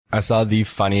I saw the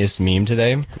funniest meme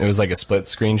today. It was like a split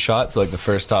screen shot. So like the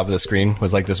first top of the screen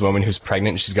was like this woman who's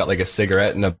pregnant. And she's got like a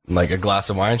cigarette and a glass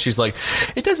of wine. She's like,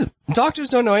 doctors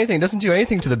don't know anything. It doesn't do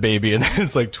anything to the baby. And then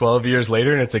it's like 12 years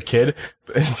later and it's a kid.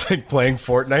 It's like playing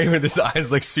Fortnite with his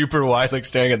eyes like super wide, like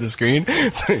staring at the screen.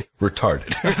 It's like,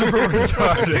 retarded.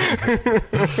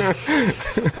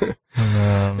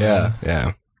 Retarded.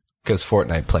 Yeah. Because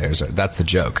Fortnite players that's the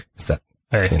joke. Is that,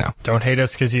 hey, don't hate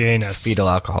us because you ain't us. Fetal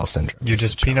alcohol syndrome. You're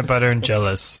just peanut butter and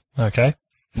jealous. Okay?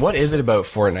 What is it about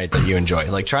Fortnite that you enjoy?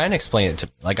 Like, try and explain it to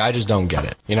me. Like, I just don't get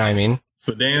it. You know what I mean?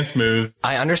 The dance move.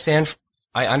 I understand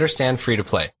free to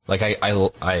play. Like,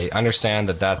 I understand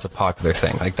that that's a popular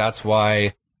thing. Like, that's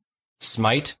why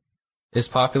Smite is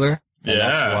popular. And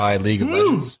that's why League of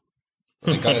Legends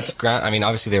got its grant. I mean,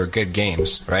 obviously they were good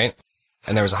games, right?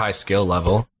 And there was a high skill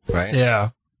level, right?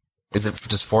 Yeah. Does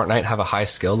Fortnite have a high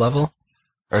skill level?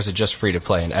 Or is it just free to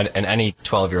play and any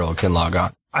 12-year-old can log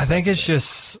on? I think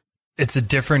it's a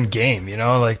different game,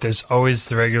 Like, there's always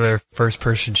the regular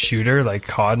first-person shooter, like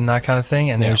COD and that kind of thing,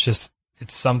 and it's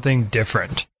something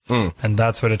different. And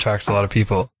that's what attracts a lot of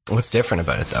people. What's different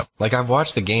about it, though? Like, I've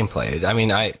watched the gameplay. I mean,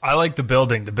 I like the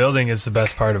building. The building is the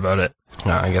best part about it.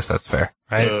 No, I guess that's fair.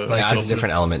 Right? It's a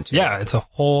different element to it. Yeah, it's a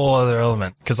whole other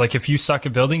element. Because, like, if you suck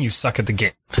at building, you suck at the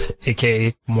game.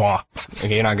 A.k.a. moi.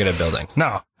 Okay, you're not good at building. No.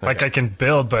 Okay. Like, I can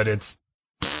build, but it's...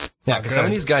 Yeah, because some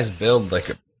of these guys build,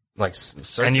 like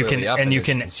circularly up. And you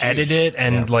can edit it,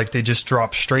 and, like, they just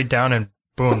drop straight down, and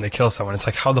boom, they kill someone. It's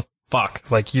like, how the fuck?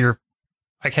 Like,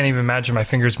 I can't even imagine my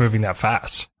fingers moving that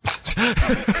fast.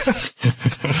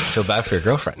 Feel bad for your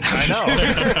girlfriend. I know.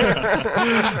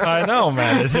 I know,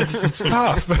 man. It's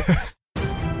tough.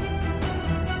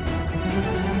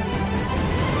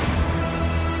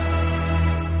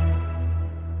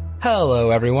 Hello,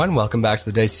 everyone. Welcome back to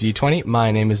the Dicey D20. My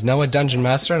name is Noah, Dungeon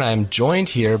Master, and I am joined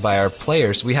here by our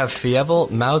players. We have Fievel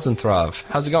Mausenthrov.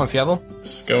 How's it going, Fievel?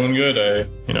 It's going good. I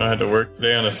had to work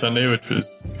today on a Sunday, which was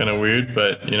kind of weird,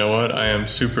 but you know what? I am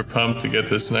super pumped to get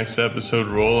this next episode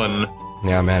rolling.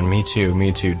 Yeah, man. Me too.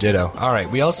 Ditto. All right.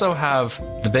 We also have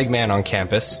the big man on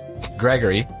campus,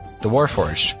 Gregory, the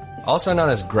Warforged, also known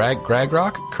as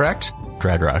Gragrock, correct?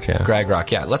 Gragrock, yeah. Gragrock,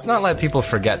 yeah. Let's not let people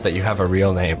forget that you have a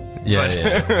real name.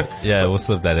 Yeah. Yeah, we'll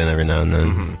slip that in every now and then.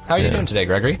 Mm-hmm. How are you doing today,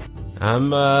 Gregory?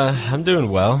 I'm doing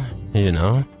well.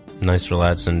 Nice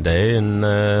relaxing day and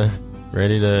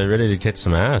ready to kick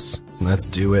some ass. Let's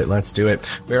do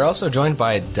it. We are also joined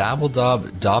by Dabbledob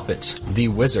Doppet, the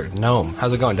wizard gnome.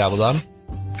 How's it going, Dabbledob?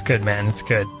 It's good, man. It's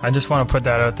good. I just want to put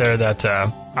that out there that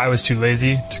I was too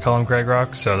lazy to call him Greg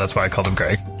Rock, so that's why I called him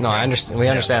Greg. No, I understand. We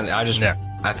understand.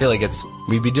 I feel like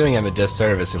we'd be doing him a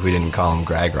disservice if we didn't call him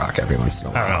Greg Rock every once in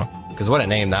a while. I don't know. Because what a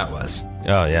name that was.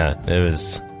 Oh, yeah. It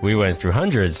was... We went through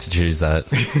hundreds to choose that.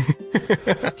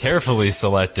 Carefully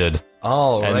selected.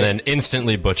 All right. And then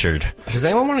instantly butchered. Does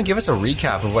anyone want to give us a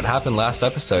recap of what happened last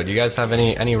episode? You guys have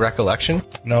any recollection?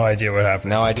 No idea what happened.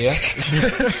 No idea?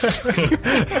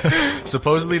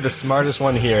 Supposedly the smartest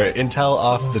one here, intel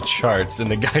off the charts, and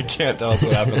the guy can't tell us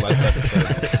what happened last episode.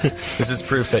 This is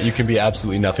proof that you can be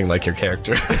absolutely nothing like your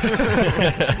character.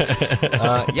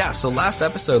 So last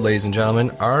episode, ladies and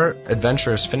gentlemen, our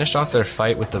adventurers finished off their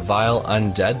fight with the vile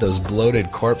undead, those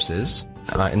bloated corpses,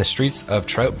 in the streets of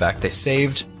Troutbeck. They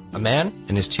saved a man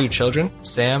and his two children,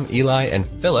 Sam, Eli, and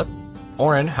Philip.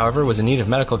 Oren, however, was in need of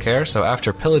medical care, so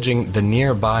after pillaging the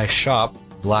nearby shop,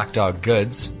 Black Dog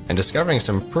Goods, and discovering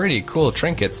some pretty cool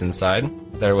trinkets inside,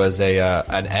 there was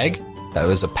an egg that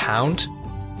was a pound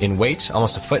in weight,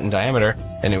 almost a foot in diameter,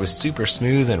 and it was super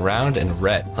smooth and round and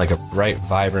red, like a bright,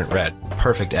 vibrant red.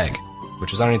 Perfect egg,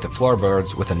 which was underneath the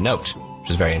floorboards with a note, which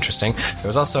is very interesting. There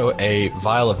was also a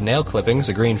vial of nail clippings,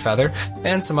 a green feather,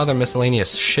 and some other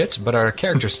miscellaneous shit, but our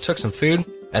characters took some food,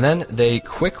 and then they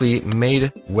quickly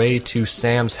made way to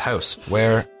Sam's house,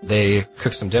 where they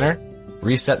cooked some dinner,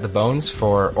 reset the bones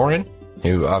for Oren,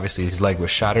 who obviously his leg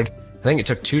was shattered. I think it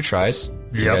took 2 tries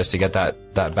for you guys to get that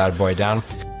bad boy down.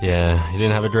 Yeah, you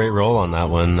didn't have a great roll on that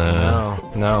one.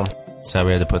 No. Sad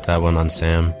we had to put that one on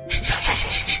Sam.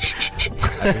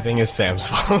 Everything is Sam's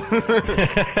fault.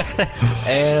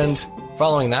 And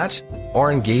following that,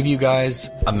 Oren gave you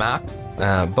guys a map,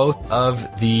 both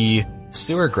of the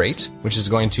sewer grate, which is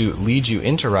going to lead you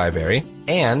into Ryberry,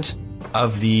 and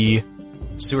of the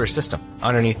sewer system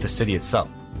underneath the city itself.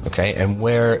 Okay, and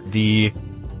where the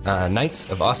Knights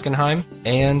of Oskenheim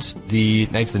and the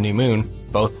Knights of the New Moon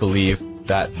both believe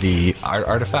that the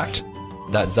artifact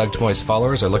that Zugtmoy's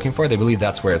followers are looking for, they believe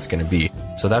that's where it's going to be.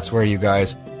 So that's where you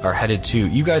guys are headed to.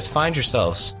 You guys find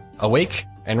yourselves awake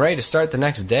and ready to start the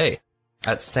next day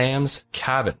at Sam's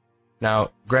cabin.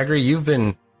 Now, Gregory, you've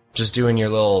been just doing your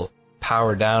little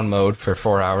power down mode for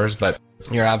 4 hours, but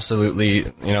you're absolutely,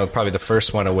 probably the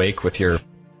first one awake with your,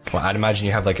 well, I'd imagine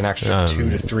you have like an extra 2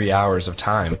 to 3 hours of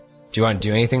time. Do you want to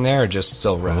do anything there or just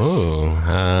still rest? Ooh,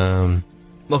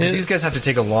 Well, because these guys have to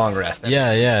take a long rest.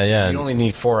 Yeah. You only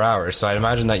need 4 hours, so I'd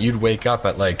imagine that you'd wake up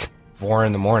at like 4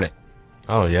 in the morning.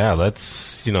 Oh yeah,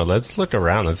 let's look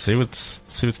around. Let's see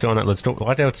what's going on. Let's go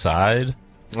walk outside.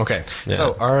 Okay, Yeah.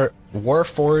 so our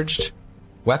Warforged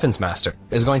weapons master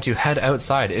is going to head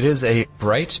outside. It is a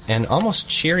bright and almost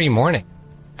cheery morning.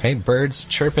 Okay, birds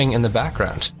chirping in the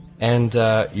background. And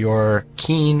your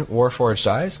keen Warforged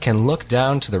eyes can look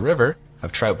down to the river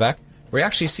of Troutbeck, where you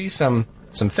actually see some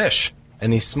fish,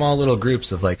 and these small little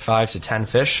groups of like 5 to 10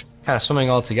 fish kind of swimming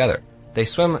all together. They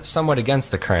swim somewhat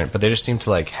against the current, but they just seem to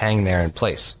like hang there in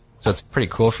place. So it's pretty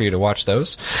cool for you to watch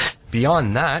those.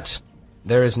 Beyond that,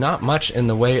 there is not much in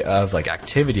the way of like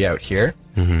activity out here.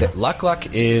 That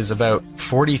Luck is about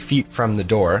 40 feet from the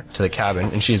door to the cabin,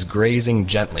 and she's grazing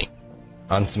gently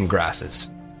on some grasses.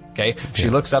 Okay, she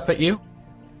looks up at you,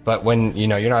 but when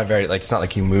you're not very like, it's not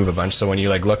like you move a bunch. So when you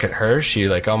like look at her, she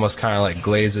like almost kind of like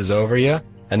glazes over you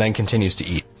and then continues to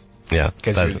eat. Yeah,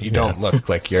 Because you don't look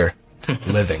like you're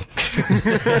living.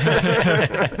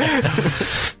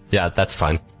 Yeah, that's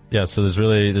fine. Yeah, so there's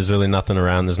really nothing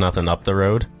around. There's nothing up the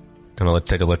road. Kind of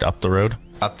take a look up the road.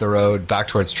 Up the road back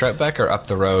towards Troutbeck, or up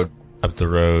the road? Up the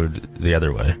road the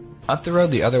other way. Up the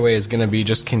road the other way is going to be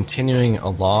just continuing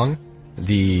along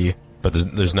the... But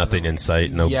there's nothing in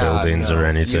sight, no buildings no. or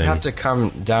anything. You'd have to come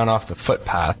down off the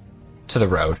footpath to the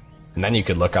road, and then you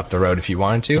could look up the road if you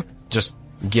wanted to. Just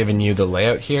giving you the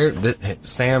layout here,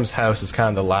 Sam's house is kind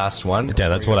of the last one. Yeah,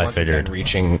 that's what I Once again, figured.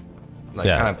 Reaching like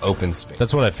Yeah. kind of open space.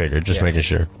 That's what I figured, just Yeah. making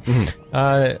sure.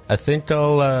 I think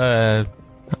I'll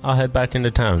head back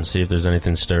into town, see if there's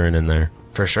anything stirring in there.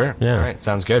 For sure. Yeah. All right,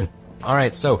 sounds good. All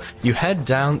right, so you head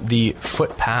down the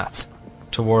footpath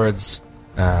towards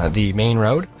the main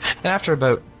road, and after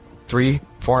about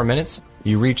 3-4 minutes,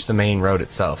 you reach the main road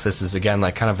itself. This is, again,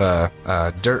 like kind of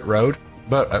a dirt road,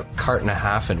 about a cart and a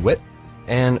half in width,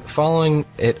 and following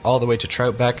it all the way to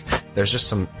Troutbeck, there's just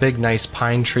some big, nice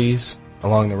pine trees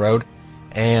along the road,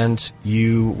 and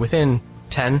you, within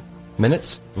 10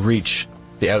 minutes, reach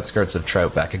the outskirts of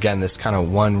Troutbeck. Again, this kind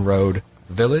of one-road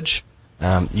village.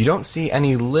 You don't see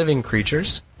any living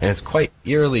creatures, and it's quite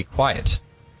eerily quiet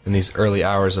in these early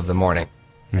hours of the morning.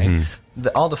 Right?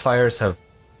 All the fires have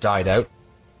died out,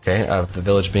 okay, of the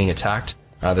village being attacked.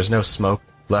 There's no smoke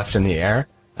left in the air,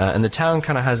 and the town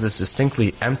kind of has this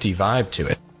distinctly empty vibe to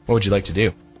it. What would you like to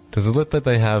do? Does it look like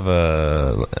they have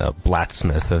a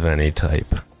blacksmith of any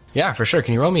type? Yeah, for sure.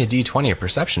 Can you roll me a d20, a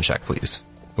perception check, please?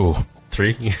 Ooh,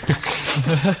 3?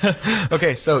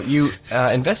 Okay, so you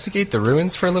investigate the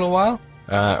ruins for a little while,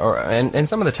 and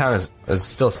some of the town is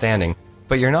still standing,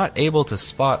 but you're not able to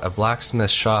spot a blacksmith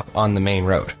shop on the main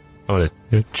road. I want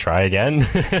to try again.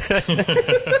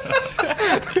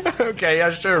 Okay, yeah,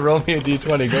 sure. Roll me a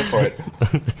d20. Go for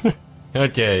it.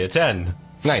 Okay, a 10.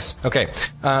 Nice. Okay.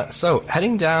 So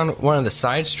heading down one of the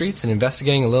side streets and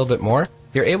investigating a little bit more,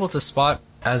 you're able to spot,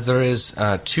 as there is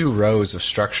 2 rows of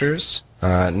structures,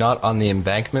 not on the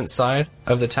embankment side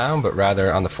of the town, but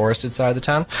rather on the forested side of the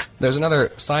town. There's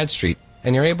another side street,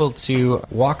 and you're able to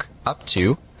walk up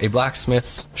to a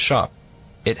blacksmith's shop.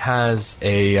 It has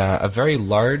a very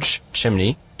large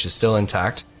chimney, which is still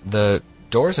intact. The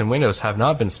doors and windows have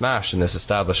not been smashed in this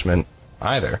establishment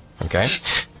either, okay?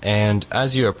 And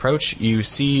as you approach, you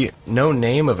see no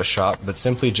name of a shop, but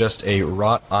simply just a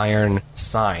wrought iron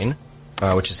sign,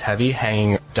 which is heavy,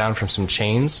 hanging down from some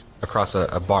chains across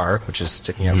a bar, which is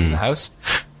sticking out from the house.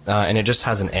 And it just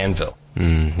has an anvil.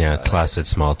 Yeah, classic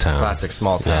small town. Classic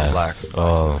small town black.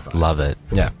 Oh, love it.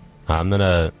 Yeah.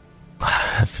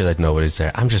 I feel like nobody's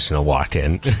there. I'm just gonna walk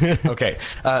in. Okay.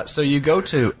 So you go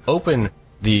to open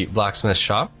the blacksmith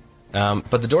shop,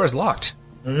 but the door is locked.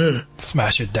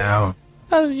 Smash it down.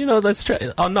 Let's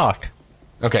try. I'll knock.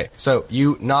 Okay, so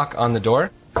you knock on the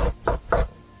door, but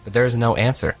there is no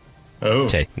answer. Oh.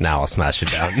 Okay, now I'll smash it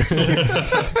down.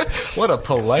 What a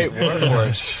polite word for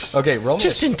it. Okay, roll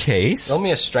in case.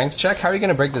 me a strength check. How are you going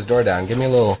to break this door down? Give me a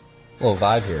little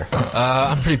vibe here.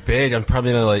 I'm pretty big. I'm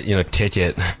probably gonna kick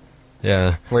it.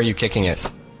 Yeah. Where are you kicking it?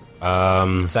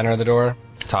 Center of the door,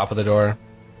 top of the door,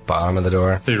 bottom of the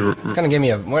door. They Kind of give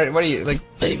me a. What are you like?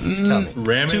 Tell me.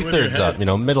 ram it with your 2/3 head.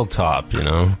 up, middle top,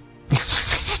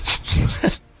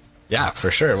 Yeah,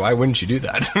 for sure. Why wouldn't you do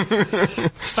that?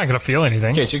 It's not going to feel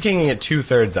anything. Okay, so you're kicking it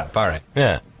 2/3 up. All right.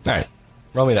 Yeah. All right.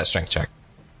 Roll me that strength check.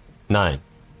 9.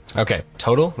 Okay,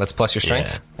 total. That's plus your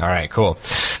strength. All right, cool.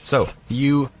 So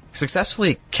you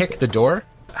successfully kick the door.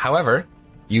 However,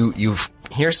 you've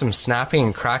hear some snapping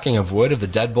and cracking of wood of the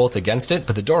deadbolt against it,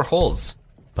 but the door holds.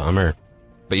 Bummer.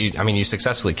 But you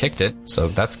successfully kicked it, so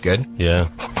that's good. Yeah.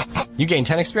 You gain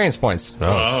 10 experience points. Oh,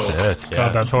 Wow. sick. Yeah.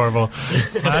 God, that's horrible.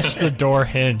 Smash the door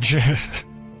hinge.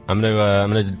 I'm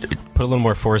gonna put a little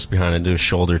more force behind it and do a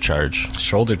shoulder charge.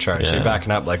 Shoulder charge. So Yeah. you're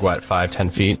backing up like what, 5-10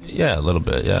 feet? Yeah, a little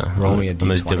bit. Yeah. Roll me a I'm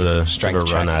gonna d20. give it a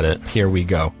strength run check. at it. Here we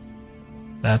go.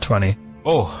 Nat 20.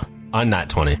 Oh, on nat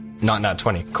 20. Not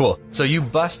 20. Cool. So you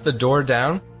bust the door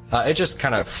down. It just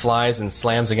kind of flies and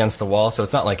slams against the wall, so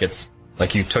it's not like it's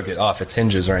like you took it off its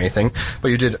hinges or anything, but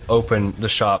you did open the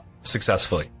shop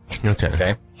successfully.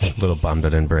 Okay. A little bummed I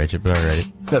didn't break it, but alright.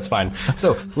 That's fine.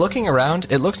 So, looking around,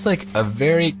 it looks like a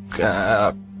very,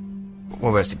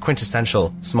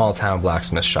 quintessential small town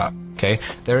blacksmith shop. Okay?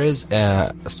 There is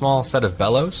a small set of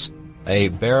bellows, a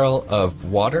barrel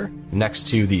of water next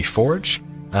to the forge,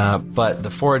 but the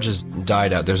forge has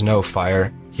died out. There's no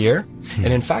fire here.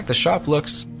 And in fact, the shop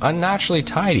looks unnaturally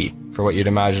tidy for what you'd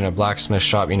imagine a blacksmith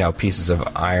shop, pieces of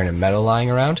iron and metal lying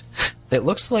around. It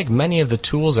looks like many of the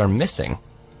tools are missing.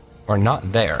 Or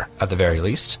not there, at the very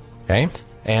least. Okay?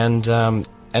 And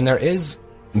there is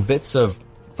bits of,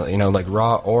 like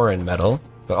raw ore and metal,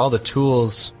 but all the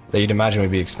tools that you'd imagine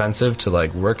would be expensive to,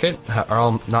 like, work it are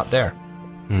all not there.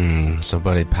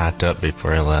 Somebody packed up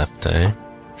before I left, eh?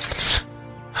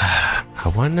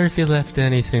 I wonder if he left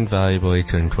anything valuable he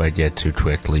couldn't quite get too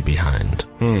quickly behind.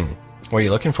 What are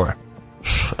you looking for?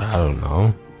 I don't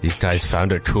know. These guys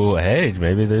found a cool edge.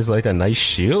 Maybe there's like a nice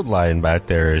shield lying back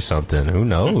there or something. Who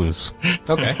knows?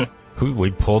 Okay.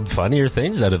 We pulled funnier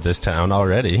things out of this town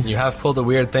already. You have pulled a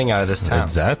weird thing out of this town.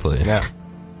 Exactly. Yeah.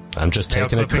 I'm just Nail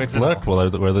taking a quick clippings and look while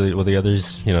the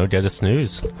others, get a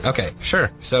snooze. Okay,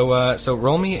 sure. So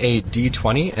roll me a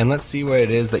d20, and let's see what it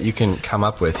is that you can come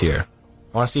up with here.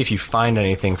 I want to see if you find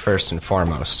anything first and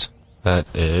foremost. That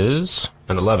is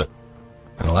an 11.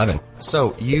 An 11.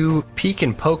 So you peek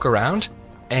and poke around,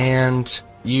 and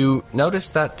you notice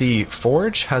that the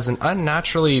forge has an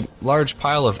unnaturally large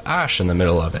pile of ash in the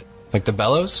middle of it. Like the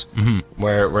bellows,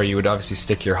 where you would obviously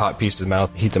stick your hot pieces of metal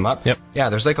to heat them up. Yep. Yeah,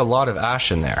 there's like a lot of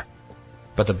ash in there.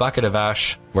 But the bucket of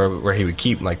ash, where he would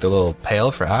keep like the little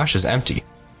pail for ash, is empty.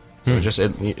 So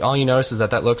all you notice is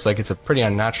that looks like it's a pretty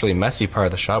unnaturally messy part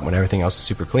of the shop when everything else is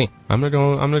super clean. I'm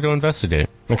gonna go investigate.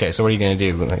 Okay, so what are you gonna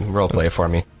do? Like, role play for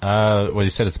me. Well, you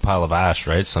said it's a pile of ash,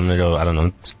 right? So I'm gonna go, I don't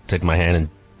know, take my hand and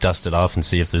dust it off and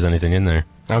see if there's anything in there.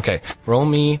 Okay, roll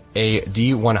me a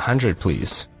D100,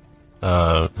 please.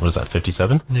 What is that,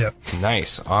 57? Yep.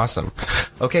 Nice, awesome.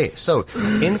 Okay, so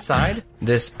inside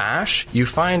this ash, you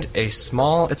find a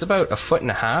small, it's about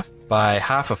 1.5 feet by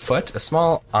 1/2 foot, a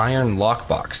small iron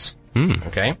lockbox.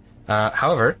 Okay?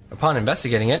 However, upon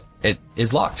investigating it, it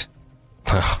is locked.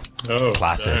 Oh,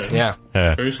 Classic. darn.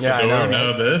 Yeah. First the Yeah, I door, know, right?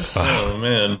 now this. Oh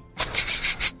man.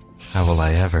 How will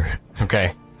I ever?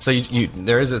 Okay. So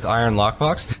there is this iron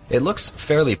lockbox. It looks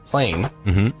fairly plain.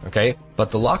 Okay?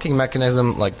 But the locking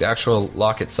mechanism, like the actual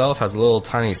lock itself, has a little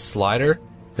tiny slider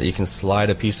that you can slide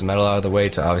a piece of metal out of the way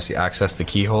to obviously access the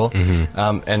keyhole.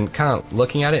 And kind of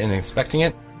looking at it and inspecting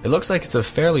it, it looks like it's a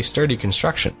fairly sturdy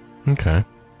construction. Okay.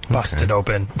 Busted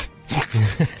open.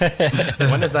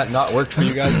 When has that not worked for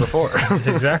you guys before?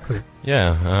 Exactly.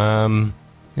 Yeah,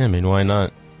 I mean, why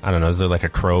not? I don't know, is there like a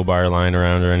crowbar lying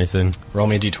around or anything? Roll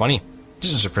me a d20.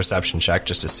 Just a perception check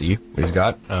just to see what he's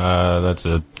got. That's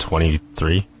a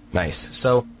 23. Nice.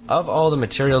 So, of all the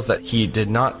materials that he did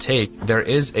not take, there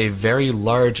is a very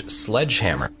large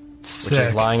sledgehammer, which is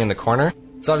Sick. lying in the corner.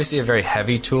 It's obviously a very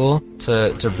heavy tool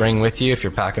to bring with you if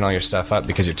you're packing all your stuff up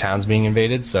because your town's being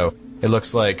invaded, so it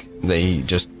looks like they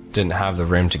just didn't have the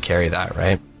room to carry that,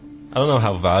 right? I don't know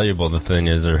how valuable the thing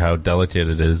is or how delicate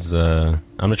it is. I'm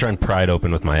gonna try and pry it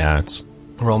open with my axe.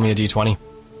 Roll me a d20.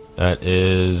 That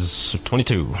is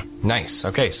 22. Nice.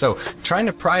 Okay, so trying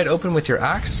to pry it open with your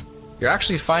axe, you're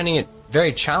actually finding it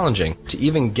very challenging to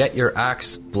even get your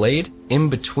axe blade in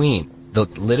between the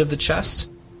lid of the chest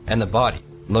and the body.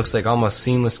 It looks like almost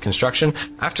seamless construction.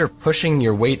 After pushing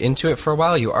your weight into it for a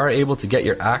while, you are able to get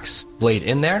your axe blade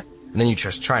in there, and then you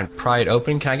just try and pry it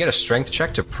open. Can I get a strength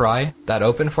check to pry that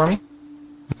open for me?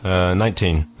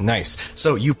 19. Nice.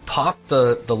 So you pop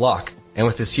the lock, and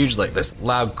with this huge, like, this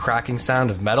loud cracking sound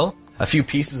of metal, a few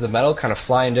pieces of metal kind of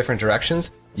fly in different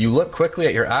directions. You look quickly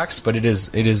at your axe, but it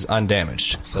is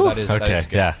undamaged. So that is Okay,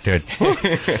 good. yeah, good.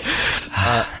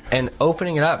 And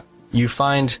opening it up, you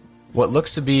find what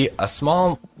looks to be a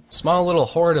small little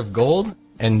hoard of gold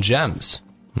and gems.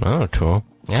 Oh, cool.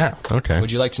 Yeah. Okay.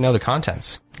 Would you like to know the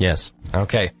contents? Yes.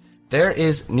 Okay. There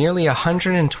is nearly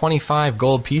 125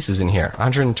 gold pieces in here,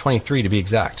 123 to be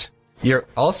exact. You're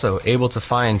also able to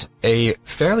find a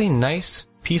fairly nice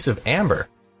piece of amber,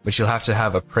 which you'll have to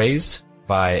have appraised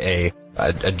by a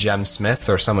gemsmith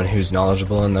or someone who's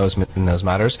knowledgeable in those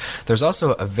matters. There's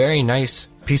also a very nice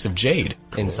piece of jade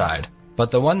inside.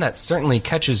 But the one that certainly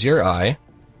catches your eye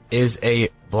is a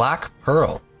black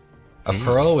pearl. A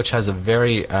pearl which has a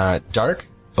very dark,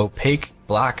 opaque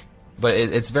black, but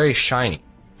it's very shiny,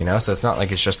 you know? So it's not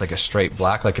like it's just like a straight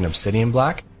black, like an obsidian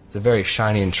black. It's a very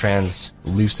shiny and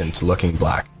translucent looking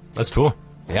black. That's cool.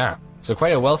 Yeah. So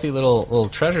quite a wealthy little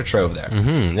treasure trove there.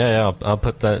 Mm-hmm. Yeah. I'll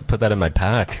put that in my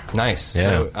pack. Nice.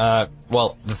 Yeah. So,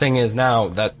 well, the thing is now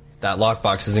that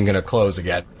lockbox isn't going to close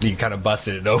again. You kind of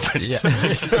busted it open. Yeah.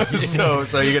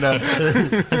 So you're going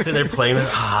to... I sit there playing it.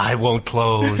 I won't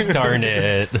close. Darn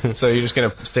it. So you're just going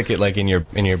to stick it like in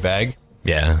your bag?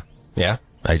 Yeah. Yeah?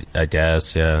 I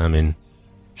guess, yeah. I mean,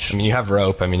 you have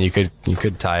rope. I mean, you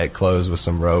could tie it closed with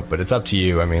some rope, but it's up to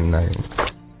you. I mean...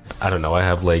 I don't know. I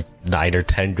have like 9 or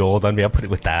 10 gold on me. I'll put it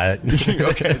with that.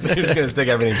 Okay, so you're just going to stick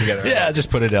everything together. Yeah,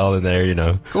 just put it all in there, you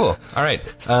know. Cool. All right.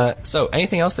 So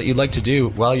anything else that you'd like to do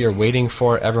while you're waiting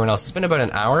for everyone else? It's been about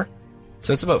an hour,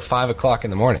 so it's about 5 o'clock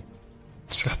in the morning.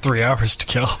 It's got 3 hours to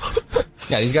kill.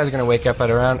 Yeah, these guys are going to wake up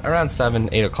at around 7,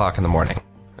 8 o'clock in the morning.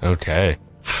 Okay.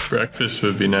 Breakfast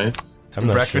would be nice.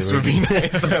 Breakfast would be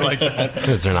nice. I like that.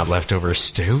 Is there not leftover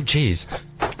stew? Jeez.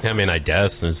 I mean, I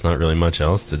guess there's not really much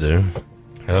else to do.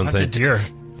 I don't think. Deer.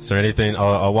 Is there anything?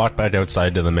 I'll walk back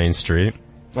outside to the main street.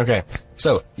 Okay,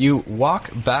 so you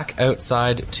walk back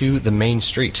outside to the main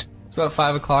street. It's about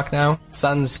 5 o'clock now.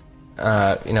 Sun's,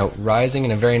 rising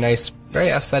in a very nice, very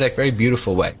aesthetic, very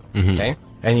beautiful way. Mm-hmm. Okay,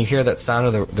 and you hear that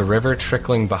sound of the river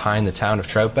trickling behind the town of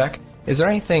Troutbeck. Is there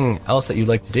anything else that you'd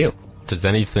like to do? Does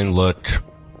anything look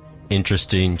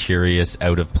interesting, curious,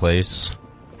 out of place?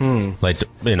 Like,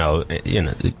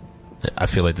 I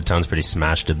feel like the town's pretty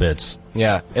smashed to bits.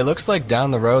 Yeah, it looks like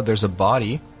down the road there's a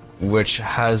body which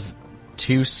has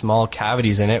 2 small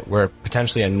cavities in it where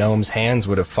potentially a gnome's hands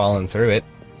would have fallen through it.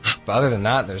 But other than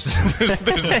that, there's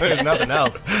nothing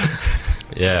else.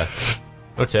 Yeah.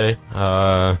 Okay.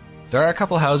 There are a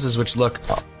couple houses which look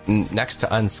next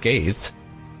to unscathed.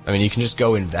 I mean, you can just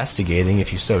go investigating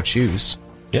if you so choose.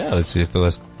 Yeah, let's see if they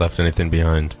left anything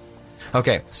behind.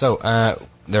 Okay, so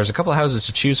there's a couple houses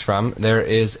to choose from. There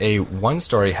is a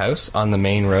 1-story house on the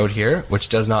main road here, which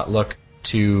does not look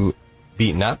too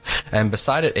beaten up, and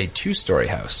beside it a 2-story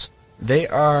house. They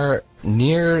are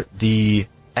near the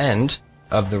end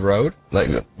of the road, like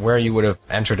where you would have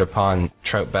entered upon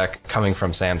Troutbeck coming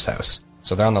from Sam's house.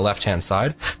 So they're on the left-hand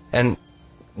side, and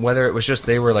whether it was just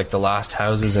they were like the last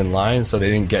houses in line, so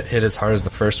they didn't get hit as hard as the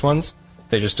first ones,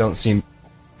 they just don't seem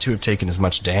to have taken as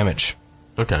much damage.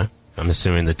 Okay. I'm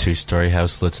assuming the 2-story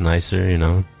house looks nicer, you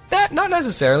know? Not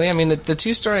necessarily. I mean, the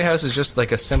 2-story house is just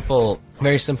like a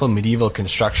very simple medieval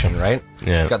construction, right?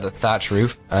 Yeah. It's got the thatch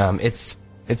roof. It's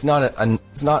not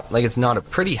a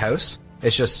pretty house.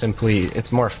 It's just simply,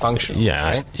 it's more functional. Yeah.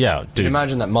 Right? Yeah, You dude.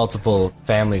 imagine that multiple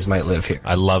families might live here.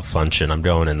 I love function. I'm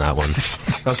going in that one.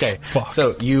 Okay.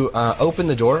 So you open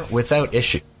the door without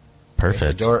issue.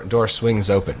 Perfect. The door swings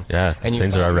open. Yeah, And you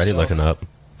things are find already yourself- looking up.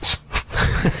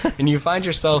 And you find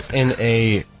yourself in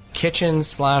a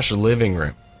kitchen/living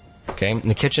room. Okay, in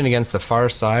the kitchen against the far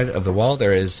side of the wall,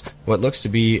 there is what looks to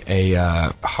be a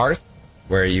hearth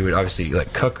where you would obviously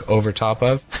like cook over top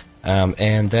of,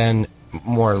 and then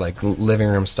more like living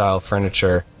room style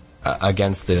furniture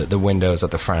against the windows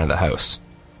at the front of the house.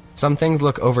 Some things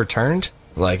look overturned,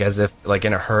 like as if like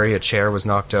in a hurry a chair was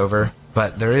knocked over,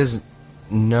 but there is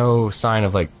no sign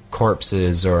of like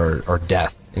corpses or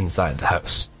death inside the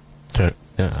house. Okay.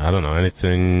 Yeah, I don't know.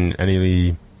 Anything,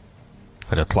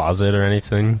 like a closet or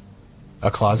anything? A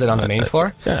closet on the main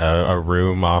floor? Yeah, a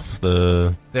room off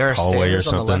the There are hallway or stairs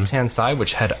on the something. left-hand side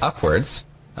which head upwards,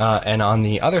 and on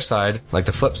the other side, like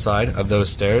the flip side of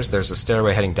those stairs, there's a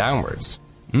stairway heading downwards.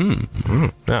 Yeah,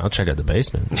 I'll check out the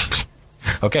basement.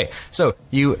 Okay, so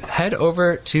you head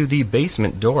over to the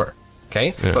basement door,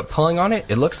 okay? Yeah. But pulling on it,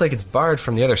 it looks like it's barred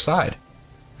from the other side.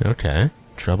 Okay.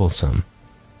 Troublesome.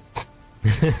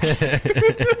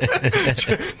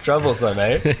 Troublesome,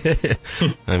 eh?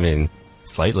 I mean,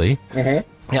 slightly. Yeah,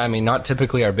 I mean, not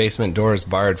typically our basement door is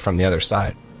barred from the other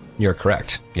side. You're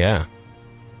correct. Yeah.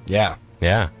 Yeah.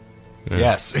 Yeah.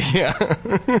 Yes. Yeah.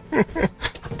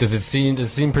 Does it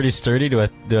seem pretty sturdy? Do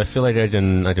I feel like I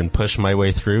can push my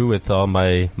way through with all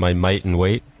my might and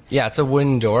weight? Yeah, it's a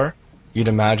wooden door. You'd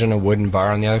imagine a wooden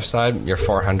bar on the other side. You're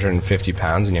 450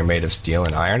 pounds and you're made of steel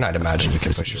and iron. I'd imagine you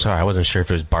can push it. Sorry, I wasn't sure if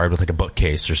it was barred with like a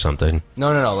bookcase or something.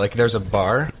 No. Like there's a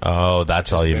bar. Oh,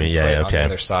 that's all you been mean. Yeah, put on okay. the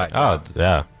other side. Oh,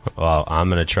 yeah. Well, I'm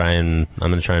gonna try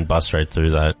and bust right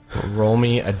through that. Roll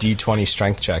me a d20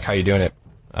 strength check. How you doing it?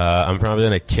 I'm probably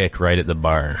gonna kick right at the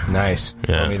bar. Nice.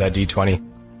 Yeah. Roll me that d20.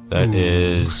 That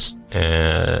is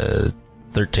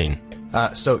 13.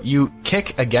 So you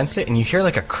kick against it, and you hear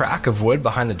like a crack of wood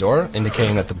behind the door,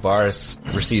 indicating that the bar has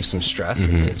received some stress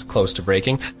and is close to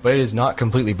breaking, but it is not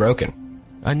completely broken.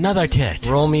 Another kick.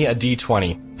 Roll me a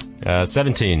d20.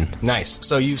 17. Nice.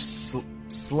 So you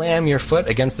slam your foot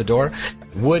against the door,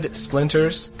 wood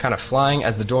splinters kind of flying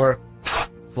as the door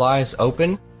flies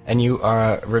open, and you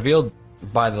are revealed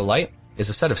by the light is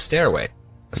a set of stairway.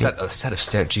 A set of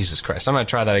stair. Jesus Christ! I'm gonna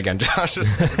try that again, Josh. A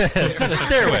set of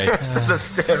stairway. A set of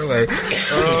stairway.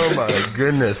 Oh my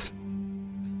goodness!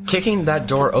 Kicking that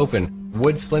door open,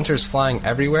 wood splinters flying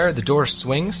everywhere. The door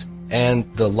swings,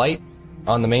 and the light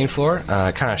on the main floor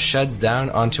kind of sheds down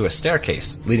onto a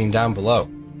staircase leading down below.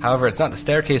 However, it's not the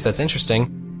staircase that's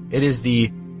interesting. It is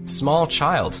the small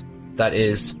child that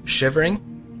is shivering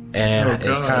and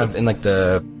is kind of in like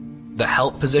the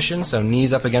help position, so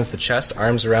knees up against the chest,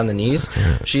 arms around the knees.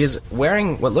 She is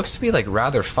wearing what looks to be like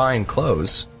rather fine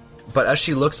clothes, but as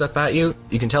she looks up at you,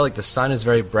 you can tell like the sun is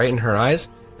very bright in her eyes,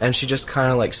 and she just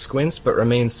kind of like squints but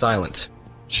remains silent.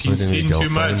 She's seen too much.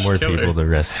 Find more people to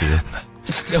rescue.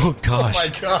 Oh gosh! Oh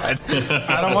my god!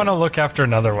 I don't want to look after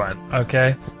another one.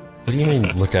 Okay. What do you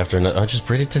mean look after another? I'll just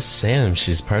bring it to Sam.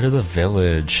 She's part of the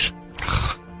village.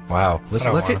 Wow.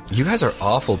 Listen, look at you guys are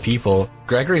awful people.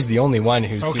 Gregory's the only one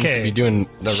who seems to be doing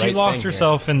the right thing. She locked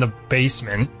herself in the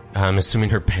basement. I'm assuming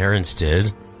her parents did.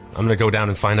 I'm gonna go down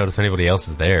and find out if anybody else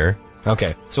is there.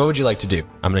 Okay, so what would you like to do?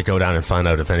 I'm gonna go down and find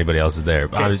out if anybody else is there.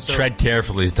 Okay, so tread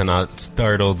carefully to not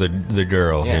startle the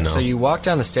girl. Yeah, you know. so you walk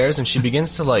down the stairs and she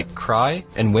begins to like cry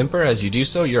and whimper as you do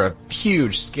so. You're a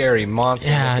huge, scary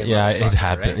monster. Yeah, it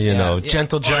happened. Right? You know, Yeah.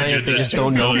 gentle giant. They just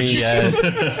don't know me yet.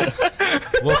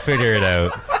 We'll figure it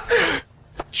out.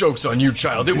 Joke's on you,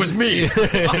 child. It was me.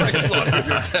 I slaughtered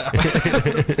your town.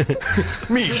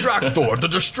 Me, Drakthor, the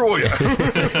Destroyer.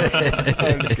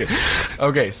 I'm just kidding.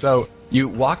 Okay, so you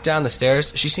walk down the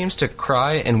stairs. She seems to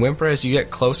cry and whimper as you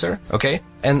get closer, okay?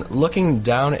 And looking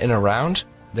down and around,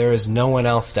 there is no one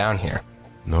else down here.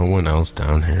 No one else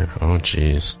down here. Oh,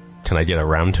 jeez. Can I get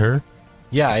around her?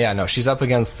 Yeah, no, she's up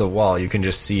against the wall. You can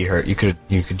just see her. You could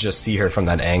just see her from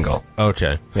that angle.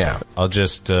 Okay. Yeah. I'll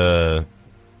just,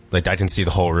 like, I can see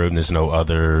the whole room. There's no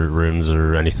other rooms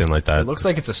or anything like that. It looks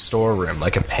like it's a storeroom,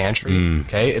 like a pantry,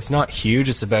 okay? It's not huge.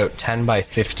 It's about 10 by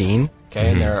 15, okay?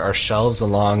 And there are shelves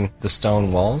along the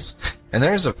stone walls. And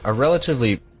there's a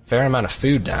relatively fair amount of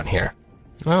food down here.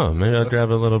 Oh, maybe I'll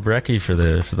grab a little brekkie for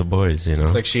the boys, you know?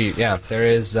 It's like there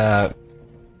is,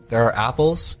 there are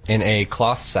apples in a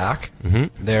cloth sack.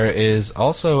 There is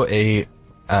also a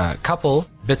couple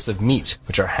bits of meat,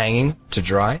 which are hanging to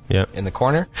dry in the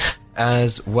corner,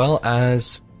 as well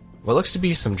as what looks to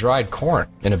be some dried corn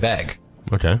in a bag.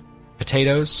 Okay.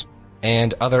 Potatoes,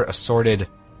 and other assorted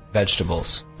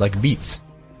vegetables, like beets.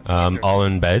 All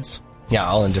in beds? Yeah,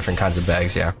 all in different kinds of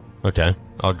bags, yeah. Okay.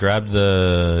 I'll grab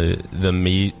the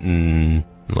meat and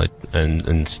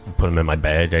and put them in my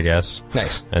bag, I guess.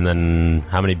 Nice. And then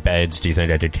how many beds do you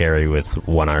think I could carry with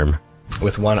one arm?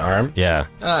 With one arm? Yeah.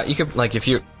 You could, like,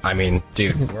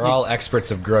 dude, we're all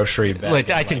experts of grocery bags. Like,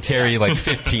 I can carry,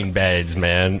 15 beds,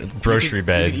 man. Grocery You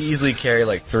beds. could easily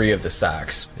carry, 3 of the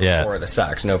sacks. Yeah. 4 of the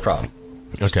sacks, no problem.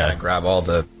 Just Okay. kinda grab all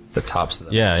the tops of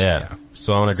them. Yeah.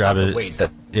 So I want to grab Not it. the weight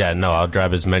that... Yeah, no, I'll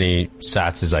grab as many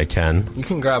sacks as I can. You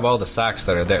can grab all the sacks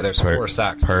that are there. There's 4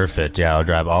 sacks. Perfect. Yeah, I'll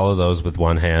grab all of those with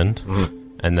one hand,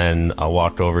 and then I'll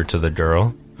walk over to the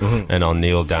girl, and I'll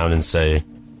kneel down and say,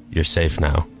 "You're safe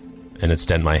now," and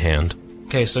extend my hand.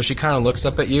 Okay, so she kind of looks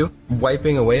up at you,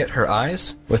 wiping away at her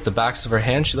eyes with the backs of her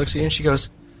hands. She looks at you and she goes,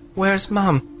 "Where's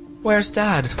Mom? Where's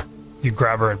Dad?" You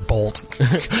grab her and bolt.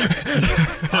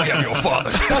 I am your father.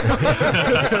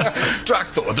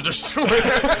 Drakthor, the Destroyer.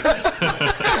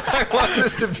 I want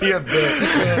this to be a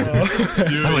bit.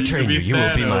 Dude, I will train you. You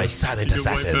will be my Thanos. silent You can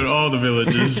wipe assassin. out all the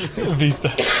villages.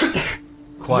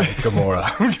 Quiet,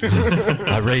 Gamora.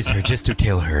 I raise her just to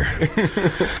kill her.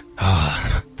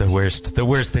 The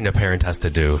worst thing a parent has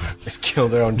to do. Just kill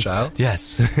their own child?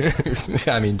 Yes.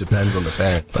 I mean, depends on the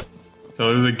parent, but...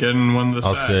 Tell her to get in one of the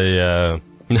I'll sacks. say,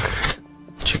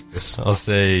 I'll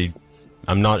say,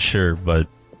 I'm not sure, but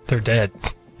They're dead.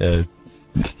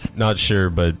 not sure,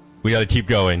 but we gotta keep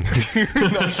going.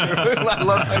 I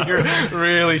love how you're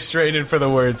really straining for the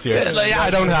words here. I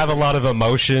don't have a lot of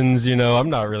emotions, you know. I'm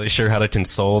not really sure how to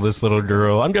console this little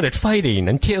girl. I'm good at fighting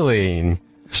and killing.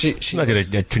 She I'm not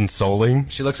good at consoling.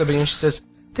 She looks up at you and she says,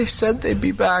 "They said they'd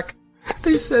be back.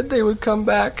 They said they would come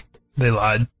back." They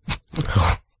lied.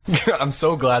 I'm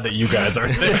so glad that you guys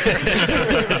aren't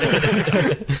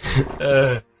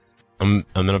there. I'm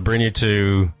gonna bring you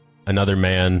to another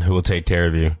man who will take care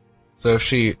of you. So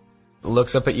she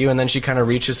looks up at you, and then she kind of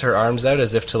reaches her arms out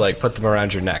as if to, like, put them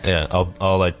around your neck. Yeah,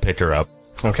 I'll like pick her up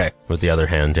Okay. with the other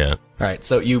hand. Yeah, All right,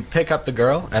 so you pick up the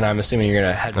girl, and I'm assuming you're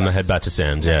going to head I'm gonna head back to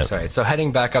Sam's. Yeah, Sorry. So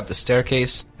heading back up the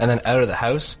staircase and then out of the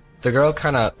house, the girl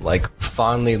kind of like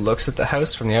fondly looks at the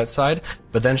house from the outside,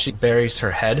 but then she buries her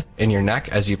head in your neck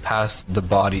as you pass the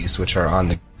bodies which are on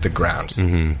the ground.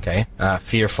 Mm-hmm. Okay,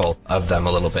 fearful of them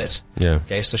a little bit. Yeah.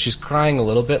 Okay, so she's crying a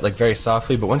little bit, like very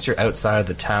softly, but once you're outside of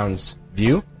the town's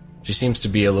view, she seems to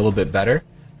be a little bit better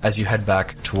as you head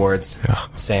back towards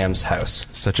Sam's house.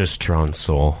 Such a strong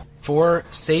soul. For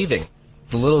saving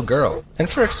the little girl and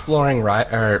for exploring I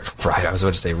was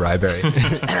about to say Ryberry.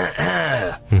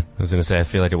 I was gonna say I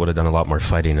feel like it would have done a lot more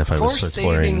fighting if I For was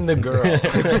exploring. saving the girl.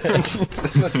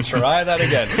 Let's try that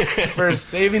again. For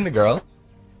saving the girl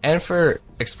and for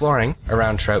exploring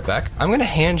around Troutbeck, I'm going to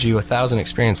hand you 1,000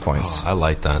 experience points. I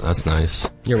like that. That's nice.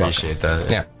 You're Appreciate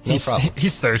that. Yeah, no problem.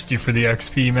 He's thirsty for the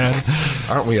XP, man.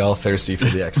 Aren't we all thirsty for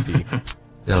the XP?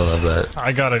 I love that.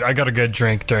 I got a good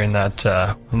drink during that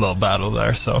little battle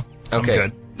there, so Okay. I'm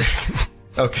good.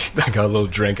 Okay, I got a little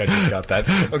drink. I just got that.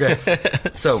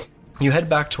 Okay. So, you head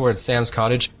back towards Sam's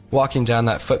cottage, walking down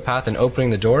that footpath and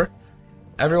opening the door.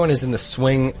 Everyone is in the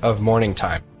swing of morning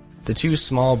time. The two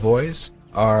small boys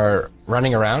are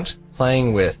running around,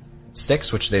 playing with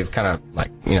sticks, which they've kind of,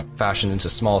 like, fashioned into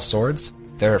small swords.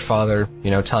 Their father,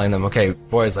 telling them, okay,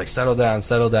 boys, like, settle down,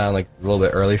 like, a little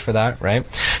bit early for that, right?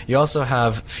 You also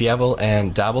have Fievel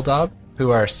and Dabbledob,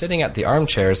 who are sitting at the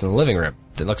armchairs in the living room.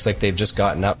 It looks like they've just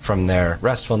gotten up from their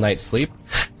restful night's sleep,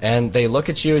 and they look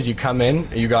at you as you come in.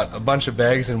 You got a bunch of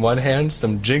bags in one hand,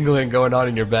 some jingling going on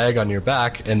in your bag on your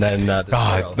back, and then this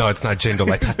girl. No, it's not jingled.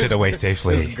 I tucked it away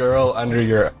safely. This girl under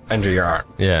your arm.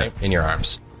 Yeah. Okay, in your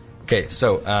arms. Okay,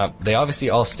 so they obviously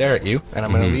all stare at you, and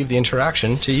I'm going to leave the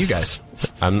interaction to you guys.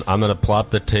 I'm gonna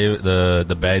plop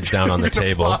the beds down on the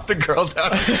table. Plop the girl down.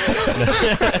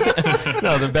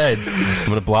 No, the beds. I'm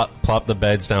gonna plop the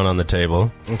beds down on the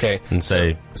table Okay. and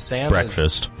say Sam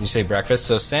breakfast. You say breakfast.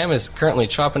 So Sam is currently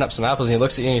chopping up some apples, and he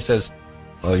looks at you and he says,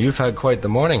 "Well, you've had quite the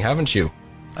morning, haven't you?"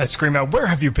 I scream out, "Where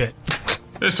have you been?"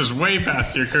 This is way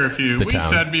past your curfew. The We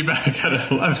town. said be back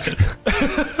at 11.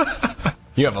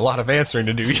 You have a lot of answering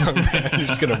to do, young man. You're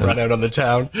just going to run out on the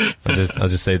town. I'll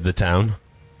just say the town.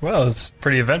 Well, it's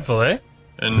pretty eventful, eh?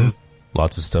 And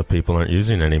Lots of stuff people aren't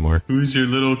using anymore. who's your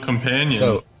little companion?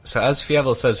 So as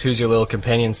Fievel says, "Who's your little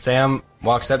companion?" Sam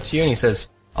walks up to you and he says,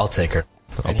 "I'll take her."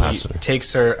 I'll And pass he her.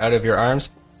 takes her out of your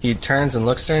arms. He turns and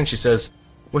looks at her and she says,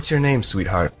 "What's your name,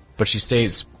 sweetheart?" But she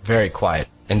stays very quiet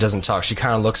and doesn't talk. She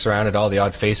kind of looks around at all the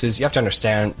odd faces. You have to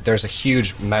understand, there's a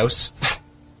huge mouse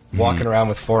walking around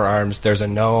with 4 arms. There's a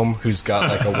gnome who's got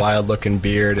like a wild-looking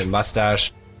beard and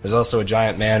mustache. There's also a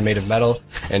giant man made of metal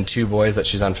and 2 boys that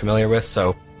she's unfamiliar with.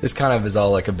 So this kind of is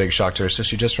all like a big shock to her. So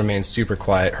she just remains super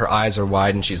quiet. Her eyes are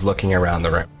wide and she's looking around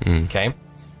the room. Okay?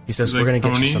 He says, Like "We're going to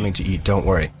get you ponies? something to eat. Don't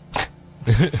worry."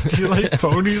 Do you like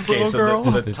ponies, Okay, so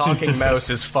the talking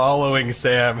mouse is following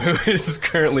Sam, who is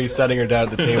currently setting her down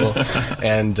at the table,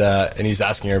 and he's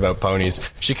asking her about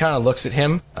ponies. She kind of looks at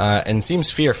him and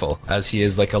seems fearful, as he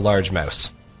is like a large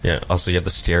mouse. Yeah. Also, you have the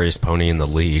scariest pony in the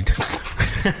league.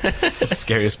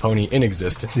 Scariest pony in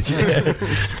existence.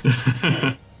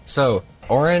 So,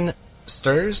 Oren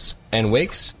stirs and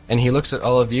wakes, and he looks at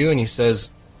all of you and he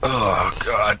says, "Oh,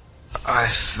 God, I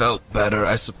felt better,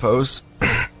 I suppose."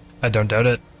 I don't doubt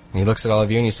it. He looks at all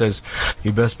of you and he says,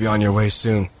 "You best be on your way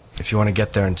soon, if you want to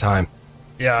get there in time."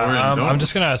 Yeah, Or don't- I'm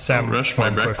just gonna ask Sam don't rush my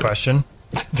one quick breakfast. question.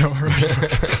 Don't rush my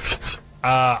breakfast.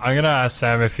 I'm gonna ask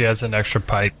Sam if he has an extra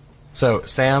pipe. So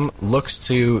Sam looks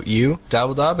to you,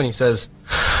 Dabbledob, and he says,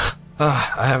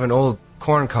 "I have an old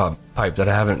corncob pipe that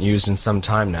I haven't used in some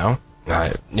time now.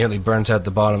 I nearly burnt out the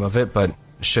bottom of it, but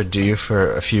should do you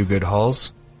for a few good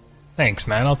hauls." Thanks,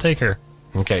 man. I'll take her.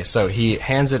 Okay, so he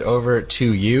hands it over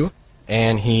to you,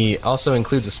 and he also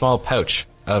includes a small pouch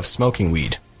of smoking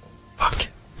weed. Fuck.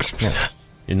 Yeah.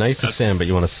 You're nice to Sam, but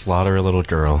you want to slaughter a little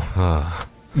girl.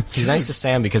 He's nice to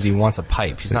Sam because he wants a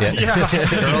pipe. He's not.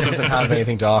 The girl doesn't have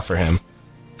anything to offer him.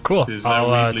 Cool. Is that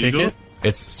I'll weed take legal? it.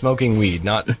 It's smoking weed,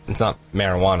 it's not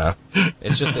marijuana.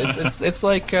 It's just it's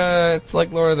like Lord of the It's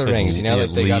like, Rings, you know, yeah,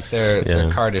 like they got leaf, their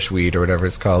yeah. Kardish weed or whatever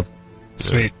it's called.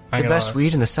 Sweet. The best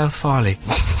weed in the South Farley.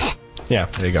 Yeah,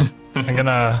 there you go. I'm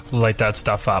gonna light that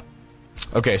stuff up.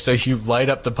 Okay, so you light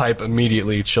up the pipe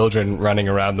immediately, children running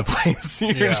around the place.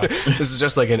 Yeah. This is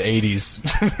just like an 80s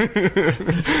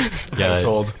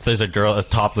household. If there's a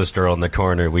topless girl in the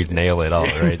corner, we'd nail it all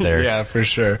right there. Yeah, for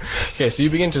sure. Okay, so you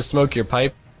begin to smoke your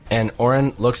pipe, and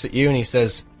Oren looks at you and he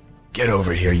says, "Get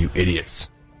over here, you idiots.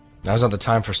 Now's not the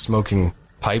time for smoking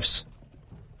Pipes,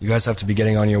 you guys have to be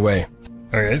getting on your way.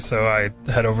 Okay, so I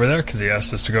head over there because he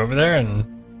asked us to go over there, and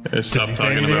I stop he say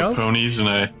talking anything about else? ponies and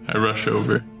I rush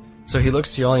over. So he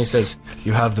looks to you all and he says,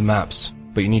 you have the maps,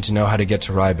 but you need to know how to get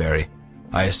to Ryberry.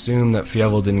 I assume that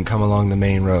Fievel didn't come along the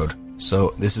main road,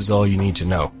 so this is all you need to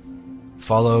know.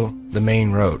 Follow the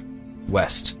main road,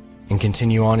 west, and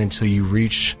continue on until you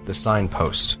reach the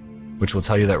signpost, which will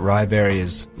tell you that Ryberry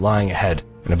is lying ahead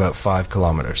in about 5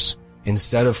 kilometers.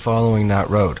 Instead of following that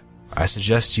road, I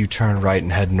suggest you turn right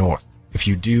and head north. If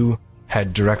you do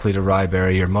head directly to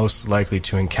Ryberry, you're most likely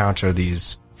to encounter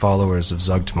these followers of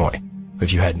Zugtmoy. But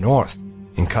if you head north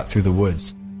and cut through the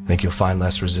woods, I think you'll find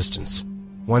less resistance.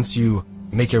 Once you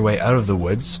make your way out of the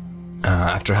woods,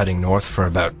 after heading north for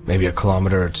about maybe a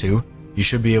kilometer or 2, you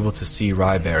should be able to see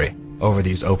Ryberry over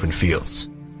these open fields.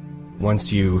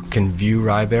 Once you can view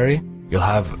Ryberry, you'll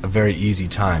have a very easy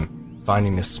time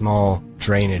finding this small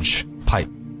drainage pipe,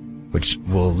 which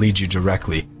will lead you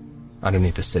directly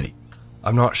underneath the city.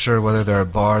 I'm not sure whether there are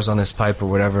bars on this pipe or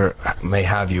whatever may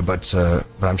have you, but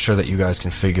I'm sure that you guys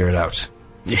can figure it out.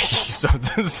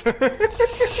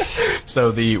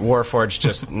 So the Warforged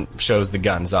just shows the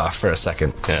guns off for a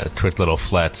second. Yeah, quick little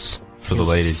flats for the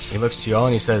ladies. He looks to you all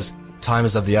and he says, time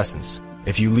is of the essence.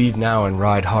 If you leave now and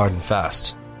ride hard and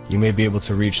fast, you may be able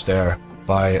to reach there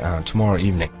by tomorrow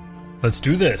evening. Let's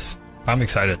do this. I'm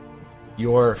excited.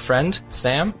 Your friend,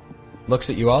 Sam, looks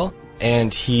at you all,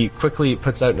 and he quickly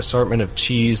puts out an assortment of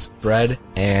cheese, bread,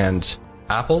 and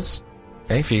apples,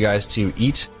 okay, for you guys to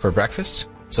eat for breakfast.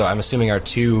 So I'm assuming our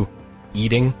 2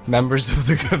 eating members of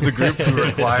the group who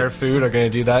require food are going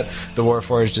to do that. The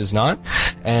Warforged does not.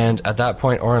 And at that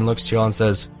point, Oren looks to you all and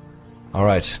says, all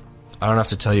right, I don't have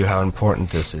to tell you how important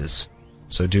this is,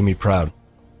 so do me proud.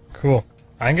 Cool.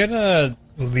 I'm gonna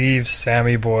leave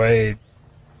Sammy Boy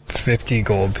 50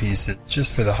 gold pieces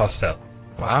just for the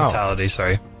hospitality,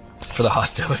 sorry. For the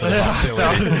hostility.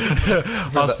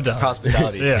 Hospitality.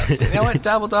 Hospitality. Yeah. You know what,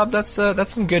 Dabbledob,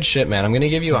 that's some good shit, man. I'm going to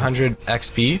give you 100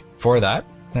 XP for that.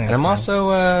 Thanks, and I'm man.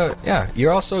 also,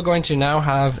 you're also going to now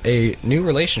have a new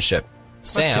relationship.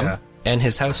 Sam yeah. and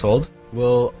his household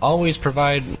will always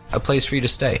provide a place for you to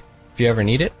stay if you ever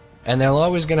need it. And they're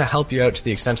always going to help you out to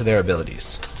the extent of their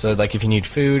abilities. So, like, if you need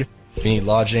food, if you need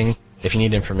lodging, if you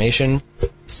need information,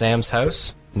 Sam's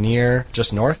house,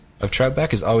 just north of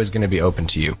Troutbeck, is always going to be open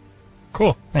to you.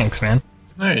 Cool. Thanks, man.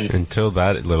 Hey, Until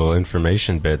that little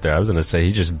information bit there, I was going to say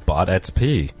he just bought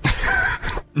XP.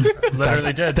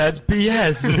 Literally did. That's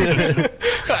BS.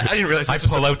 I didn't realize I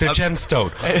pull out the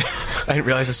gemstone. I didn't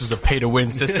realize this was a pay-to-win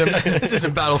system. This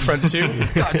isn't Battlefront 2.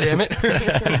 God damn it.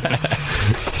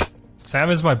 Sam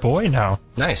is my boy now.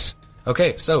 Nice.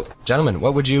 Okay, so, gentlemen,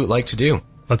 what would you like to do?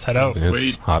 Let's head out. It's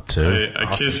Wait. hop too.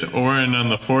 I kiss Oren on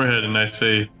the forehead and I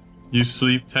say, you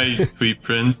sleep tight, sweet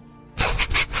prince.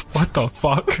 What the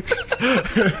fuck?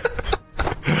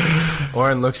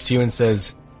 Oren looks to you and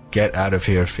says, get out of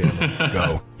here, Phil.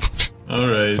 Go. All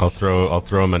right. I'll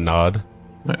throw him a nod.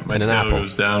 My and an tail apple.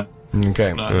 goes down.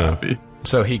 Okay. Not happy.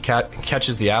 So he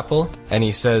catches the apple, and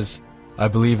he says, I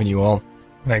believe in you all.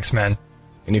 Thanks, man.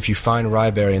 And if you find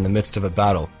Ryberry in the midst of a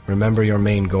battle, remember your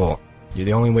main goal.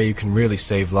 The only way you can really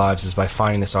save lives is by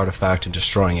finding this artifact and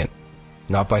destroying it,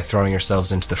 not by throwing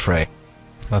yourselves into the fray.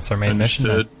 That's our main mission.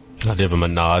 Understood. I'll give him a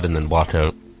nod and then walk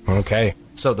out. Okay.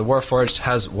 So the Warforged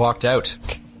has walked out.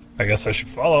 I guess I should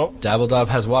follow. Dabbledob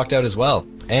has walked out as well.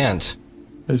 And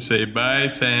I say, bye,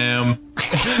 Sam.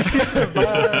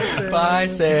 bye,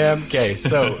 Sam. Okay,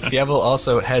 so Fievel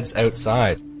also heads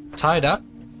outside. Tied up,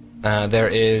 there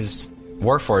is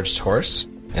Warforged horse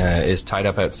is tied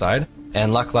up outside,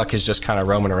 and Luck is just kind of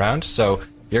roaming around. So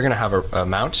you're gonna have a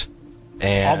mount,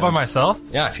 and All by myself?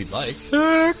 Yeah, if you'd like.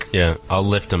 Sick. Yeah, I'll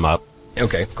lift him up.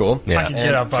 Okay, cool. Yeah. I can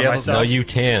get up by Fievel- myself. No, you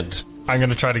can't. I'm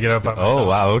gonna try to get up by myself. Oh,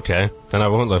 wow, okay. Then I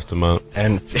won't lift him up.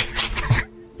 And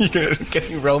can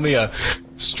you roll me a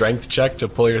strength check to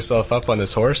pull yourself up on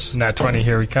this horse? Nat 20,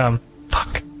 here we come.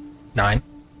 Fuck. 9.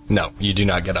 No, you do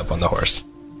not get up on the horse.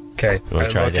 Okay. You wanna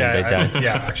try again, big guy?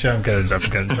 Yeah, actually, I'm good. I'm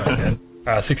good. Try again.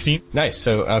 16. Nice.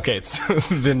 So, okay, so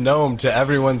the gnome, to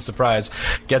everyone's surprise,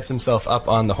 gets himself up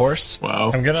on the horse.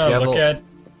 Wow. I'm gonna Fievel- look at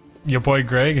your boy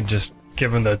Greg and just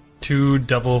give him the 2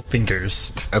 double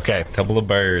fingers. Okay. Couple of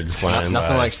birds flying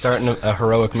Nothing by. like starting a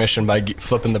heroic mission by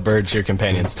flipping the bird to your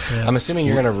companions. Yeah. I'm assuming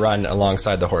you're going to run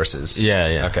alongside the horses. Yeah,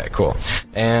 yeah. Okay, cool.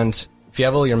 And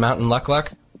Fievel, your mountain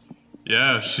Luck.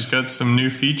 Yeah, she's got some new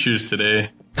features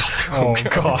today. Oh,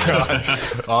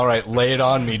 God. All right, lay it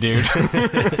on me, dude.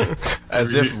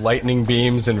 As if lightning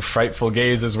beams and frightful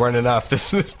gazes weren't enough.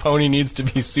 This pony needs to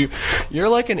be You're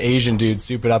like an Asian dude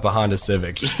souping up a Honda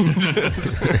Civic.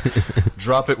 Just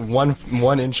drop it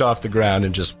one inch off the ground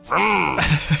and just...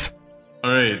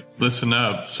 Alright, listen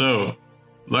up. So,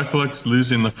 Luck-Luck's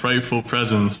losing the frightful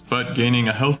presence, but gaining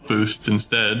a health boost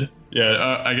instead.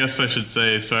 Yeah, I guess I should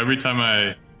say, so every time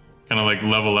I kind of like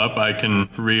level up, I can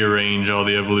rearrange all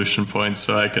the evolution points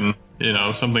so I can,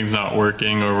 something's not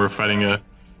working or we're fighting a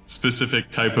specific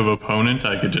type of opponent,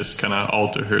 I could just kind of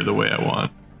alter her the way I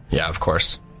want. Yeah, of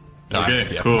course. Okay,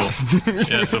 cool.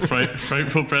 Yeah, so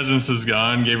Frightful Presence is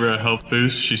gone, gave her a health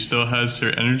boost. She still has her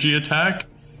energy attack,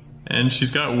 and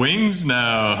she's got wings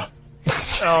now.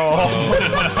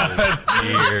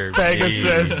 Dear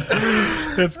Pegasus.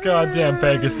 It's goddamn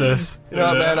Pegasus.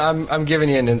 No, man, I'm giving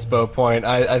you an inspo point.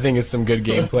 I think it's some good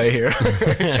gameplay here.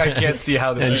 I can't see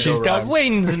how this And is she's got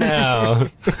wings now.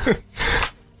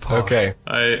 Okay.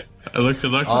 I looked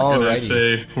at Luck-Luck and I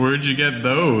say, where'd you get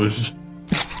those?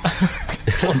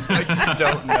 I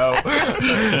don't know.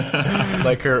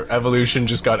 Like her evolution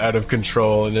just got out of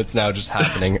control and it's now just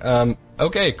happening.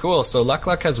 Okay, cool. So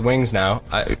Luck-Luck has wings now.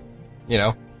 I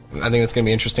think it's going to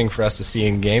be interesting for us to see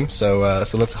in game. So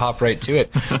let's hop right to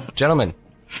it. Gentlemen,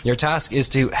 your task is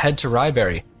to head to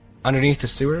Ryberry. Underneath the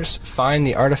sewers, find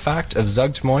the artifact of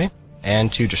Zugtmoy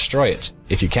and to destroy it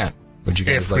if you can. Would you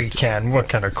guys If like we to? can. What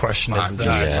kind of question is I'm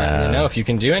just that? letting you know if you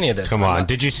can do any of this. Come on.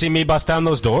 Did you see me bust down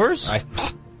those doors? I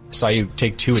saw you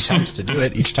take 2 attempts to do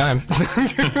it each time.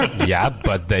 Yeah,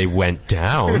 but they went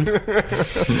down.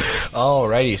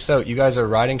 Alrighty, so you guys are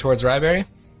riding towards Ryberry?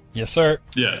 Yes, sir.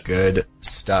 Yes. Good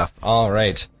stuff. All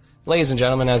right. Ladies and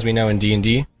gentlemen, as we know in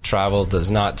D&D, travel does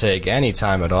not take any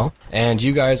time at all, and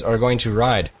you guys are going to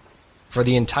ride for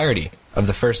the entirety of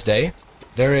the first day.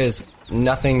 There is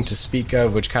nothing to speak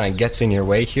of which kind of gets in your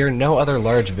way here. No other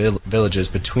large villages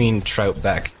between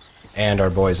Troutbeck and our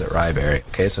boys at Ryberry.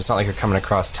 Okay, so it's not like you're coming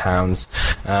across towns.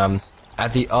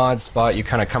 At the odd spot, you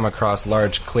kind of come across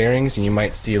large clearings, and you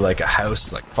might see like a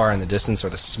house like far in the distance, or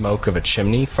the smoke of a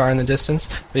chimney far in the distance.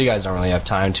 But you guys don't really have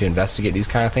time to investigate these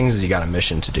kind of things, as you got a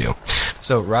mission to do.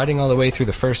 So riding all the way through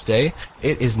the first day,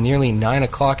 it is nearly 9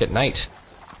 o'clock at night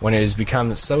when it has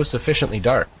become so sufficiently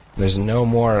dark. There's no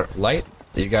more light.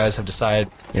 You guys have decided,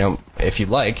 if you'd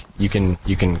like, you can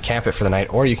camp it for the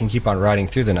night, or you can keep on riding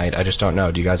through the night. I just don't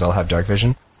know. Do you guys all have dark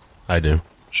vision? I do.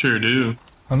 Sure do.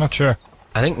 I'm not sure.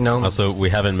 I think no. Also, we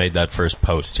haven't made that first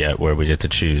post yet where we get to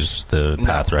choose the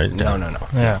path, right? No.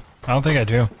 Yeah. I don't think I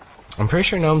do. I'm pretty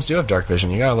sure gnomes do have dark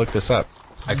vision. You gotta look this up.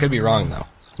 I could be wrong, though.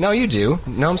 No, you do.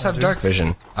 Gnomes have dark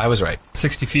vision. I was right.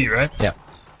 60 feet, right? Yeah.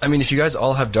 I mean, if you guys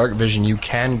all have dark vision, you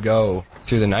can go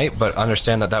through the night, but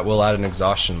understand that will add an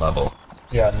exhaustion level.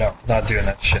 Yeah, no. Not doing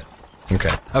that shit.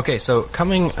 Okay, so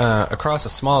coming across a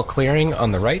small clearing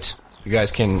on the right, you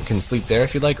guys can sleep there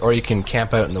if you'd like, or you can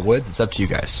camp out in the woods. It's up to you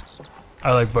guys.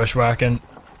 I like bushwhacking.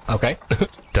 Okay.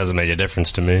 Doesn't make a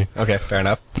difference to me. Okay, fair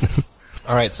enough.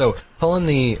 All right, so pulling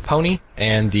the pony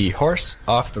and the horse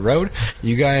off the road,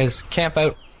 you guys camp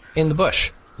out in the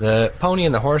bush. The pony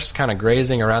and the horse kind of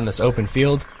grazing around this open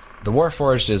field. The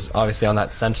Warforged is obviously on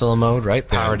that sentinel mode, right?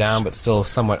 Power down, but still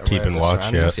somewhat keeping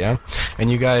watch, yeah. And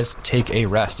you guys take a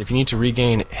rest. If you need to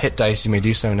regain hit dice, you may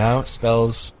do so now.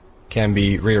 Spells can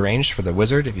be rearranged for the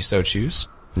wizard if you so choose.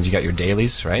 And you got your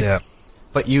dailies, right? Yeah.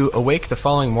 But you awake the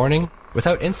following morning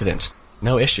without incident.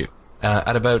 No issue.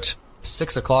 At about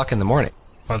 6 o'clock in the morning.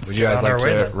 Would you guys like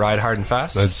to ride hard and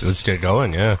fast? Let's get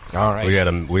going, yeah. All right. We got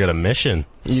a mission.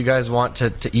 You guys want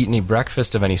to eat any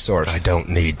breakfast of any sort? I don't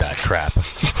need that crap.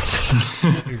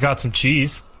 We got some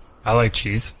cheese. I like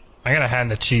cheese. I'm gonna hand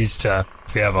the cheese to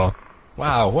Fievo.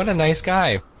 Wow, what a nice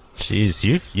guy. Jeez,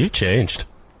 you've changed.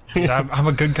 I'm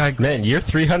a good guy. Man, your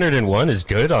 301 is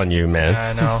good on you, man.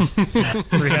 I know.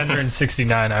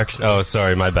 369, actually. Oh,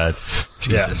 sorry, my bad.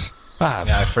 Jesus. Ah,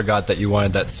 Yeah, I forgot that you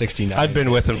wanted that 69. I've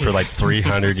been with him for like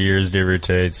 300 years, give or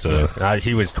take, so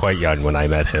he was quite young when I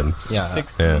met him. Yeah,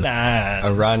 69.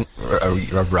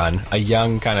 a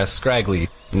young, kind of scraggly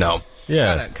gnome.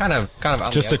 Yeah. Kind of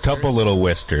on Just the a couple outskirts. little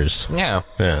whiskers. Yeah.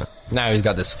 Yeah. Now he's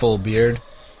got this full beard.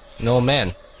 An old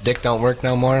man. Dick don't work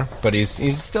no more, but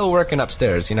he's still working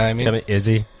upstairs, you know what I mean? I mean, is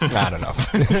he? I don't know.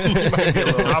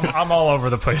 I'm all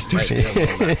over the place, dude. Might be a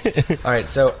little nuts. All right,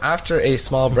 so after a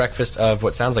small breakfast of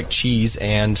what sounds like cheese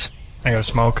and... I gotta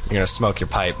smoke. You're going to smoke your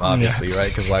pipe, obviously, Yeah. right?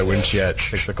 Because why wouldn't you at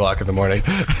 6 o'clock in the morning?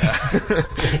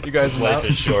 You guys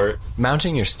short.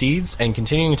 mounting your steeds and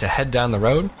continuing to head down the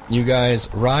road, you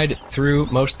guys ride through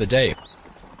most of the day.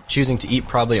 Choosing to eat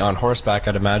probably on horseback,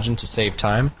 I'd imagine, to save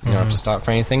time. You don't have to stop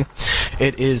for anything.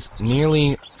 It is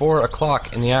nearly 4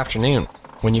 o'clock in the afternoon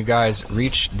when you guys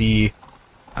reach the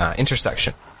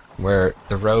intersection where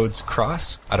the roads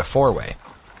cross at a four-way.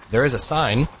 There is a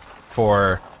sign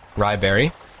for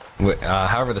Ryeberry.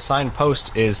 However, the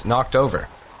signpost is knocked over.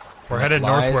 We're headed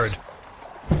northward.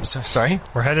 Sorry?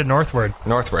 We're headed northward.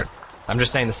 Northward. I'm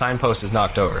just saying the signpost is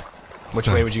knocked over. Which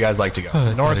way would you guys like to go?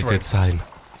 That's not a Northward. good sign.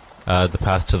 The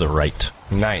path to the right.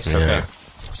 Nice, okay. Yeah.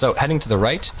 So, heading to the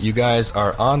right, you guys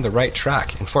are on the right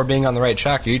track. And for being on the right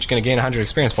track, you're each going to gain 100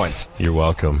 experience points. You're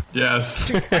welcome.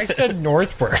 Yes. I said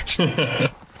northward.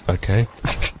 Okay.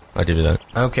 I'll give you that.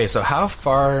 Okay, so how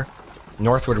far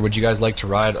northward would you guys like to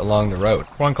ride along the road?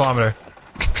 1 kilometer.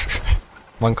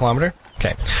 1 kilometer?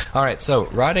 Okay. All right, so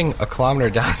riding a kilometer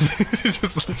down...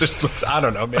 just I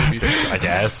don't know, maybe. I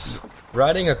guess.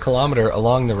 Riding a kilometer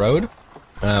along the road,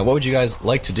 what would you guys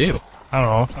like to do? I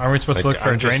don't know. Are we supposed to Like, look for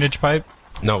a I'm just- drainage pipe?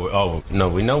 No, no,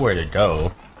 we know where to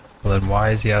go. Well, then why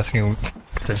is he asking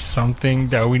if there's something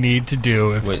that we need to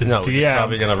do? If the No, we're just DM...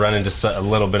 probably gonna run into a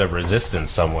little bit of resistance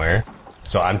somewhere.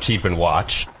 So I'm keeping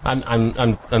watch.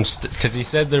 Because he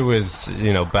said there was,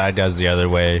 bad guys the other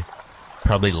way,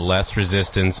 probably less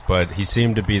resistance, but he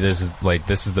seemed to be this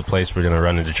is the place we're gonna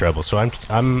run into trouble. So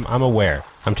I'm aware.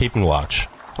 I'm keeping watch.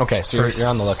 Okay, so you're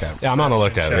on the lookout. Yeah, I'm on the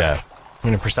lookout. Check. Yeah.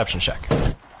 In a perception check.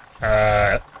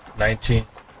 19.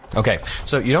 Okay,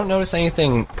 so you don't notice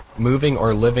anything moving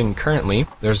or living currently.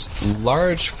 There's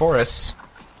large forests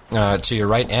to your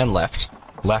right and left.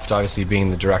 Left, obviously,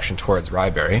 being the direction towards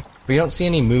Ryeberry. But you don't see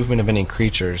any movement of any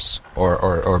creatures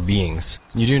or beings.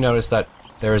 You do notice that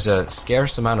there is a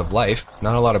scarce amount of life,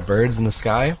 not a lot of birds in the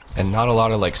sky, and not a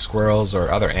lot of, squirrels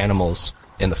or other animals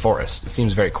in the forest. It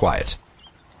seems very quiet.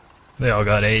 They all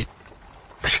got 8.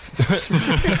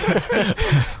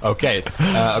 Okay,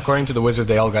 according to the wizard,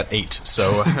 they all got 8.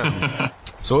 So,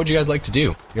 so what would you guys like to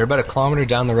do? You're about a kilometer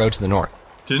down the road to the north.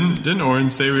 Didn't Orin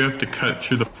say we have to cut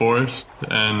through the forest?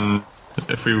 And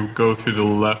if we go through the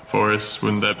left forest,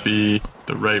 wouldn't that be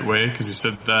the right way? Because you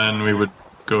said then we would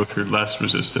go through less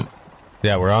resistant.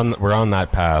 Yeah, we're on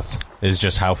that path. It's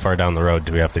just how far down the road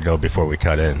do we have to go before we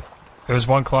cut in? It was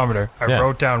 1 kilometer. I Yeah.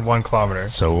 wrote down 1 kilometer.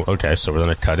 So so we're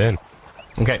gonna cut in.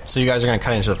 Okay, so you guys are going to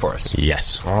cut into the forest.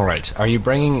 Yes. All right. Are you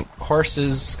bringing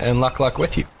horses and Luck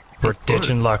with you? We're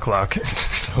ditching Luck. I'm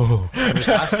just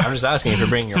asking if you're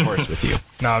bringing your horse with you.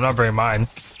 No, I'm not bringing mine.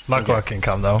 Luck can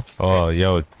come, though. Oh,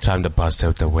 yo, time to bust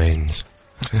out the wings.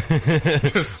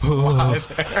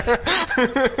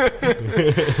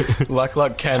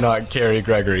 Luck cannot carry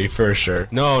Gregory for sure.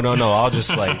 No. I'll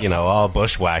just I'll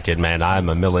bushwhack it, man. I'm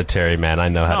a military man. I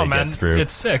know how Oh, to man, get through.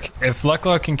 it's sick. If Luck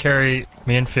can carry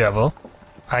me and Fievel,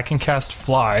 I can cast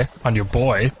Fly on your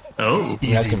boy. Oh,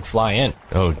 You guys Easy. can fly in.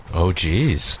 Oh,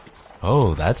 jeez.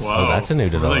 Oh, that's wow. that's a new We're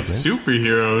development. like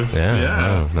superheroes.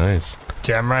 Yeah. Oh, nice.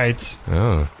 Damn right.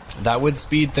 Oh, That would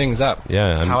speed things up.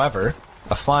 Yeah, However,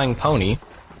 a flying pony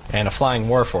and a flying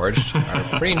warforged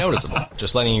are pretty noticeable.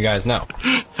 Just letting you guys know.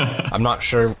 I'm not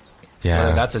sure yeah.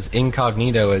 whether that's as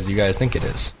incognito as you guys think it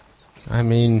is. I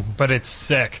mean, But it's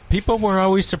sick. people were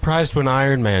always surprised when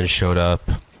Iron Man showed up.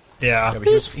 Yeah. Yeah, but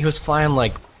he was flying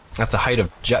at the height of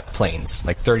jet planes,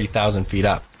 30,000 feet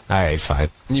up. All right, fine.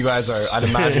 You guys are, I'd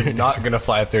imagine, not going to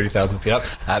fly at 30,000 feet up.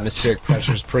 Atmospheric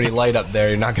pressure's pretty light up there.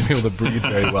 You're not going to be able to breathe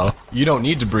very well. You don't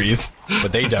need to breathe,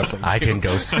 but they definitely do. I can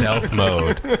go stealth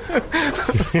mode.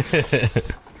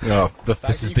 No, the fact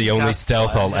This that is you the can only cast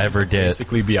stealth fly I'll and ever get.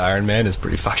 basically be Iron Man is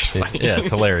pretty fucking funny. Yeah, it's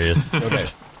hilarious. Okay.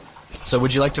 So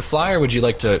would you like to fly or would you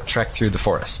like to trek through the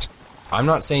forest? I'm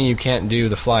not saying you can't do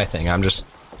the fly thing. I'm just,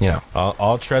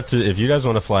 I'll tread through. If you guys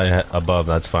want to fly above,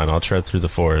 that's fine. I'll tread through the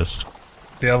forest.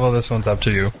 Fievel, this one's up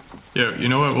to you. Yeah, you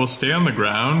know what? We'll stay on the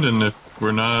ground, and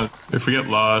if we get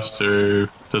lost or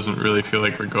doesn't really feel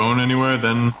like we're going anywhere,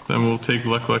 then we'll take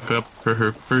Luck up for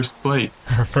her first flight.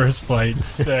 Her first flight.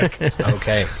 Sick.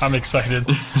 okay. I'm excited.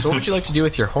 So what would you like to do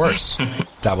with your horse,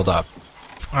 Dabbledob?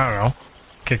 I don't know.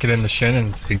 Kick it in the shin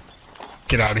and say,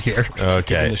 get out of here.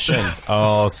 Okay. In the shin.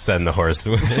 I'll send the horse.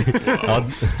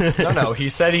 No, he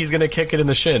said he's going to kick it in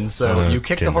the shin, so Oh, you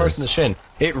kick the horse in the shin.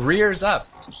 It rears up,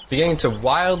 beginning to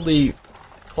wildly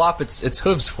flop its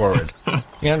hooves forward.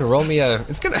 You have to roll me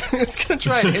it's gonna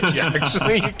try and hit you,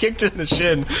 actually. You kicked it in the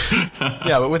shin.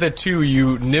 Yeah, but with a 2,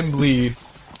 you nimbly,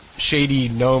 shady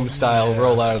gnome style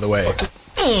roll out of the way.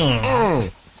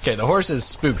 Okay, the horse is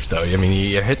spooked, though. I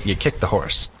mean, you kicked the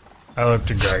horse. I look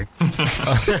to Greg.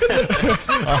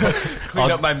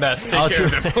 Clean up my mess. Take care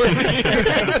of it for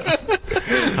me.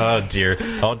 Oh dear.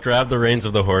 I'll grab the reins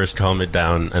of the horse, calm it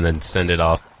down, and then send it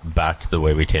off back the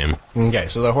way we came. Okay,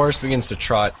 so the horse begins to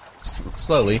trot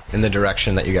slowly in the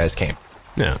direction that you guys came.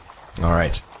 Yeah. All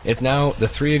right. It's now the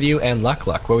three of you and Luck.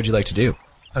 What would you like to do?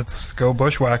 Let's go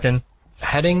bushwhacking.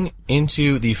 Heading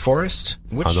into the forest.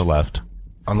 On the left.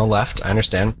 On the left, I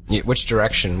understand. Which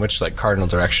direction, which cardinal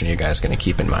direction are you guys going to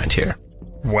keep in mind here?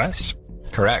 West?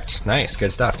 Correct. Nice.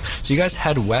 Good stuff. So you guys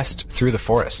head west through the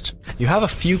forest. You have a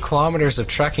few kilometers of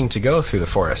trekking to go through the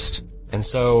forest. And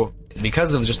so,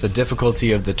 because of just the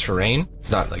difficulty of the terrain,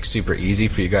 it's not super easy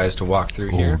for you guys to walk through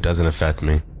here. Doesn't affect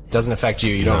me. Doesn't affect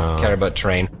you. You don't care about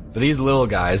terrain. But these little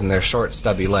guys and their short,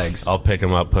 stubby legs. I'll pick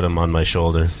them up, put them on my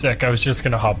shoulder. Sick. I was just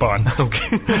going to hop on.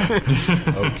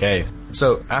 Okay.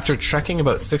 So, after trekking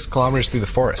about 6 kilometers through the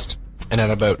forest, and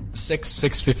at about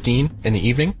 6:15 in the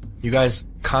evening, you guys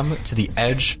come to the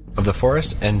edge of the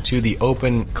forest and to the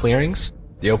open clearings,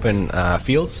 the open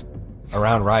fields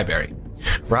around Ryeberry.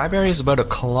 Ryeberry is about 1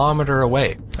 kilometer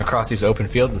away across these open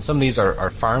fields, and some of these are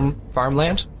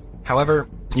farmland. However,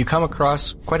 you come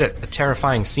across quite a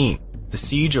terrifying scene. The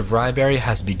siege of Ryeberry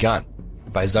has begun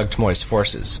by Zugtmoy's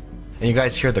forces, and you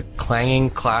guys hear the clanging,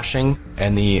 clashing,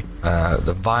 and the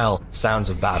vile sounds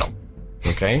of battle.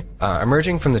 Okay?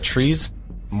 Emerging from the trees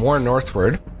more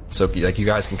northward, so you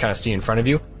guys can kind of see in front of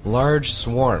you, large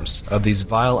swarms of these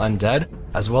vile undead,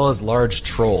 as well as large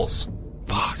trolls.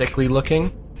 Sickly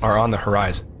looking, are on the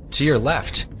horizon. To your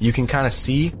left, you can kind of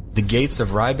see the gates of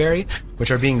Ryeberry,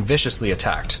 which are being viciously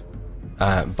attacked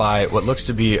by what looks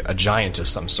to be a giant of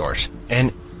some sort.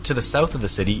 And to the south of the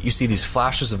city, you see these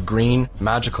flashes of green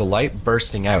magical light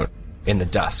bursting out in the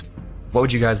dusk. What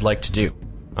would you guys like to do?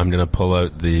 I'm gonna pull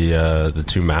out the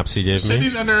 2 maps he gave me.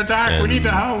 City's under attack. We need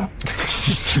to help.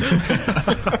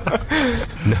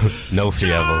 No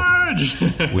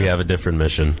Fievel. We have a different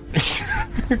mission.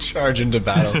 Charge into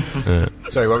battle.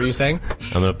 Sorry, what were you saying?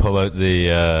 I'm gonna pull out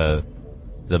the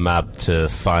map to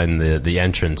find the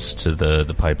entrance to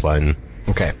the pipeline.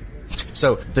 Okay.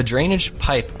 So the drainage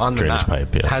pipe on the map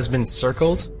has been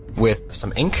circled with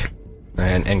some ink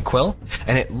and quill,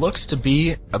 and it looks to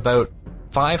be about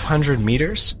 500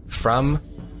 meters from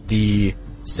the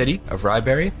city of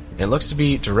Ryeberry. It looks to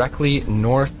be directly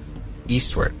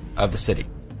northeastward of the city.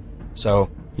 So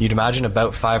you'd imagine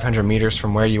about 500 meters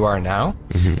from where you are now.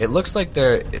 Mm-hmm. It looks like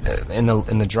there, in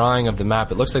the drawing of the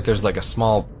map, it looks like there's a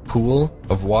small pool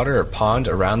of water or pond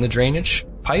around the drainage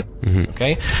pipe. Mm-hmm.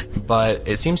 Okay, but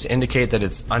it seems to indicate that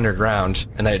it's underground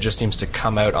and that it just seems to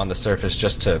come out on the surface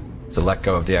just to let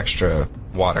go of the extra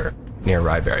water near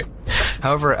Ryeberry.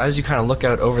 However, as you kind of look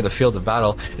out over the field of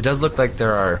battle, it does look like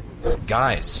there are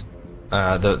guys,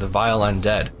 the vile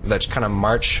undead, that kind of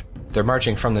march. They're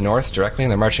marching from the north directly,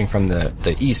 and they're marching from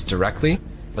the east directly.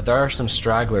 But there are some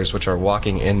stragglers which are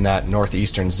walking in that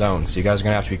northeastern zone, so you guys are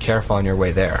going to have to be careful on your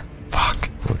way there. Fuck.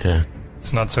 Okay.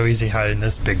 It's not so easy hiding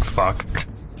this big fuck.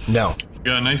 No.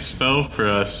 Got a nice spell for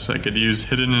us. I could use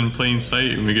hidden in plain sight,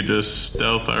 and we could just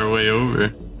stealth our way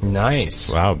over.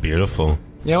 Nice. Wow, beautiful.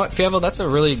 You know what, Fievel, that's a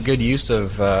really good use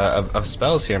of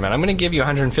spells here, man. I'm going to give you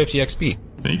 150 XP.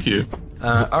 Thank you.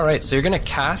 Alright, so you're going to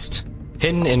cast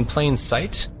Hidden in Plain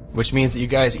Sight, which means that you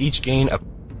guys each gain a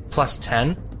plus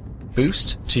 10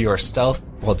 boost to your stealth,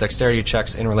 dexterity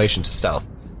checks in relation to stealth.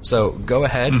 So go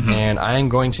ahead, and I am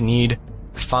going to need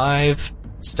 5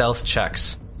 stealth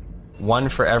checks. 1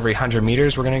 for every 100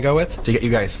 meters we're going to go with to get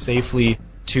you guys safely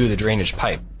to the drainage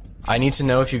pipe. I need to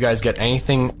know if you guys get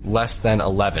anything less than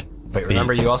 11. But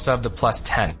remember, you also have the plus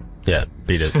 10. Yeah,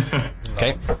 beat it.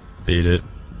 Okay? Beat it.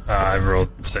 I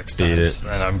rolled 6 times,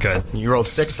 and I'm good. You rolled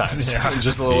 6 times. Yeah.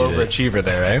 Just a little overachiever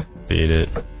there, eh? Beat it.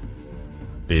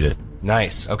 Beat it.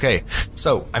 Nice. Okay.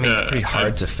 So, I mean, it's pretty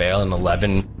hard to fail an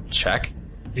 11 check.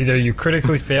 Either you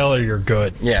critically fail or you're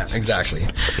good. Yeah, exactly.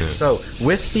 So,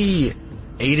 with the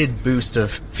aided boost of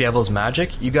Fievel's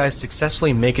magic, you guys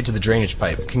successfully make it to the drainage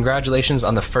pipe. Congratulations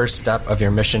on the first step of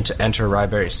your mission to enter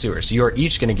Ryeberry sewers. You are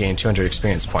each going to gain 200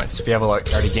 experience points. Fievel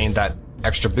already gained that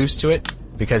extra boost to it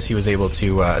because he was able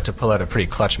to pull out a pretty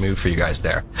clutch move for you guys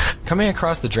there. Coming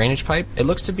across the drainage pipe, it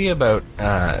looks to be about,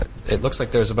 it looks like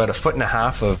there's about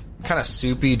 1.5 feet of kind of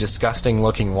soupy, disgusting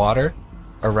looking water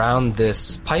around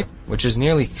this pipe, which is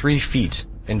nearly 3 feet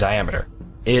in diameter.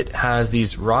 It has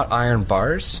these wrought iron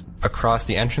bars across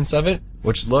the entrance of it,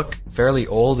 which look fairly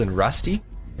old and rusty,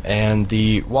 and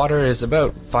the water is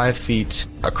about 5 feet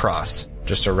across,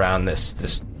 just around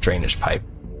this drainage pipe.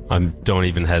 Don't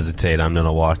even hesitate. I'm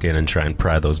gonna walk in and try and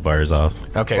pry those bars off.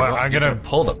 Okay, well, I'm gonna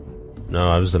pull them. No,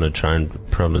 I was gonna try and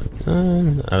probably.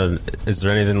 Is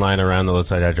there anything lying around that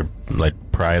looks like I have to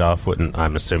pry it off?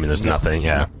 I'm assuming there's nothing.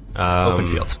 Yeah. Open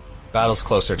field. Battle's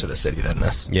closer to the city than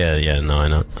this. Yeah. No, I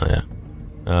know. Oh, yeah.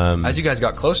 As you guys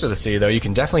got closer to the city, though, you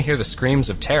can definitely hear the screams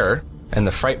of terror and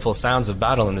the frightful sounds of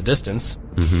battle in the distance.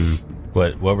 Mm-hmm.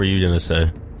 What were you gonna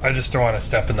say? I just don't want to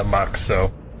step in the muck,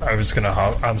 so I was gonna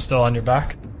hop. I'm still on your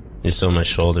back. You're still on my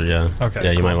shoulder, yeah. Okay,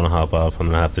 Yeah, you cool. might want to hop off. I'm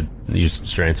gonna have to use some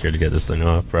strength here to get this thing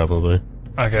off, probably.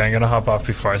 Okay, I'm gonna hop off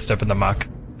before I step in the muck.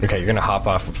 Okay, you're gonna hop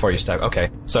off before you step. Okay,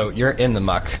 so you're in the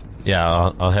muck.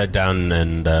 Yeah, I'll head down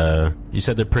and, you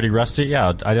said they're pretty rusty?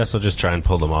 Yeah, I guess I'll just try and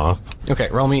pull them off. Okay,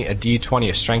 roll me a d20,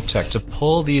 a strength check. To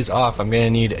pull these off, I'm gonna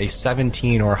need a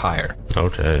 17 or higher.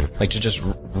 Okay. Like, to just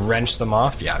wrench them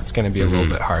off, yeah, it's gonna be a little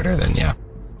bit harder than, yeah.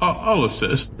 I'll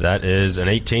assist. That is an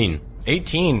 18.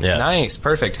 18. Yeah. Nice.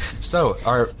 Perfect. So,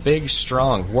 our big,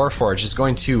 strong Warforged is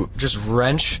going to just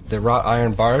wrench the wrought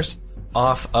iron bars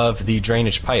off of the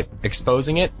drainage pipe,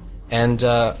 exposing it, and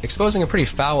exposing a pretty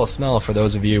foul smell for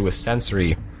those of you with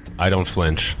sensory. I don't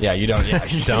flinch. Yeah, you don't. Yeah,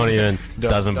 you Don't even,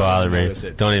 doesn't don't bother me. notice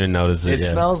it. Don't even notice it, It yeah.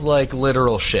 smells like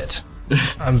literal shit.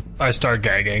 I start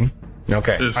gagging.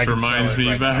 Okay. This I can reminds smell it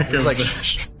me right back It's of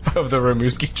like of the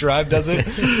Ramuski tribe, does it?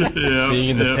 yeah, Being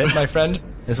in the yeah. pit, my friend.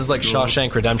 This is like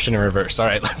Shawshank Redemption in reverse. All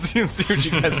right, let's see what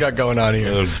you guys got going on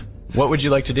here. What would you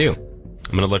like to do?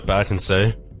 I'm gonna look back and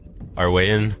say, our way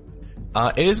in.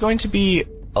 It is going to be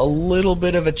a little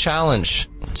bit of a challenge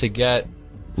to get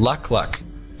Luck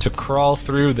to crawl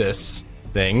through this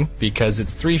thing because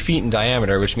it's 3 feet in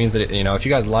diameter, which means that, if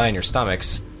you guys lie on your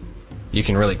stomachs, you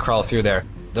can really crawl through there.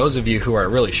 Those of you who are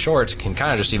really short can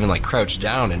kind of just even like crouch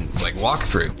down and like walk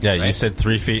through. Yeah, right? you said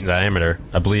 3 feet in diameter.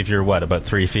 I believe you're what, about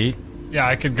 3 feet? Yeah,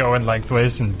 I could go in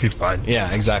lengthways and be fine.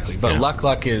 Yeah, exactly. But Yeah.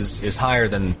 Luck is higher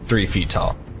than 3 feet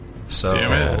tall. So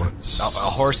Damn it. a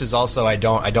horse is also I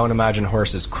don't imagine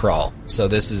horses crawl. So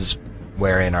this is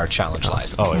wherein our challenge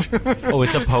lies.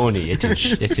 It's a pony. It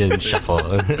can shuffle.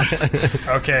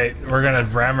 Okay, we're gonna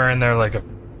ram her in there like a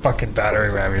fucking battery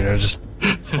ram. Just.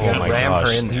 Oh my ram her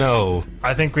gosh. in there. No.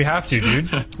 I think we have to, dude.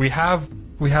 We have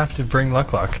to bring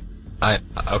Luck. I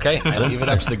leave it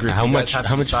up to the group. How You much guys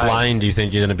have to decide. flying do you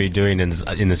think you're going to be doing in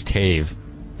this cave?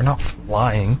 We're not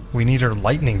flying. We need her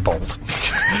lightning bolt.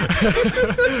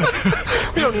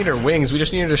 We don't need her wings. We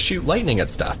just need her to shoot lightning at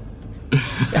stuff.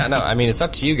 Yeah, no, I mean, it's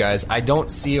up to you guys. I don't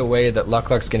see a way that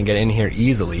Luck's going to get in here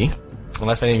easily.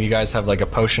 Unless any of you guys have, like, a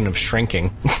potion of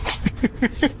shrinking.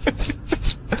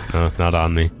 Oh, not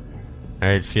on me.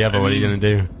 Alright, Fieva, what are you going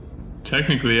to do?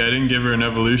 Technically, I didn't give her an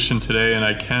evolution today, and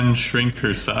I can shrink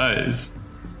her size.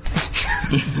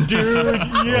 Dude,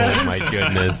 yes. Oh my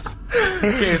goodness.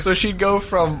 Okay, so she'd go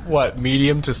from, what,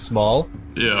 medium to small?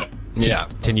 Yeah. Yeah,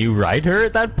 Can you ride her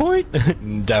at that point?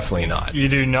 definitely not. You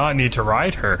do not need to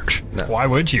ride her. No. Why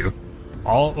would you?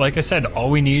 Like I said, all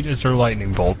we need is her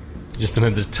lightning bolt. Just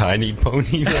another this tiny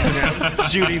pony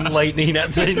shooting lightning at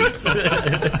things.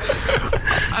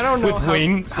 I don't know With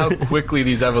wings. how quickly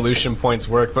these evolution points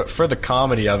work, but for the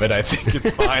comedy of it, I think it's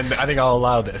fine. I think I'll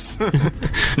allow this.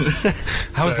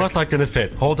 How is Luck going to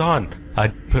fit? Hold on. I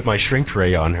put my shrink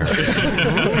ray on her.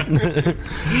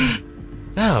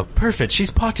 Oh, perfect. She's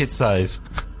pocket size.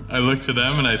 I look to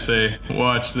them and I say,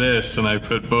 watch this, and I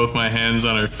put both my hands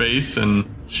on her face, and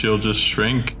she'll just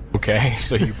shrink. Okay,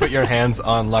 so you put your hands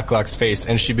on Luck's face,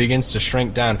 and she begins to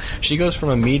shrink down. She goes from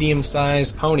a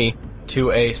medium-sized pony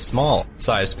to a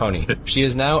small-sized pony. She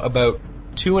is now about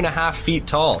 2.5 feet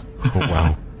tall. Oh,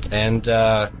 wow. And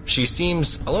she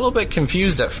seems a little bit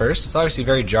confused at first. It's obviously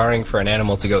very jarring for an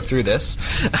animal to go through this.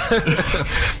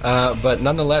 But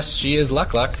nonetheless, she is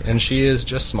Luck, and she is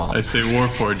just small. I say,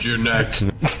 Warforged, you're next.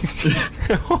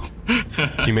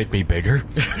 Can you make me bigger?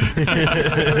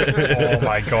 Oh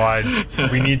my god.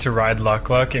 We need to ride Luck,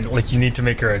 and like you need to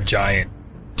make her a giant.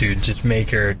 Dude, just make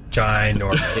her It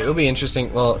ginormous. would be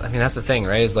interesting. Well, I mean, that's the thing,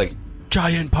 right? Is like,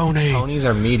 Giant pony. ponies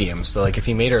are medium, so like if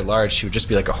he made her large, she would just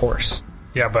be like a horse.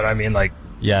 Yeah, but I mean like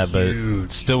Yeah, but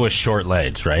Huge. still with short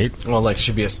legs, right? Well, like it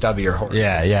should be a stubbier horse.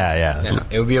 Yeah. Yeah,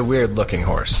 it would be a weird looking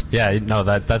horse. Yeah, no,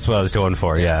 that's what I was going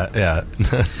for. Yeah.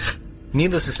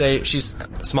 Needless to say, she's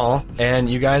small, and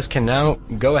you guys can now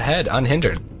go ahead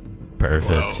unhindered. Wow.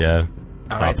 Perfect. Yeah.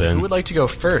 All right, so in. who would like to go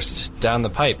first down the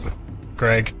pipe?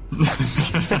 Greg.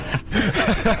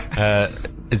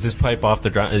 Is this pipe off the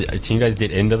ground? Can you guys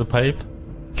get into the pipe?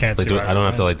 Can't Like, see. I don't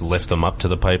have to like lift them up to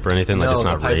the pipe or anything. Like No, it's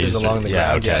the not pipe is raised. along the yeah.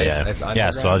 ground. Okay. Yeah, Yeah. it's So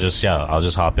underground. I'll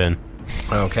just hop in.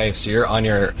 Okay, so you're on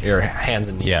your hands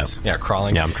and knees. Yeah.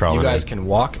 Crawling. Yeah, I'm crawling You guys in. can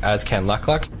walk, as can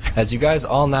Luck. As you guys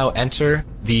all now enter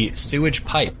the sewage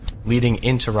pipe leading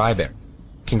into Rybear.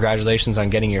 Congratulations on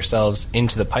getting yourselves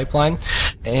into the pipeline.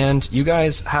 And you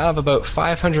guys have about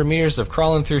 500 meters of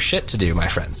crawling through shit to do, my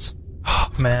friends.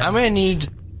 Man. I'm going to need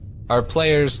our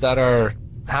players that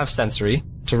have sensory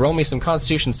to roll me some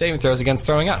Constitution saving throws against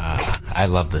throwing up. I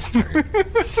love this part.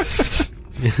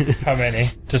 How many?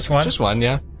 Just one? Just one,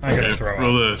 yeah. I'm going to throw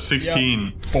Roll one. a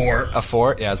 16. 4. A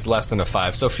 4? Yeah, it's less than a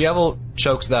 5. So Fievel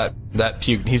chokes that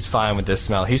puke. He's fine with this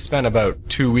smell. He spent about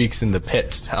 2 weeks in the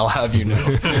pit, I'll have you know.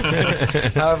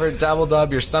 However,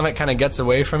 Dabbledob, your stomach kind of gets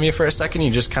away from you for a second.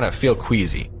 You just kind of feel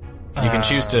queasy. You can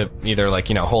choose to either,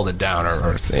 hold it down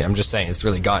or I'm just saying, it's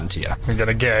really gotten to you. I'm going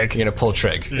to gag. You're going to pull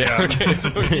trig. Yeah. Okay, so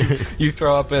you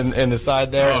throw up in the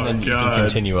side there, and then you can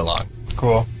continue along.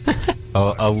 Cool.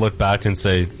 I'll look back and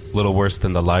say, little worse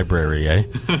than the library, eh?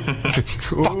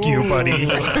 Fuck you, buddy.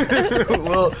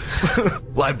 Well,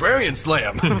 librarian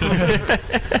slam.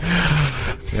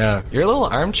 Yeah, you're a little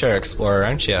armchair explorer,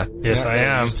 aren't you? Yes, I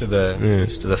am. Used to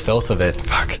the filth of it.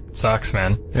 Fuck, it sucks,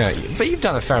 man. Yeah, but you've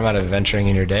done a fair amount of adventuring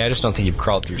in your day. I just don't think you've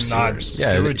crawled through Not sewers.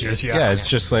 sewages, yeah. Yeah, it's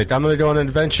just like, I'm going to go on an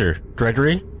adventure.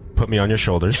 Gregory, put me on your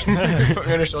shoulders.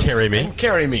 Carry me. And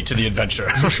carry me to the adventure.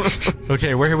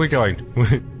 Okay, where are we going?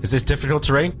 Is this difficult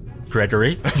terrain?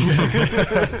 Gregory?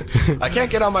 I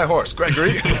can't get on my horse,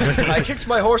 Gregory. I kicked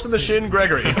my horse in the shin,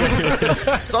 Gregory.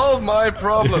 Solve my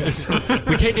problems.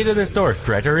 We can't get in this door.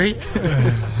 Gregory?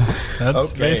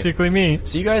 That's basically me.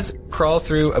 So you guys crawl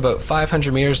through about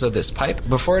 500 meters of this pipe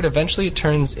before it eventually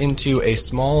turns into a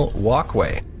small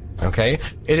walkway. Okay?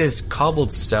 It is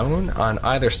cobbled stone on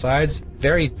either sides,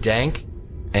 very dank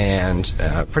and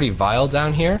pretty vile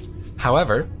down here.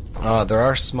 However, there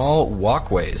are small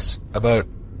walkways about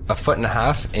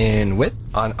 1.5 feet in width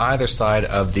on either side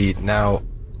of the now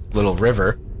little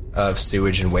river of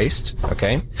sewage and waste.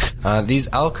 Okay,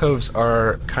 these alcoves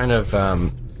are kind of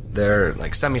they're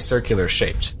like semicircular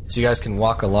shaped, so you guys can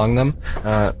walk along them.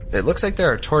 It looks like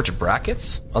there are torch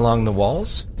brackets along the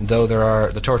walls, though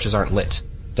the torches aren't lit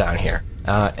down here.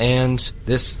 And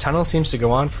this tunnel seems to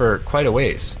go on for quite a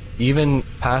ways, even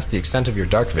past the extent of your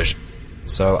dark vision.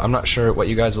 So I'm not sure what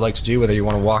you guys would like to do, whether you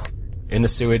want to walk in the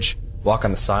sewage, walk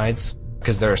on the sides,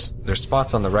 because there's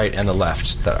spots on the right and the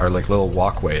left that are like little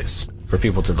walkways for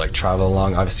people to like travel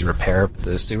along, obviously repair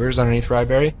the sewers underneath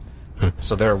Ryberry.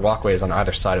 So there are walkways on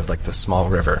either side of like the small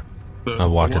river.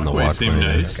 I'll walk in the walkway. Seem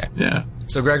nice. Okay. Yeah.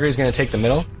 So Gregory's going to take the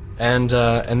middle, and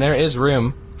there is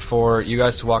room for you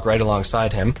guys to walk right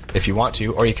alongside him if you want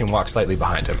to, or you can walk slightly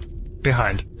behind him.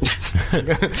 Behind.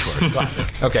 Classic.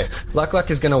 Okay, Luck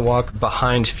is going to walk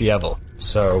behind Fievel,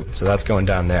 so that's going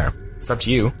down there. It's up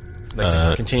to you. Like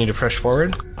to continue to push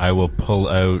forward? I will pull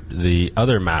out the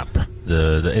other map,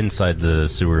 the inside the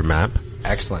sewer map.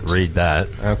 Excellent. Read that.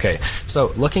 Okay,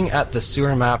 so looking at the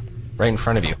sewer map right in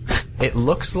front of you, it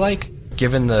looks like,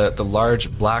 given the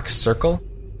large black circle,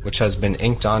 which has been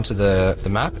inked onto the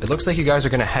map, it looks like you guys are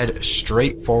going to head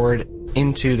straight forward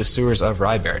into the sewers of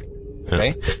Ryberry.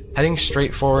 Okay? Yeah. Heading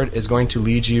straight forward is going to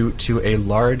lead you to a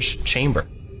large chamber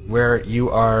where you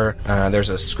are, there's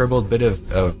a scribbled bit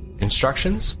of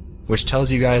instructions, which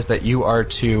tells you guys that you are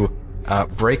to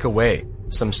break away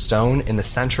some stone in the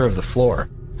center of the floor,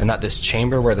 and that this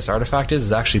chamber where this artifact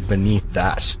is actually beneath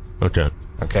that. Okay.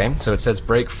 Okay, so it says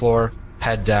break floor,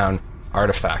 head down,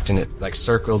 artifact, and it like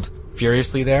circled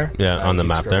furiously there. Yeah, on the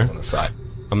map there. On the side.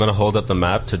 I'm going to hold up the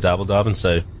map to Dabbledob and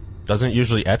say, doesn't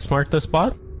usually Etsmark this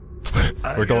spot?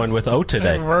 We're going with O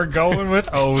today. We're going with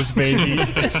O's, baby.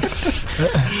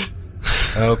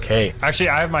 Okay. Actually,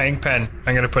 I have my ink pen.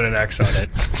 I'm going to put an X on it.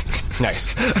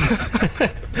 Nice.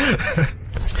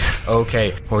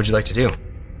 Okay, what would you like to do?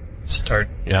 Start.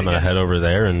 Yeah, I'm going to head over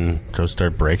there and go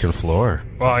start breaking floor.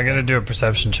 Well, I'm going to do a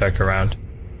perception check around.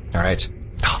 All right.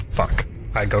 Oh, fuck.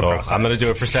 I go cross. I'm going to do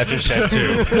a perception check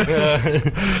too.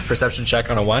 Perception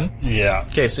check on a 1? Yeah.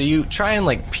 Okay, so you try and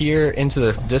like peer into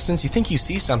the distance. You think you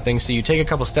see something, so you take a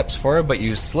couple steps forward, but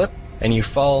you slip and you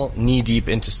fall knee deep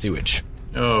into sewage.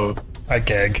 Oh. I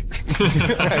gag. You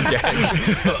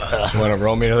want to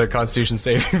roll me another Constitution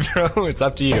saving throw? It's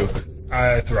up to you.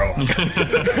 I throw up.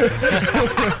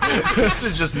 This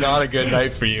is just not a good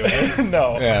night for you. Eh?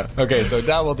 No. Yeah. Okay, so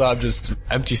Dabbledob just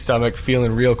empty stomach,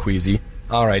 feeling real queasy.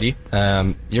 Alrighty.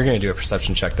 You're going to do a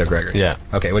perception check there, Gregory. Yeah.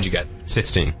 Okay, what'd you get?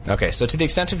 16. Okay, so to the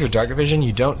extent of your dark vision,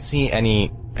 you don't see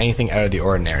anything out of the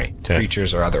ordinary,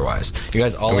 creatures or otherwise. You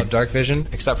guys all have dark vision,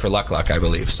 except for Luck, I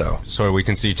believe, so. So we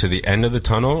can see to the end of the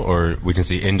tunnel, or we can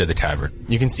see into the cavern?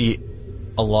 You can see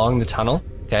along the tunnel,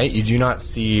 okay? You do not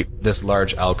see this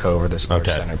large alcove or this large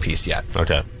centerpiece yet.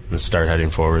 Okay, let's start heading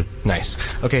forward. Nice.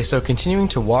 Okay, so continuing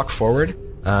to walk forward,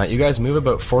 you guys move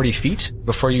about 40 feet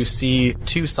before you see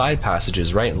 2 side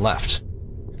passages right and left.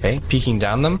 Okay, peeking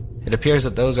down them, it appears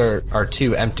that those are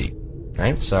 2 empty.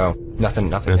 Right, so nothing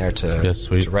there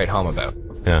to write home about.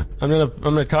 Yeah, I'm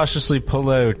gonna cautiously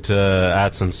pull out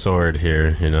Atsun's sword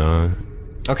here. You know.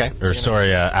 Okay. Or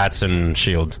Atsun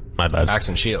shield. My bad. Axe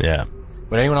and shield. Yeah.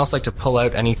 Would anyone else like to pull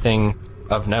out anything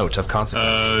of note, of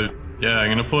consequence? Yeah, I'm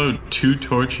gonna pull out 2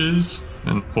 torches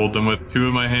and hold them with 2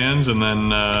 of my hands, and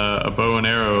then a bow and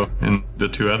arrow in the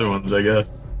 2 other ones, I guess.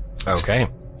 Okay.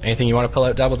 Anything you want to pull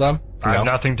out, Dabbledob? I have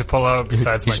nothing to pull out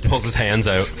besides He my just pulls his hands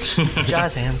out.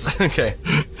 Jazz hands. Okay.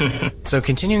 So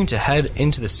continuing to head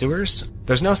into the sewers,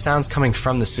 there's no sounds coming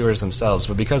from the sewers themselves,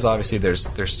 but because obviously there's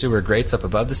sewer grates up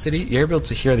above the city, you're able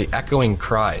to hear the echoing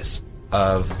cries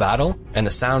of battle and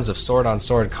the sounds of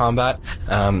sword-on-sword combat,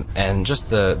 and just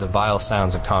the vile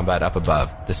sounds of combat up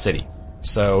above the city.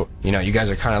 So, you guys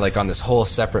are kind of like on this whole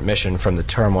separate mission from the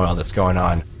turmoil that's going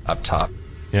on up top.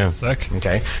 Yeah. sick.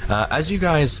 Okay. As you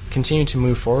guys continue to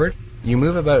move forward, you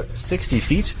move about 60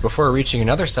 feet before reaching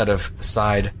another set of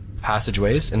side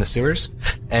passageways in the sewers,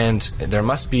 and there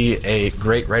must be a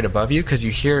grate right above you because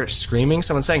you hear screaming,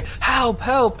 someone saying, "Help,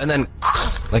 help!" and then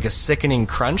like a sickening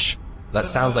crunch that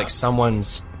sounds like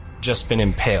someone's just been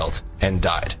impaled and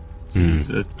died.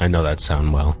 I know that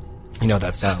sound well. You know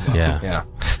that sound well. Yeah.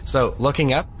 So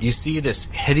looking up, you see this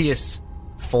hideous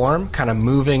form kind of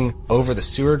moving over the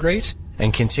sewer grate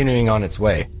and continuing on its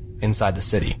way inside the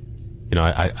city.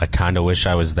 I kind of wish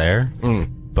I was there,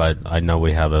 but I know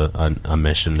we have a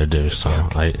mission to do, so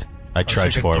I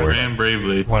trudge forward. Ran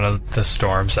bravely. One of the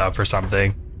storms up or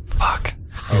something. Fuck.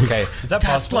 Okay. Is that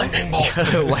possible? Lightning bolt.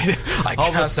 All All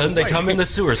of a sudden, they come in the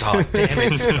sewers. Oh, damn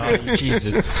it. Oh,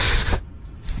 Jesus.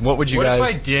 What would you What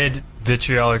guys... if I did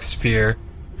vitriolic spear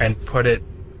and put it...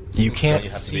 You can't You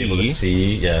have to see... be able to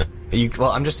see, yeah.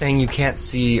 Well, I'm just saying you can't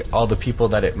see all the people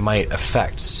that it might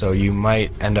affect, so you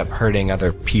might end up hurting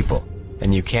other people.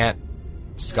 And you can't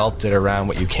sculpt it around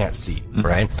what you can't see,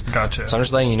 right? Gotcha. So I'm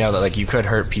just letting you know that, like, you could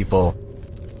hurt people,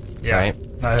 Yeah, right?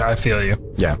 I feel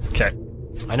you. Yeah. Okay.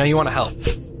 I know you want to help,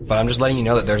 but I'm just letting you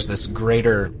know that there's this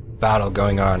greater battle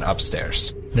going on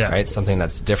upstairs. Yeah. Right? Something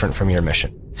that's different from your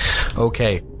mission.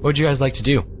 Okay. What would you guys like to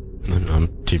do?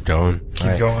 Keep going.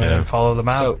 Keep going and follow the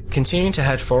map. So, continuing to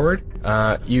head forward,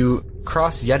 you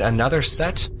cross yet another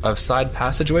set of side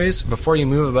passageways before you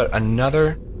move about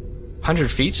another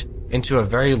 100 feet into a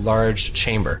very large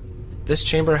chamber. This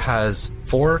chamber has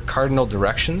 4 cardinal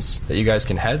directions that you guys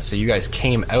can head, so you guys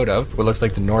came out of what looks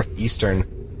like the northeastern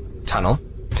tunnel.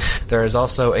 There is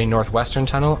also a northwestern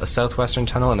tunnel, a southwestern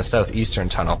tunnel, and a southeastern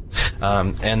tunnel.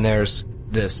 And there's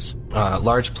this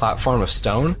large platform of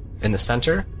stone in the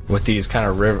center with these kind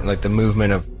of like the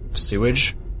movement of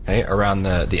sewage around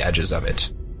the edges of it.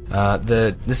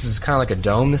 This is kind of like a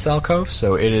dome, this alcove,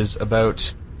 so it is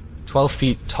about 12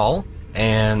 feet tall,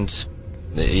 and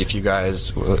if you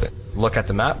guys look at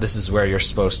the map, this is where you're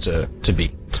supposed to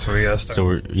be. So we gotta start. So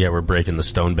we're breaking the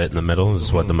stone bit in the middle.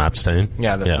 Is what the map's saying.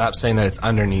 Yeah, the map's saying that it's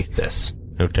underneath this.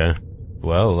 Okay.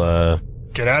 Well,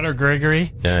 Get at her,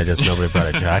 Gregory. yeah, I just nobody brought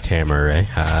a jackhammer, eh?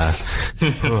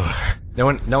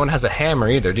 No one has a hammer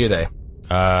either, do they?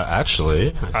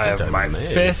 Actually, I have my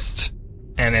fist,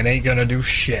 and it ain't gonna do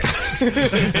shit.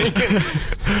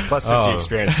 Plus 50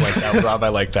 experience points now, Rob. I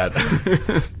like that.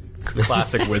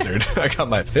 Classic wizard. I got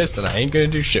my fist and I ain't gonna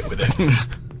do shit with it.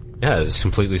 Yeah, I was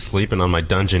completely sleeping on my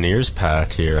Dungeoneer's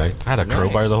pack here. I had a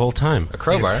crowbar the whole time. A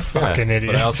crowbar? Fucking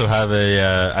idiot. But I also have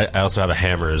I also have a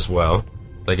hammer as well.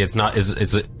 Like it's not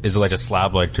is it like a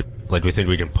slab like we think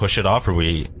we can push it off or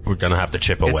we're gonna have to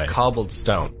chip away. It's cobbled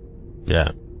stone.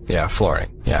 Yeah. Yeah, flooring.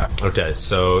 Yeah. Okay,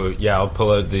 so yeah, I'll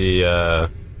pull out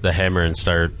the hammer and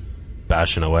start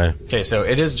bashing away. Okay, so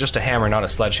it is just a hammer, not a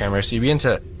sledgehammer. So you begin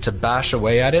to bash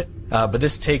away at it, but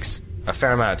this takes a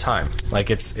fair amount of time. Like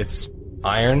it's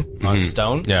iron on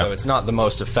stone, Yeah. so it's not the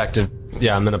most effective.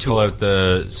 Yeah, I'm gonna pull out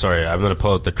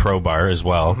the crowbar as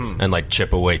well and like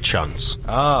chip away chunks.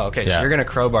 Oh, okay. So Yeah. you're gonna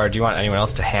crowbar. Do you want anyone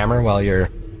else to hammer while you're?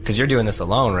 Because you're doing this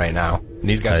alone right now. And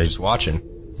these guys are just watching.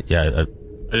 Yeah.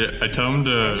 I tell him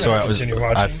to. So continue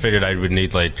watching. I figured I would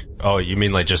need like. Oh, you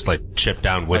mean like just like chip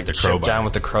down with Like the chip crowbar? down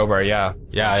with the crowbar. Yeah.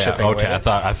 Yeah. Chipping away Okay, at it.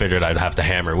 I figured I'd have to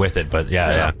hammer with it, but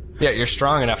yeah. Yeah, you're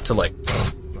strong enough to like.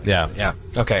 Yeah. Yeah.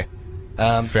 Okay.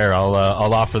 Fair. I'll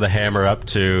offer the hammer up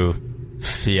to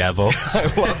Fievel. I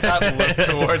love that look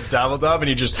towards Dabbledob, and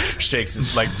he just shakes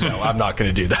his like. No, I'm not going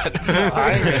to do that.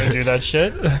 I ain't gonna do that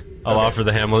shit. I'll offer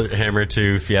the hammer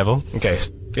to Fievel. Okay,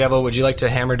 Fievel, would you like to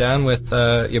hammer down with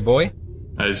your boy?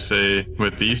 I say,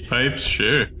 with these pipes,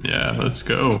 sure. Yeah, let's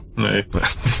go. Like,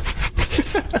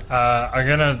 I'm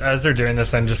gonna, as they're doing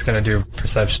this, I'm just gonna do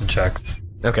perception checks.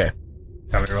 Okay,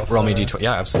 Got me roll me d20.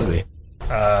 Yeah, absolutely.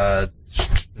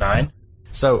 9.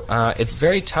 So it's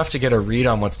very tough to get a read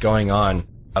on what's going on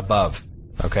above.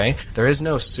 Okay, there is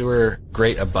no sewer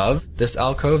grate above this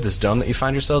alcove, this dome that you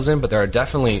find yourselves in, but there are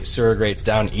definitely sewer grates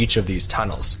down each of these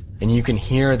tunnels, and you can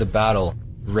hear the battle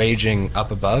raging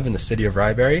up above in the city of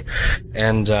Ryberry.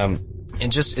 And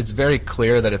it's very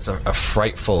clear that it's a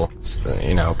frightful,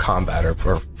 combat or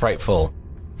frightful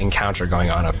encounter going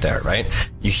on up there, right?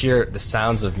 You hear the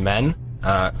sounds of men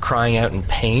crying out in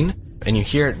pain, and you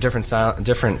hear different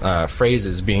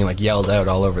phrases being like yelled out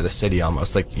all over the city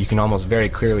almost. Like you can almost very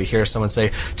clearly hear someone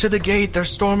say, "To the gate, they're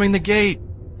storming the gate."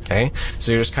 Okay?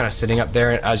 So you're just kind of sitting up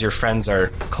there as your friends are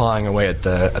clawing away at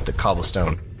the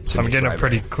cobblestone. So I'm getting a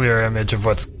pretty clear image of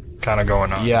what's kind of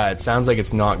going on. Yeah, it sounds like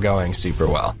it's not going super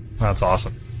well. That's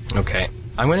awesome. Okay.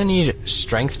 I'm going to need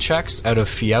strength checks out of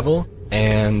Fievel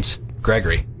and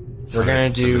Gregory. We're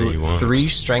going to do 3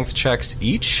 strength checks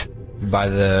each by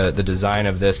the design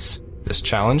of this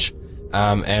challenge.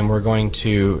 And we're going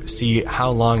to see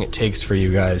how long it takes for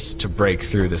you guys to break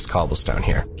through this cobblestone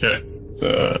here. Okay.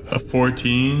 A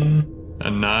 14, a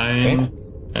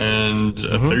 9, and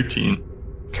a 13.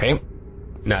 Okay.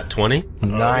 Nat 20?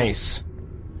 Nice.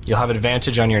 You'll have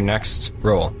advantage on your next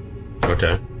roll.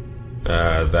 Okay.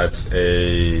 That's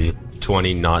a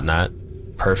 20, not nat.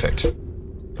 Perfect.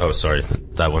 Oh, sorry.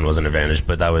 That one wasn't advantage,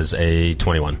 but that was a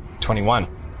 21. 21.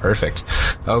 Perfect.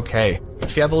 Okay.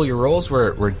 Fievel, your rolls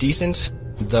were decent,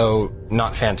 though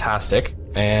not fantastic.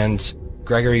 And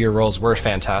Gregory, your rolls were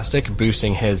fantastic,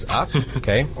 boosting his up,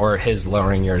 okay? Or his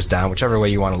lowering yours down, whichever way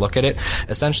you want to look at it.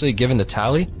 Essentially, given the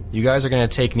tally, you guys are going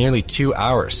to take nearly 2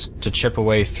 hours to chip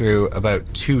away through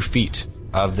about 2 feet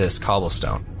of this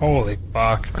cobblestone. Holy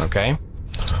fuck. Okay?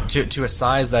 To a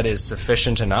size that is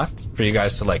sufficient enough for you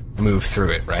guys to, like, move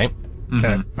through it, right? Okay.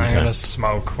 I'm going to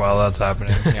smoke while that's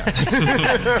happening. Yeah.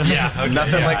 Okay.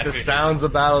 Nothing like the sounds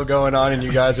of battle going on and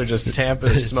you guys are just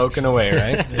smoking away,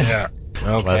 right? Yeah.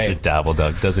 Okay. That's a dabble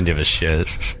dog. Doesn't give a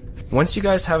shit. Once you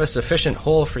guys have a sufficient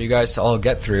hole for you guys to all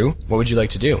get through, what would you like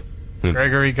to do?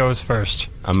 Gregory goes first.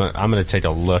 I'm going to take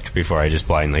a look before I just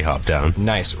blindly hop down.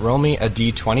 Nice. Roll me a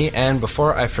d20, and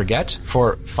before I forget,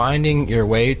 for finding your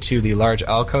way to the large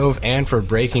alcove and for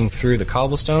breaking through the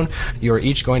cobblestone, you are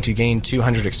each going to gain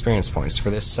 200 experience points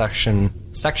for this section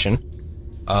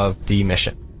of the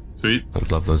mission. Sweet.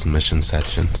 I love those mission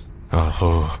sections.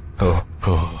 Oh.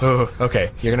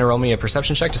 Okay, you're going to roll me a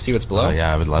perception check to see what's below? Oh,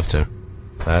 yeah, I would love to.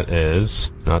 That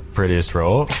is not the prettiest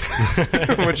roll.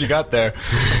 What you got there?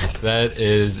 That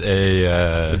is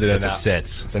a... Is it a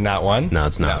sits. It's a nat 1? No,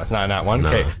 it's not. No, it's not a nat 1? No.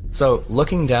 Okay, so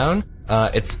looking down,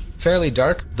 it's fairly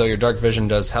dark, though your dark vision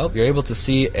does help. You're able to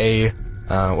see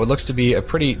what looks to be a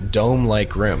pretty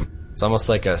dome-like room. It's almost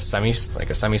like a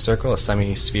semicircle, a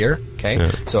semi-sphere, okay?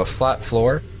 Yeah. So a flat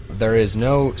floor. There is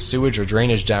no sewage or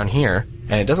drainage down here,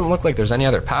 and it doesn't look like there's any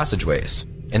other passageways.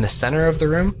 In the center of the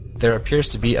room, there appears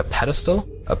to be a pedestal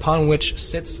upon which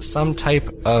sits some type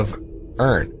of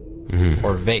urn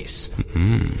or vase.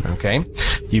 Okay?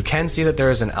 You can see that there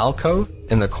is an alcove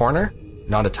in the corner.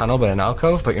 Not a tunnel, but an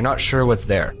alcove, but you're not sure what's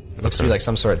there. It looks to be like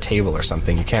some sort of table or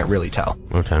something. You can't really tell.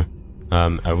 Okay.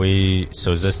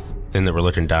 So is this thing that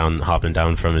we're hopping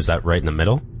down from, is that right in the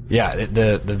middle? Yeah,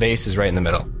 the vase is right in the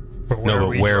middle.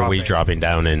 Where are we dropping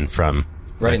down in from?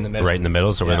 Right in the middle. Right in the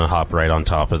middle, so we're going to hop right on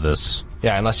top of this.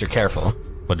 Yeah, unless you're careful.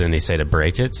 But didn't he say to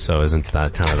break it? So isn't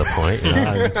that kind of the point? You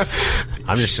know,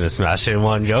 I'm just going to smash it in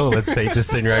one go. Let's take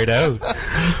this thing right out.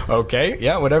 Okay,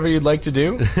 yeah, whatever you'd like to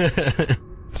do.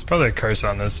 There's probably a curse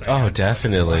on this thing. Oh,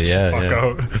 definitely,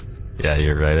 yeah. Yeah,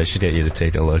 you're right. I should get you to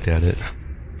take a look at it.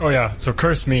 Oh, yeah, so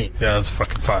curse me. Yeah, that's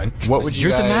fucking fine. What would you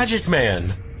You're guys the magic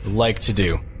man. like to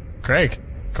do? Greg,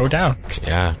 go down.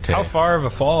 Yeah. How far of a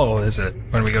fall is it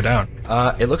when we go down?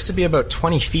 It looks to be about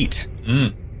 20 feet.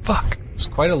 Fuck. It's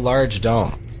quite a large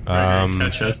dome.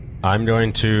 Catch us. I'm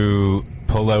going to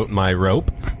pull out my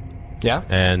rope. Yeah?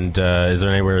 And is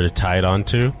there anywhere to tie it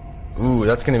onto? Ooh,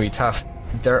 that's going to be tough.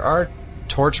 There are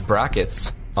torch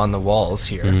brackets on the walls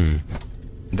here.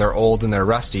 They're old and they're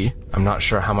rusty. I'm not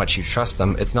sure how much you trust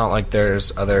them. It's not like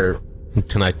there's other...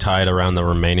 Can I tie it around the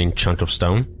remaining chunk of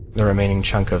stone? The remaining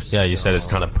chunk of stone. Yeah, you said it's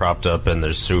kind of propped up and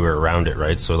there's sewer around it,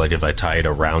 right? So, like, if I tie it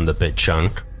around the big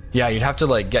chunk... Yeah, you'd have to,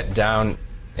 like, get down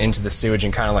into the sewage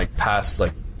and kind of, like,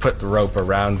 put the rope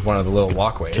around one of the little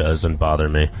walkways. Doesn't bother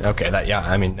me. Okay,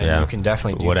 you can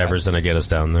definitely do whatever's that. Gonna get us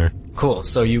down there. Cool.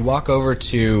 So you walk over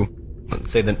to,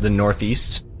 let's say, the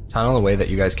northeast tunnel, the way that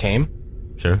you guys came.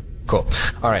 Sure. Cool.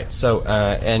 All right. So,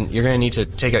 and you're going to need to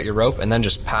take out your rope and then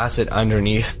just pass it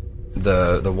underneath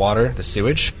the water, the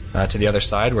sewage, to the other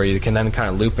side, where you can then kind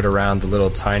of loop it around the little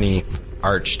tiny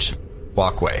arched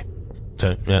walkway.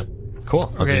 Okay. Yeah.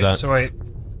 Cool. Okay. So wait.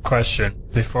 Question.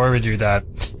 Before we do that,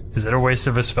 is it a waste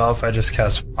of a spell if I just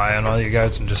cast Fly on all you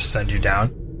guys and just send you down?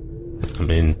 I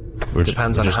mean,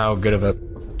 depends on how good of a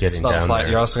spell fly.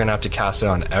 You're also going to have to cast it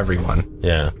on everyone.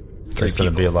 Yeah. There's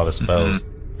going to be a lot of spells.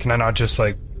 Can I not just,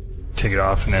 like, take it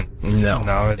off and then... No,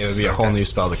 No, it would be a whole new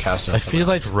spell to cast on I feel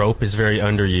like rope is very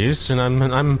underused, and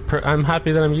I'm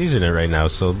happy that I'm using it right now.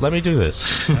 So let me do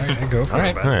this. All right, go for All it,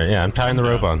 right. man. All right, yeah, I'm tying the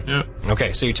rope on. Yep.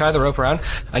 Okay, so you tie the rope around.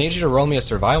 I need you to roll me a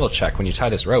survival check when you tie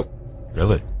this rope.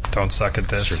 Really? Don't suck at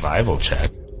this. Survival check.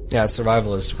 Yeah,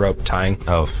 survival is rope tying,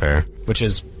 Oh, fair. which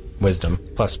is wisdom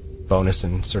plus bonus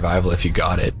in survival if you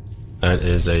got it. That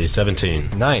is a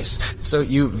 17. Nice. So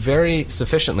you very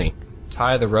sufficiently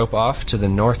tie the rope off to the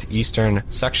northeastern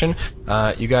section.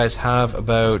 You guys have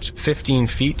about 15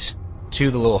 feet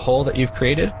to the little hole that you've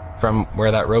created from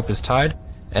where that rope is tied,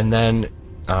 and then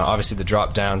obviously the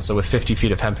drop down. So with 50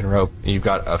 feet of hempen rope, you've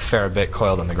got a fair bit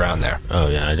coiled on the ground there. Oh,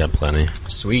 yeah, I got plenty.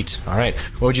 Sweet. All right.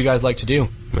 What would you guys like to do?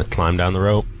 I'm going to climb down the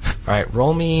rope. All right,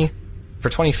 roll me for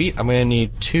 20 feet. I'm going to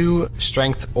need 2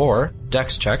 strength or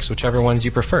dex checks, whichever ones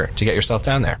you prefer, to get yourself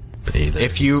down there.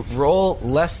 If you roll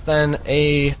less than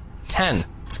a 10,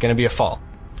 it's going to be a fall.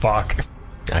 Fuck.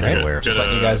 I don't wear. Just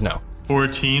letting you guys know.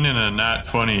 14 and a nat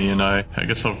 20, and I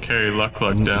guess I'll carry Luck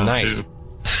down Nice. too.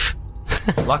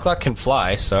 Luck can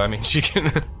fly, so I mean she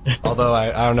can. Although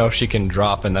I don't know if she can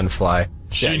drop and then fly.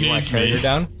 She Yeah, you want needs to carry me. her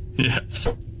down? Yes.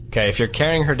 Okay, if you're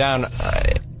carrying her down,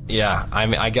 yeah,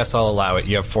 I guess I'll allow it.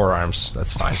 You have 4 arms.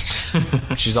 That's fine.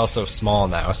 She's also small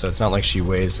now, so it's not like she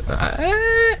weighs.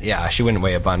 Yeah, she wouldn't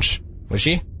weigh a bunch, would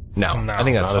she? No, No, I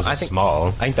think that's Not as I a think, small.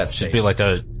 I think that's She'd safe. be like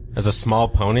as a small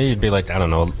pony, you'd be like, I don't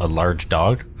know, a large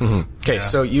dog. Okay,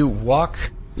 so you walk,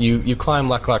 you climb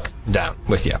Luck down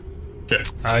with you. Okay.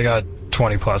 I got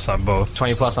 20 plus on both.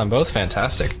 20 plus on both,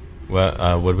 fantastic. What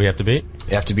would we have to beat?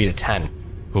 You have to beat a 10.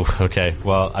 Ooh, okay.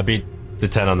 Well, I beat the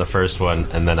 10 on the first one,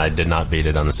 and then I did not beat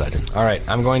it on the second. All right,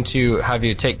 I'm going to have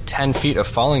you take 10 feet of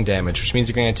falling damage, which means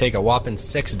you're going to take a whopping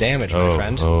 6 damage, my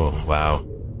friend. Oh, wow.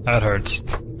 That hurts.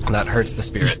 That hurts the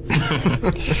spirit.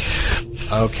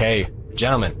 Okay,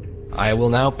 gentlemen, I will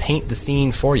now paint the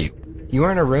scene for you. You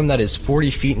are in a room that is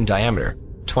 40 feet in diameter,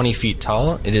 20 feet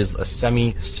tall. It is a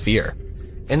semi-sphere.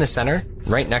 In the center,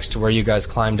 right next to where you guys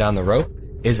climb down the rope,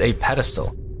 is a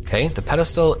pedestal. Okay, the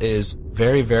pedestal is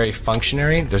very, very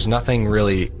functionary. There's nothing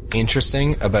really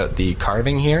interesting about the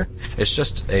carving here. It's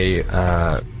just a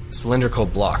cylindrical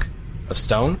block of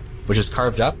stone, which is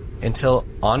carved up until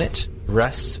on it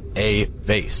rests a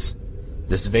vase.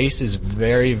 This vase is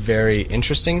very, very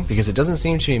interesting because it doesn't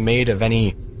seem to be made of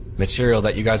any material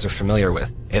that you guys are familiar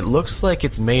with. It looks like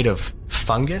it's made of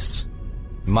fungus,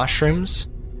 mushrooms,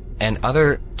 and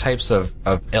other types of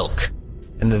ilk.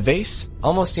 And the vase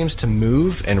almost seems to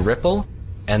move and ripple,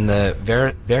 and the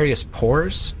various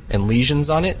pores and lesions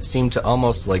on it seem to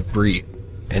almost like breathe.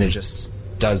 And it just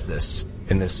does this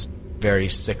in this very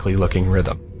sickly looking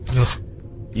rhythm.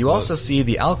 You also see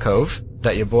the alcove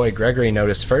that your boy Gregory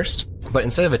noticed first, but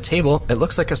instead of a table, it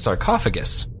looks like a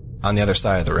sarcophagus on the other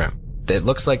side of the room. It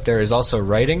looks like there is also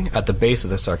writing at the base of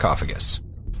the sarcophagus.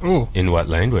 Ooh, In what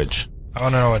language? I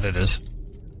want to know what it is.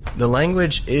 The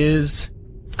language is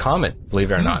common,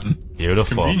 believe it or not.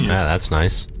 Beautiful. Convenient. Yeah, that's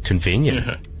nice. Convenient.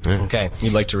 Yeah. Yeah. Okay,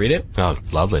 you'd like to read it? Oh,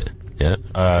 lovely. Yeah.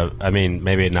 I mean,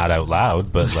 maybe not out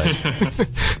loud, but like,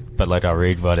 but like I'll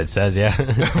read what it says. Yeah.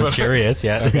 I'm curious.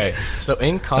 Yeah. Okay, so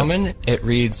in common, it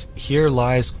reads, "Here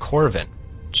lies Corvin,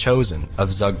 chosen of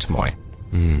Zugtmoy."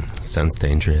 Sounds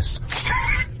dangerous.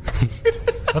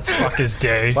 Let's fuck his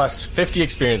day. Plus 50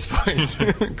 experience points.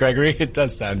 Gregory, it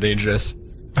does sound dangerous.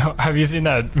 Have you seen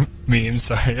that meme?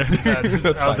 Sorry, That's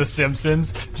of fine. The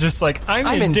Simpsons. Just like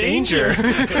I'm in danger.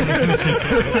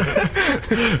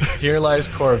 Here lies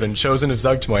Corvin, chosen of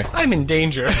Zugtmoy. I'm in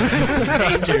danger.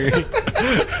 danger.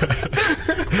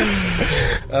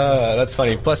 That's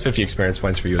funny. Plus 50 experience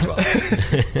points for you as well.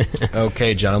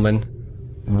 Okay, gentlemen.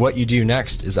 What you do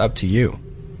next is up to you.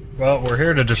 Well, we're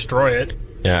here to destroy it.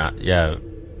 Yeah. Yeah.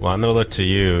 Well, I'm gonna look to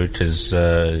you because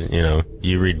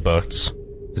you read books.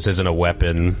 This isn't a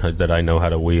weapon that I know how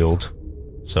to wield,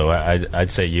 so I'd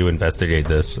say you investigate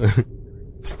this.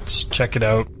 Just check it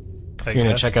out. You're going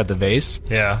to check out the vase?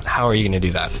 Yeah, How are you going to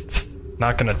do that?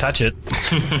 not gonna touch it.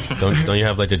 don't you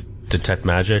have like a detect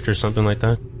magic or something like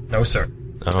that? No, sir.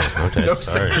 Oh, okay. No,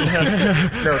 Sorry.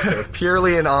 No, sir.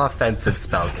 Purely an offensive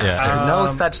spellcaster. Yeah. No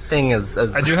such thing as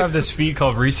I do have this feat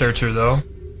called Researcher, though.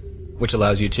 which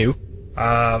allows you to.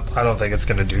 I don't think it's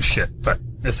gonna do shit, but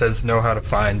it says know how to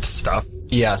find stuff.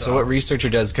 Yeah, so what Researcher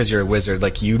does, because you're a wizard,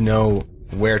 like, you know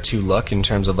where to look in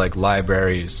terms of, like,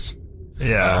 libraries,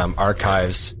 Yeah.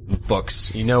 archives,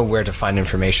 books. You know where to find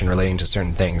information relating to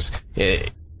certain things.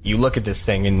 You look at this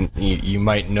thing and you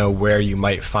might know where you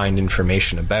might find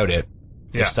information about it,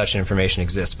 Yeah. if such information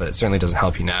exists, but it certainly doesn't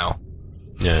help you now.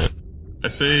 Yeah. I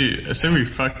say we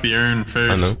fuck the urn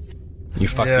first. I know. You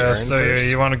fuck the Yeah, urn so first.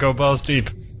 you want to go balls deep.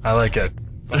 I like it.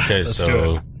 Okay, Let's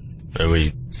so do are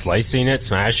we slicing it,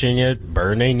 smashing it,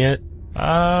 burning it?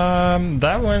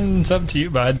 That one's up to you,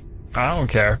 bud. I don't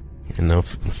care. You know,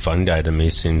 fungi to me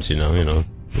seems, burnish.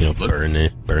 Yeah. I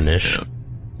was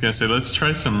gonna say, let's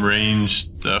try some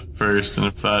ranged stuff first, and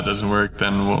if that doesn't work,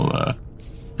 then we'll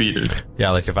beat it.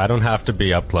 Yeah, like if I don't have to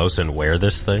be up close and wear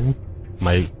this thing,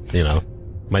 might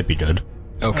be good.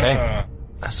 Okay.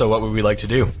 So what would we like to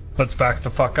do? Let's back the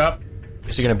fuck up.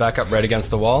 So you're going to back up right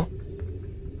against the wall?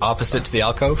 Opposite to the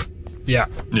alcove? Yeah.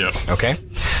 Yeah. Okay.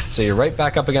 So you're right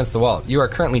back up against the wall. You are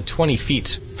currently 20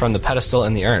 feet from the pedestal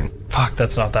and the urn. Fuck,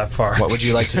 that's not that far. What would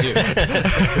you like to do?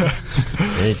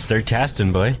 Hey, start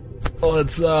casting, boy.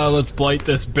 Let's blight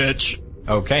this bitch.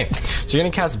 Okay. So you're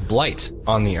going to cast Blight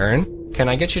on the urn. Can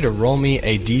I get you to roll me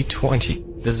a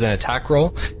d20? This is an attack roll.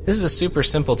 This is a super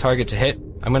simple target to hit.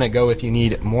 I'm going to go with you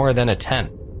need more than a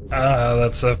 10.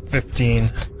 That's a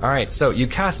 15. Alright, so you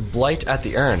cast Blight at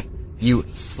the urn. You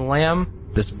slam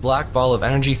this black ball of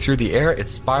energy through the air. It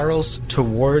spirals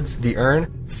towards the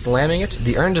urn, slamming it.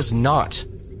 The urn does not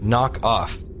knock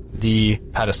off the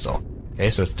pedestal. Okay,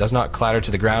 so it does not clatter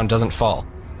to the ground, doesn't fall.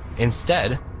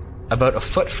 Instead, about a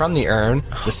foot from the urn,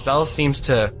 the spell seems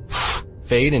to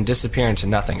fade and disappear into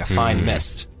nothing, a fine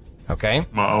mist. Okay?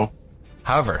 Wow.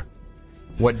 However,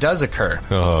 what does occur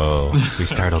Oh, we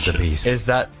startled the beast. is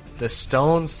that the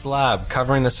stone slab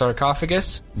covering the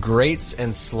sarcophagus grates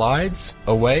and slides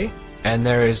away, and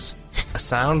there is a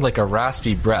sound like a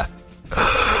raspy breath.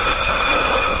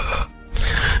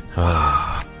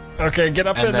 Okay, get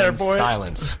up And in there, then boy.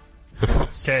 silence. Okay.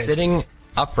 Sitting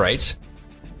upright,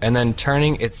 and then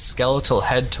turning its skeletal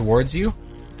head towards you,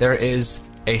 there is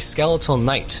a skeletal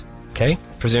knight, okay?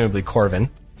 Presumably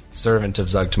Corvin, servant of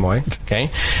Zugtamoy,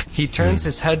 okay? He turns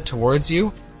his head towards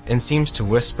you and seems to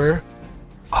whisper,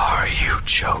 "Are you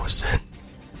chosen?"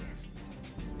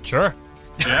 Sure.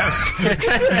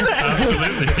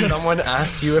 Absolutely. Someone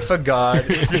asks you if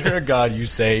you're a god, you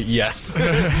say yes.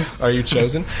 Are you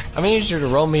chosen? I'm gonna need you to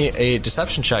roll me a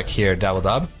deception check here,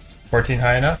 Dabbledob. 14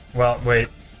 high enough? Well, wait.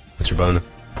 What's your bonus?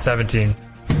 17.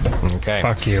 Okay.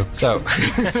 Fuck you. So,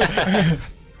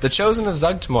 the chosen of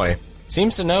Zugtamoy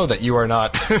seems to know that you are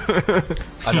not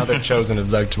another chosen of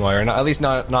Zugtamoy, or not, at least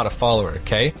not a follower,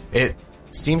 okay? It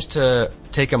seems to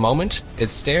take a moment. It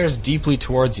stares deeply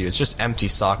towards you. It's just empty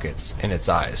sockets in its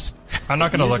eyes. I'm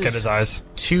not going to look at uses his eyes.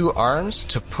 2 arms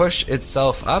to push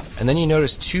itself up, and then you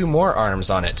notice 2 more arms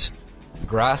on it.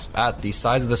 Grasp at the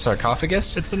sides of the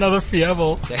sarcophagus. It's another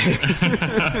Fievel.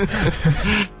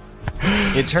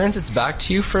 It turns its back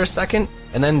to you for a second,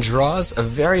 and then draws a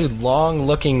very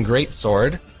long-looking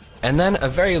greatsword, and then a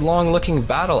very long-looking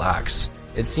battle axe.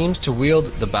 It seems to wield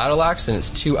the battle axe in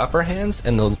its 2 upper hands,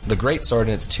 and the greatsword in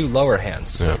its 2 lower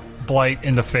hands. Yeah. Blight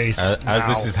in the face. As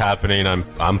this is happening,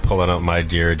 I'm pulling out my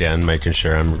gear again, making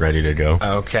sure I'm ready to go.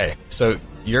 Okay, so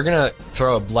you're gonna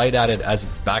throw a blight at it as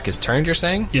its back is turned, you're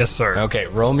saying? Yes, sir. Okay,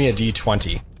 roll me a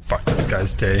d20. Fuck this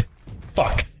guy's day.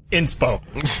 Fuck. Inspo.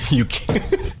 You can't.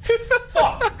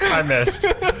 Fuck. I missed.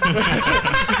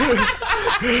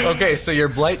 Okay, so your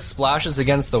blight splashes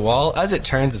against the wall. As it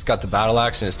turns, it's got the battle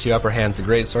axe in its 2 upper hands, the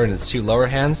greatsword in its 2 lower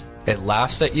hands. It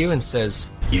laughs at you and says,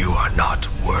 "You are not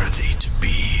worthy to be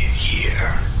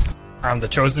here." I'm the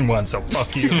chosen one, so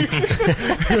fuck you.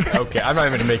 Okay, I'm not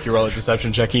even going to make you roll a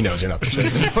deception check. He knows you're not the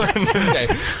chosen one. Okay,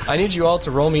 I need you all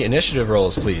to roll me initiative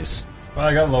rolls, please. Well,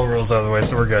 I got low rolls out of the way,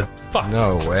 so we're good. Fuck.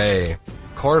 No way.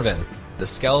 Corvin, the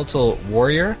skeletal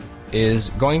warrior, is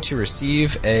going to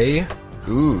receive a...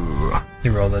 Ooh. He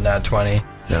rolled a nat 20.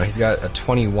 No, he's got a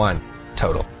 21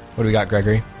 total. What do we got,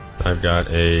 Gregory? I've got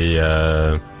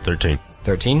a 13.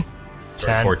 13?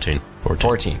 10. 14.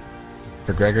 14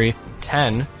 for Gregory.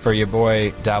 10 for your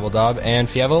boy Dabbledob. And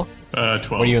Fievel?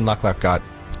 12. What do you and Luck got?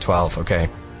 12, okay.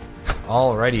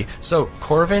 Alrighty. So,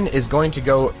 Corvin is going to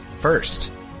go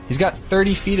first. He's got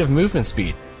 30 feet of movement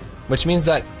speed, which means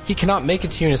that he cannot make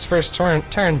it to you in his first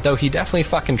turn, though he definitely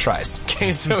fucking tries.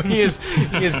 Okay, so he is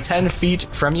 10 feet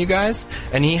from you guys,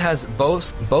 and he has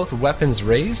both weapons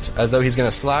raised, as though he's going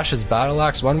to slash his battle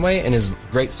axe one way and his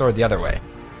greatsword the other way.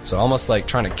 So almost like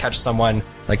trying to catch someone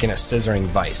like in a scissoring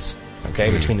vice,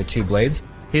 okay, between the 2 blades.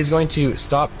 He's going to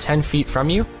stop 10 feet from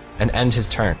you and end his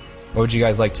turn. What would you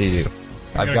guys like to do?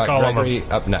 I've gonna got call him Gregory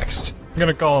up next. I'm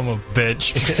gonna call him a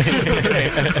bitch.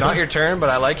 Okay, not your turn, but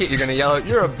I like it. You're going to yell out,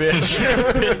 "You're a bitch."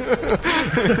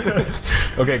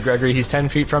 Okay, Gregory, he's 10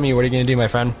 feet from you. What are you going to do, my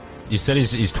friend? You said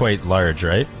he's quite large,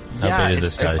 right? How big is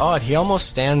this guy? It's odd. He almost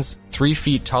stands 3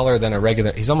 feet taller than a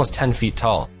regular... He's almost 10 feet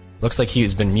tall. Looks like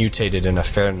he's been mutated in a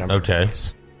fair number of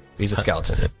ways. He's a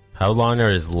skeleton. How long are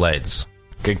his legs?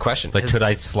 Good question. Like, could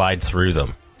I slide through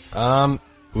them?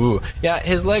 Ooh. Yeah,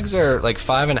 his legs are like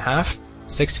 5.5,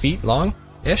 6 feet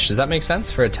long-ish. Does that make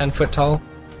sense for a 10-foot tall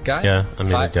guy? Yeah, I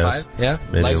mean, it does. Yeah,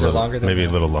 Maybe legs a little, are longer than maybe a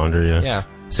little longer, yeah. Yeah.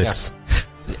 6.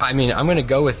 Yeah. I mean, I'm going to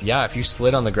go with, if you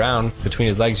slid on the ground between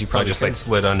his legs, you So I probably just could. like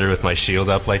slid under with my shield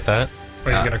up like that. Are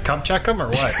you going to cup check him or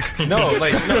what? No,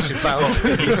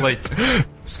 he's like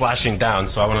slashing down,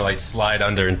 so I want to like slide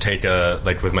under and take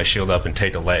with my shield up and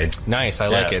take a leg. Nice, I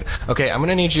like Yeah. it. Okay, I'm going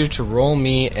to need you to roll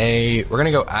me we're going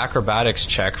to go acrobatics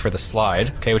check for the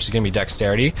slide, okay, which is going to be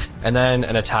dexterity, and then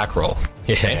an attack roll.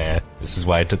 Okay? Yeah, this is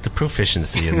why I took the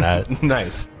proficiency in that.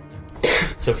 Nice.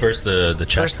 So first the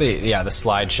check. First, the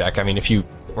slide check. I mean,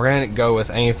 we're going to go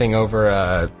with anything over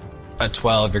a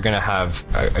 12, you're going to have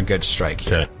a good strike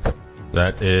here. Okay.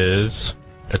 That is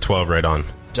a 12 right on.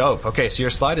 Dope. Okay, so your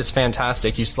slide is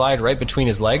fantastic. You slide right between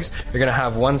his legs. You're going to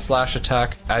have one slash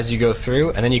attack as you go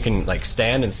through, and then you can like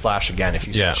stand and slash again if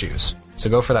you so choose. So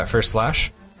go for that first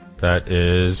slash. That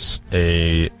is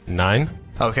a 9.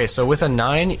 Okay, so with a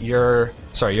 9, you're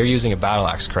using a battle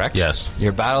axe, correct? Yes.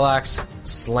 Your battle axe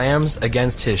slams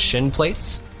against his shin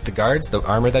plates, the guards, the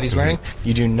armor that he's wearing.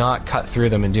 You do not cut through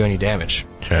them and do any damage.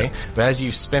 Okay. But as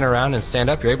you spin around and stand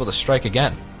up, you're able to strike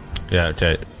again. Yeah,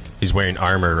 okay. He's wearing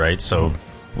armor, right? So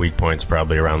weak points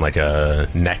probably around like a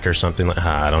neck or something like.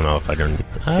 I don't know if I can.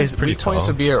 His weak points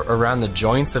would be around the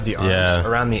joints of the arms,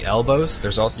 around the elbows.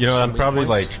 There's also I'm probably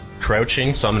like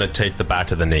crouching, so I'm going to take the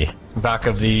back of the knee. Back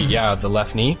of the the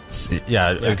left knee.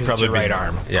 Yeah, because it's your right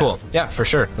arm. Yeah. Cool. Yeah, for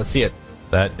sure. Let's see it.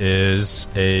 That is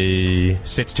a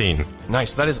 16.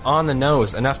 Nice. That is on the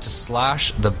nose, enough to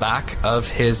slash the back of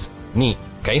his knee.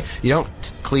 Okay? You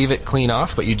don't cleave it clean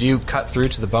off, but you do cut through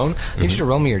to the bone. I need you to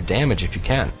roll me your damage if you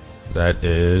can. That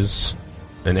is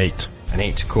an 8. An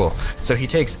 8. Cool. So he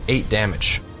takes 8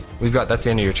 damage. That's the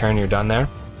end of your turn. You're done there?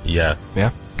 Yeah. Yeah?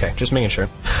 Okay, just making sure.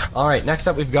 All right, next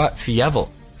up we've got Fievel.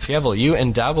 Fievel, you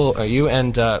and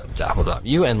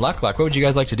Luck, what would you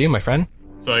guys like to do, my friend?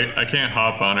 So I can't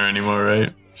hop on her anymore,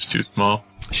 right? She's too small.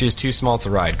 She is too small to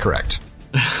ride, correct.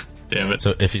 Damn it.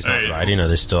 So if he's not All right. riding, are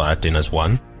they still acting as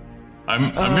one?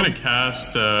 I'm gonna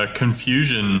cast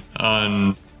Confusion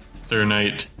on Sir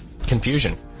Knight.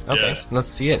 Confusion. Okay, Yes. let's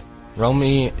see it. Roll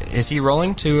me. Is he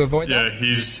rolling to avoid Yeah, that?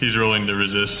 he's rolling to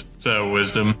resist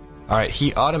Wisdom. All right,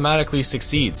 he automatically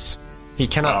succeeds. He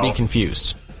cannot be Wow.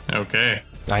 confused. Okay.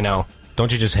 I know.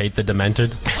 Don't you just hate the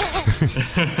demented?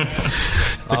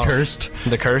 The cursed?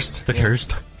 The cursed. The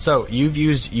cursed? So you've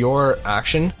used your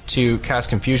action to cast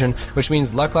Confusion, which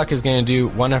means Luck is going to do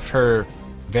one of her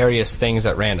various things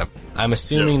at random. I'm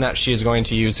assuming that she is going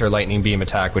to use her lightning beam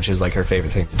attack, which is like her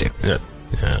favorite thing to do. Yeah.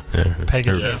 Yeah.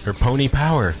 Pegasus. Her pony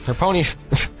power. Her pony.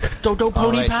 Dodo All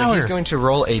pony right, power. so he's going to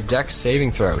roll a dex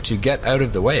saving throw to get out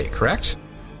of the way, correct?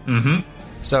 Mm-hmm.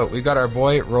 So we've got our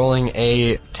boy rolling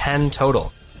a 10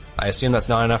 total. I assume that's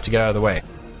not enough to get out of the way.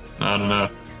 I don't know.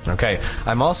 Okay.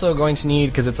 I'm also going to need,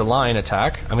 because it's a line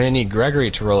attack, I'm going to need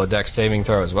Gregory to roll a dex saving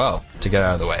throw as well to get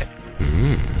out of the way.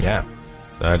 Yeah.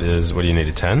 That is, what do you need,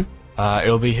 a 10?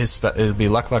 It'll be it'll be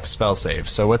Luck's spell save.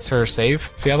 So what's her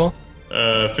save, Fievel?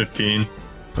 15.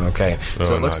 Okay.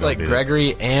 So Oh, it no, looks I don't like do that.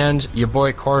 Gregory and your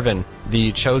boy Corvin,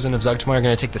 the chosen of Zugtmoy, are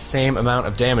going to take the same amount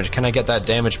of damage. Can I get that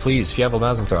damage, please? Fievel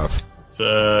Mazanthrov. It's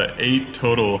 8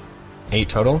 total. 8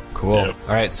 total? Cool. Yep.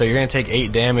 All right, so you're going to take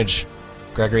 8 damage,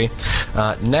 Gregory.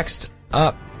 Next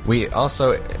up, we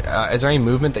also... is there any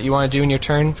movement that you want to do in your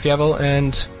turn, Fievel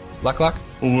and Luck?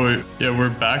 Well, we're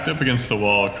backed up against the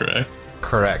wall, correct?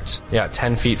 Correct. Yeah,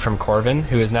 10 feet from Corvin,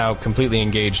 who is now completely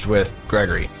engaged with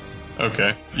Gregory.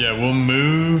 Okay. Yeah, we'll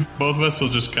move. Both of us will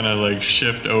just kind of like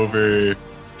shift over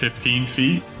 15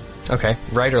 feet. Okay,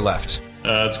 right or left?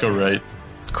 Let's go right.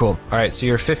 Cool. All right, so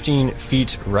you're 15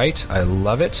 feet right. I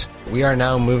love it. We are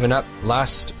now moving up.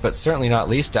 Last, but certainly not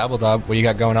least, Dabbledob, what do you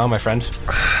got going on, my friend?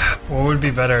 What would be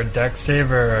better, a dex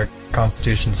save or a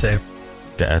constitution save?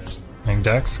 Dex. I think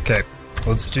dex? Okay.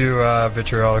 Let's do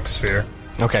Vitriolic Sphere.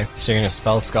 Okay, so you're going to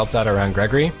spell sculpt that around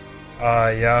Gregory?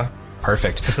 Yeah.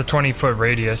 Perfect. It's a 20-foot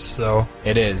radius, so...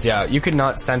 It is, yeah. You could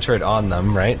not center it on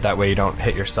them, right? That way you don't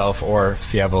hit yourself or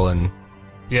Fievel and...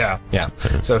 Yeah. Yeah.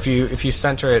 So if you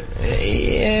center it...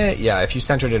 if you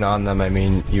centered it on them, I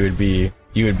mean, you would be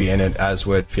in it, as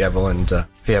would Fievel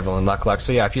and Luck.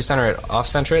 So yeah, if you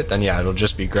off-center it, then yeah, it'll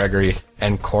just be Gregory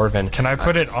and Corvin. Can I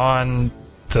put it on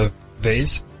the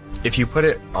vase? If you put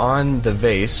it on the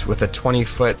vase with a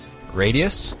 20-foot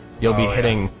radius, you'll be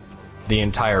hitting the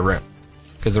entire room.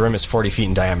 Because the room is 40 feet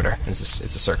in diameter. And it's a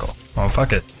circle. Oh,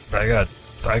 fuck it.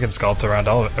 I can sculpt around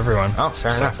everyone. Oh,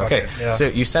 fair So enough. fuck Okay, it, yeah. so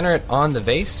you center it on the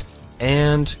vase,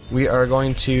 And we are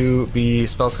going to be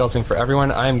spell sculpting for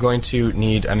everyone. I'm going to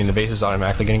need, the base is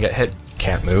automatically going to get hit.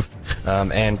 Can't move.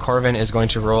 And Corvin is going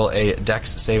to roll a dex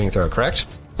saving throw, correct?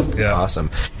 Yeah. Awesome.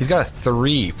 He's got a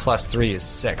 3 plus 3 is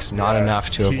 6. Not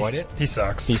enough to avoid it. He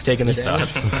sucks. He's taking the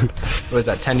damage. What is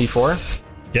that, 10d4?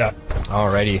 Yeah.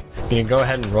 Alrighty. You can go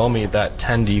ahead and roll me that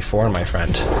 10d4, my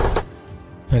friend.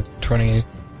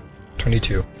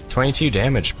 22. 22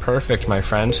 damage. Perfect, my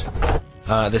friend.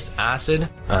 This acid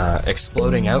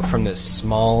exploding out from this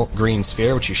small green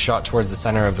sphere, which you shot towards the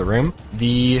center of the room.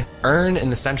 The urn in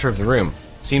the center of the room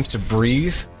seems to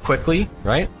breathe quickly,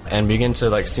 right? And begin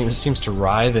to, seems to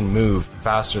writhe and move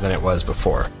faster than it was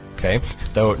before. Okay?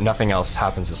 Though nothing else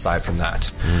happens aside from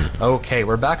that. Okay,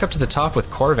 we're back up to the top with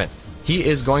Corvin. He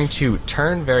is going to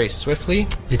turn very swiftly.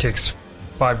 He takes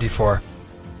 5d4.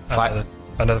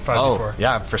 Another 5d4. Oh,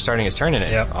 yeah, for starting his turn in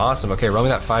it. Yep. Awesome. Okay, roll me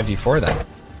that 5d4 then.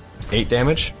 8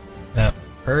 damage. Yeah.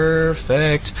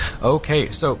 Perfect. Okay,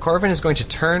 so Corvin is going to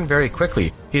turn very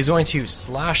quickly. He's going to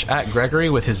slash at Gregory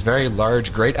with his very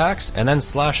large great axe, and then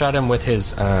slash at him with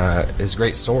his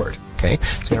great sword. Okay,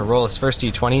 he's going to roll his first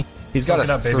d20. He's got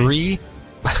a 3.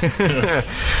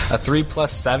 A 3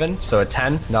 plus 7, so a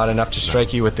 10. Not enough to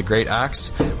strike you with the great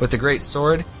axe. With the great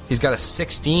sword, he's got a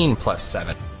 16 plus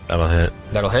 7. That'll hit.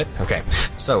 That'll hit? Okay.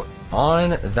 So,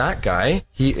 on that guy,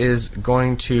 he is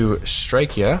going to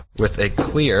strike you with a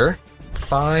clear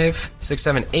 5, 6,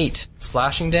 7, 8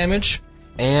 slashing damage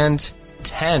and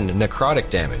 10 necrotic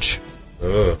damage.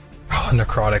 Ugh. Oh,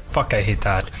 necrotic. Fuck, I hate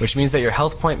that. Which means that your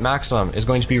health point maximum is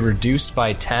going to be reduced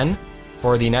by 10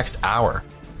 for the next hour.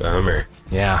 Bummer.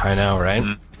 Yeah, I know, right?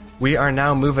 We are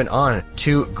now moving on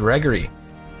to Gregory.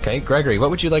 Okay, Gregory, what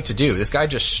would you like to do? This guy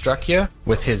just struck you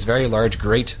with his very large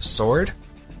great sword.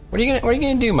 What are you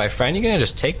gonna do, my friend? You gonna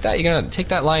just take that? You gonna take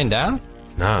that lying down?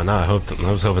 No, I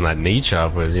was hoping that knee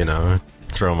chop would,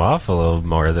 throw him off a little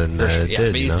more than it Yeah,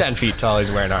 did. but he's 10 feet tall.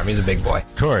 He's wearing armor. He's a big boy.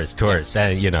 Of course.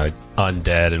 And,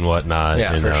 undead and whatnot.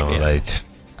 Yeah, for sure, yeah.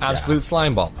 Absolute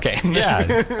slime ball. Okay. Yeah,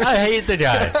 I hate the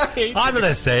guy. I'm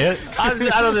gonna say it. I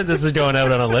don't think this is going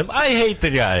out on a limb. I hate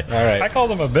the guy. All right. I called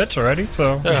him a bitch already,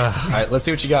 so... All right, let's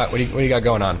see what you got. What do you got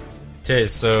going on? Okay,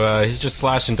 so he's just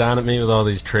slashing down at me with all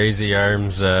these crazy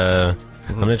arms. I'm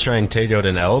gonna try and take out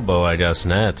an elbow, I guess,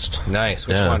 next. Nice.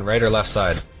 Which Yeah. one? Right or left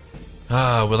side?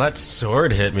 Well, that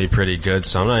sword hit me pretty good,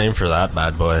 so I'm not aiming for that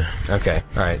bad boy. Okay.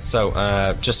 All right.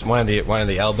 So, just one of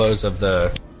the elbows of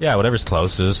the. Yeah, whatever's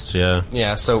closest. Yeah.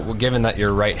 Yeah. So, given that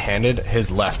you're right-handed, his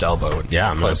left elbow would be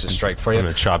Yeah, the closest strike for you. I'm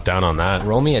gonna chop down on that.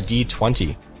 Roll me a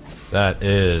d20. That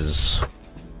is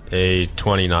a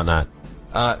 20, not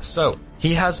that. So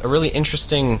he has a really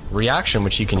interesting reaction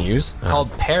which he can use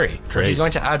called parry. Great. He's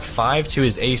going to add 5 to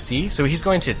his AC. So he's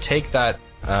going to take that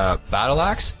battle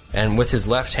axe, and with his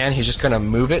left hand, he's just going to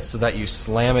move it so that you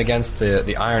slam against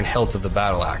the iron hilt of the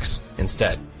battle axe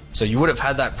instead. So you would have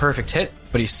had that perfect hit,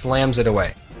 but he slams it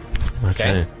away.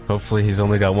 Okay. Hopefully he's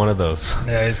only got one of those.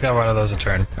 Yeah, he's got one of those a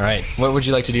turn. All right. What would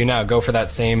you like to do now? Go for that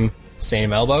same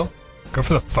elbow? Go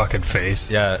for the fucking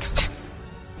face. Yeah.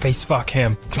 Face fuck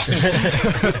him.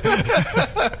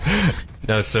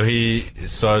 No, so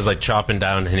I was chopping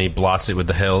down and he blots it with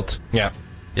the hilt. Yeah.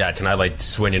 Yeah, can I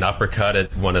swing an uppercut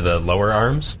at one of the lower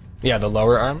arms? Yeah, the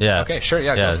lower arm? Yeah. Okay, sure.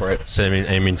 Yeah, go for it. So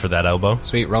aiming for that elbow.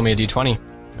 Sweet. Roll me a d20.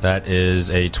 That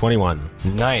is a 21.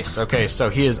 Nice. Okay, so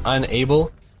he is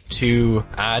unable to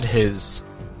add his...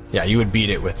 Yeah, you would beat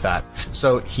it with that.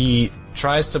 So he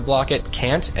tries to block it,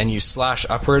 can't, and you slash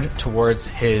upward towards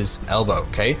his elbow,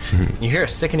 okay? You hear a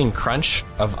sickening crunch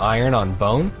of iron on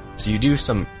bone, so you do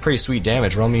some pretty sweet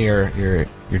damage. Roll me your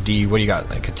D... What do you got,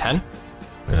 like a 10?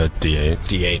 D8.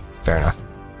 D8. Fair enough.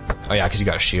 Oh yeah, because you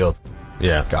got a shield.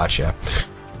 Yeah. Gotcha.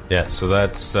 Yeah, so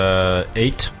that's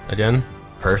 8 again.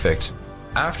 Perfect.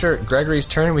 After Gregory's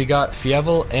turn, we got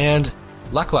Fievel and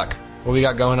Luck. What we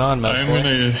got going on, Mouse I'm Boy?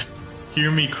 gonna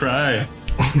hear me cry.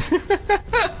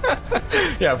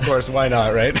 Yeah, of course. Why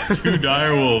not, right? 2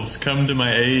 direwolves come to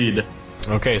my aid.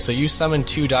 Okay, so you summon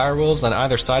 2 direwolves on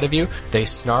either side of you. They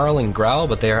snarl and growl,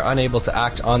 but they are unable to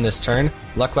act on this turn.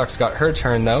 Luck's got her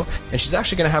turn, though, and she's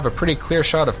actually going to have a pretty clear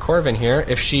shot of Corvin here.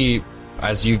 If she,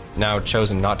 as you've now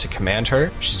chosen not to command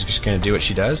her, she's just going to do what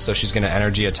she does, so she's going to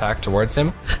energy attack towards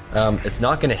him. It's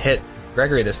not going to hit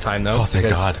Gregory this time, though. Oh, thank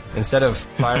because God. Instead of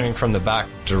firing from the back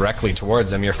directly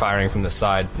towards him, you're firing from the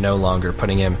side, no longer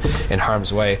putting him in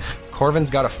harm's way. Corvin's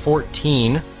got a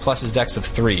 14 plus his dex of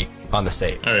 3 on the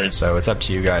save. All right. So it's up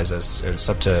to you guys. It's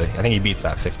up to... I think he beats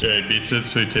that 15. Yeah, he beats it,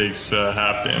 so he takes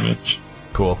half damage.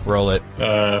 Cool. Roll it.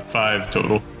 5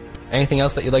 total. Anything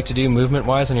else that you'd like to do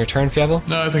movement-wise on your turn, Fievel?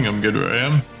 No, I think I'm good where I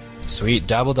am. Sweet.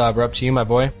 Dabbledob, we're up to you, my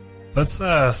boy. Let's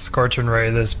scorch and ray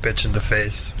this bitch in the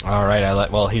face. All right,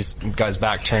 well, he's got his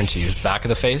back turned to you. Back of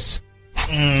the face?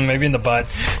 Maybe in the butt.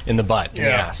 In the butt,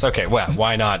 Yeah. yes. Okay, well,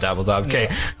 why not, Dabbledob? Okay,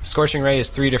 Scorching Ray is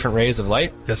 3 different rays of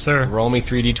light. Yes, sir. Roll me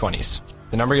 3d20s.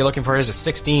 The number you're looking for is a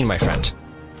 16, my friend.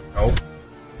 Oh.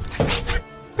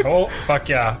 Oh, fuck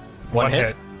yeah. One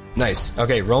hit. Nice.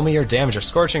 Okay, roll me your damage. A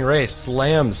Scorching Ray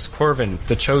slams Corvin,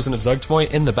 the Chosen of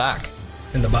Zugtmoy, in the back.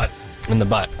 In the butt. In the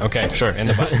butt. Okay, sure, in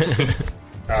the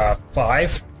butt.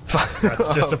 5. That's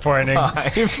disappointing.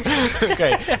 5.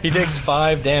 Okay, he takes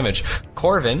 5 damage.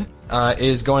 Corvin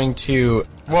is going to...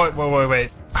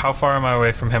 Wait. How far am I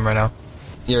away from him right now?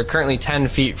 You're currently 10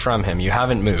 feet from him. You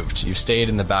haven't moved. You've stayed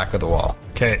in the back of the wall.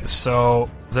 Okay, so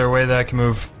is there a way that I can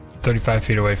move 35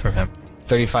 feet away from him?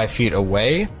 35 feet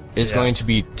away is going to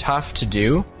be tough to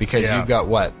do because you've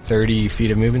got, 30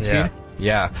 feet of movement speed?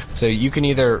 Yeah. So you can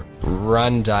either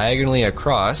run diagonally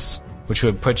across, which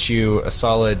would put you a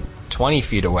solid 20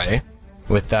 feet away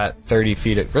with that 30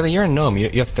 feet. Really, you're a gnome. You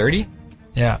have 30?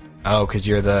 Yeah. Oh, because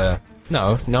you're the...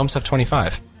 No, gnomes have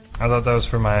 25. I thought that was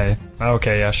for my...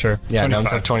 Okay, yeah, sure. Yeah, 25.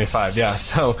 gnomes have 25, yeah.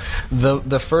 So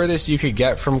the furthest you could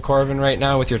get from Corvin right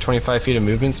now with your 25 feet of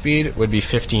movement speed would be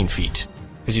 15 feet.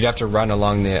 Because you'd have to run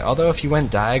along the... Although if you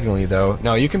went diagonally, though...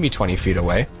 No, you can be 20 feet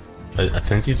away. I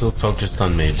think he's focused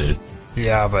on me, dude.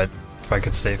 Yeah, but if I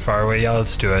could stay far away,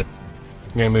 let's do it.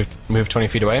 You're going to move 20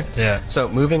 feet away? Yeah. So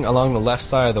moving along the left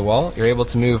side of the wall, you're able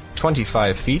to move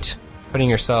 25 feet, putting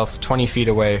yourself 20 feet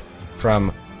away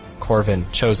from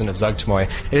Corvin, Chosen of Zugtmoy.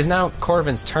 It is now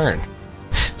Corvin's turn.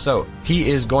 So he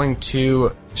is going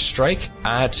to strike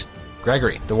at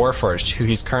Gregory, the Warforged, who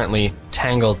he's currently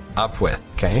tangled up with.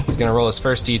 Okay, he's going to roll his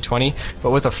first d20,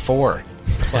 but with a 4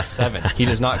 plus 7. He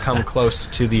does not come close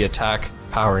to the attack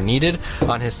power needed.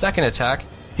 On his second attack,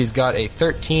 he's got a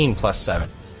 13 plus 7.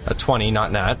 A 20,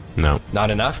 not nat. No. Not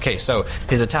enough? Okay, so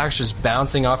his attack's just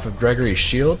bouncing off of Gregory's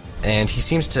shield, and he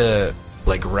seems to,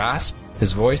 rasp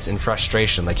his voice in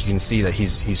frustration. Like, you can see that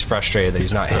he's frustrated that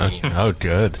he's not hitting you. Oh,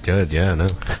 good, yeah, no.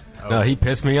 No, he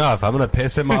pissed me off. I'm gonna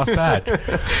piss him off bad.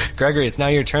 Gregory, it's now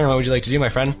your turn. What would you like to do, my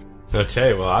friend?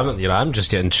 Okay, well, I'm just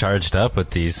getting charged up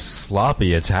with these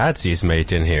sloppy attacks he's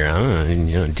making here.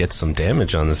 I'm gonna, get some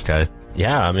damage on this guy.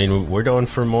 Yeah, I mean, we're going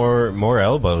for more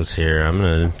elbows here.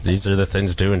 These are the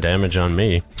things doing damage on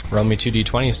me. Roll me 2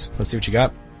 d20s. Let's see what you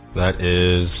got. That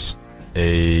is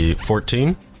a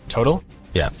 14. Total?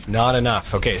 Yeah. Not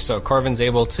enough. Okay, so Corvin's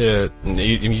able to...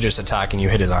 You just attack and you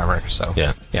hit his armor, so...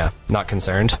 Yeah. Yeah, not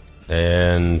concerned.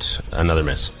 And another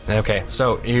miss. Okay,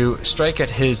 so you strike at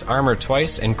his armor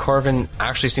twice, and Corvin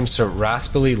actually seems to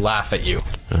raspily laugh at you.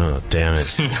 Oh, damn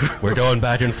it. We're going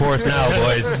back and forth now,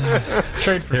 boys.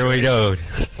 Trade for Here we go.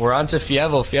 We're on to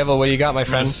Fievel. Fievel, what do you got, my I'm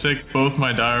friend? gonna sick both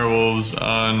my direwolves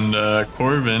on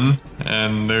Corvin,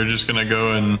 and they're just gonna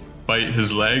go and bite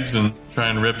his legs and try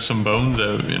and rip some bones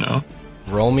out,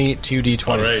 Roll me 2 d20s.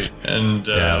 Alright, and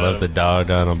Yeah, I love the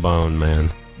dog on a bone, man.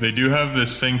 they do have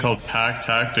this thing called pack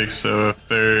tactics, so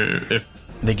if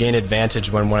They gain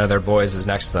advantage when one of their boys is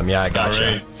next to them. Yeah, I gotcha.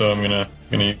 alright, so I'm gonna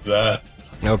use that.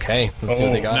 Okay, let's see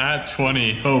what they got. Nat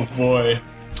 20. Oh boy.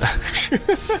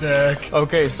 Sick.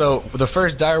 Okay, so the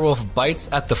first direwolf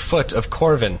bites at the foot of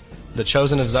Corvin, the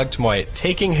Chosen of Zugtmoy,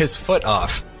 taking his foot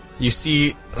off. You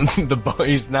see the boy,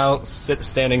 he's now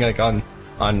standing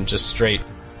on just straight.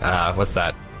 What's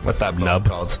that bone Nub.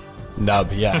 called?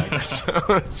 Nub, yeah, I guess.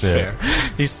 That's fair.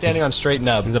 He's standing on straight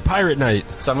nub. The Pirate Knight.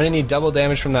 So I'm gonna need double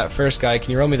damage from that first guy.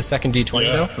 Can you roll me the second d20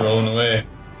 Yeah, though? rolling away.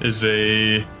 Is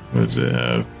a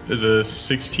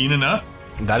 16 enough?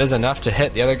 That is enough to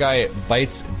hit. The other guy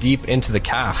bites deep into the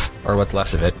calf, or what's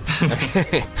left of it.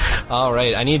 Okay. All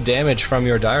right, I need damage from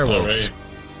your direwolves. Alright.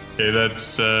 Okay,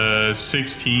 that's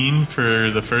 16 for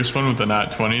the first one with the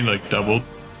nat 20, doubled.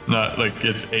 Not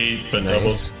it's 8, but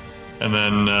Nice. doubled. And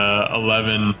then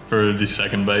 11 for the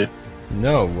second bite.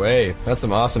 No way. That's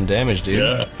some awesome damage, dude.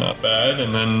 Yeah, not bad.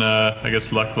 And then I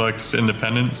guess Luck's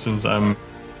independent since I'm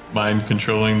mind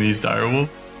controlling these direwolves.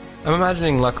 I'm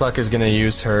imagining Luck is going to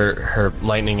use her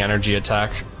lightning energy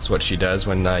attack. It's what she does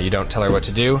when you don't tell her what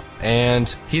to do. And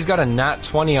he's got a nat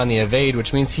 20 on the evade,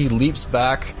 which means he leaps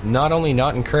back, not only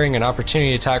not incurring an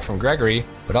opportunity attack from Gregory,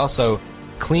 but also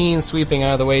clean sweeping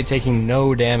out of the way, taking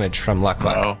no damage from Luck.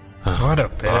 Wow. What a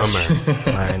bitch.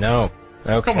 I know.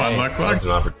 Okay. Come on, Luck.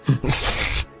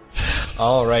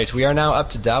 All right, we are now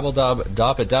up to Dabbledob.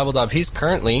 Dabbledob, he's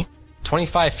currently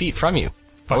 25 feet from you.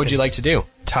 What would you like to do?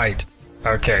 Tight.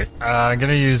 Okay, I'm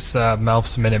gonna use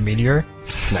Melf's Minute Meteor.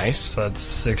 Nice. So that's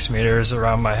 6 meters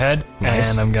around my head, Nice.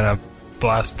 and I'm gonna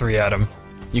blast 3 at him.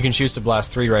 You can choose to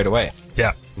blast 3 right away.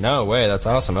 Yeah. No way, that's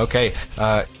awesome. Okay,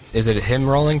 is it him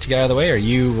rolling to get out of the way, or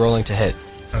you rolling to hit?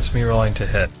 That's me rolling to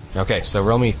hit. Okay, so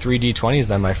roll me 3d20s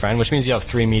then, my friend, which means you have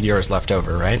 3 meteors left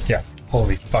over, right? Yeah.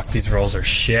 Holy fuck, these rolls are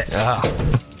shit.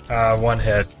 One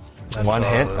hit. That's One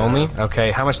hit only?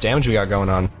 Okay, how much damage we got going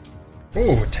on?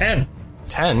 Ooh, 10.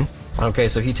 10? Okay,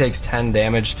 so he takes 10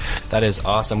 damage. That is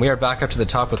awesome. We are back up to the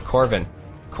top with Corvin.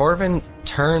 Corvin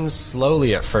turns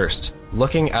slowly at first,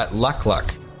 looking at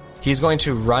Luck. He's going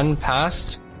to run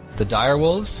past the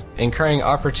direwolves, incurring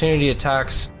opportunity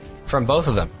attacks from both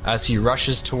of them as he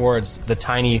rushes towards the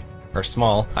tiny, or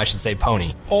small, I should say,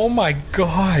 pony. Oh my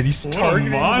god, he's What a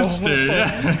targeting monster!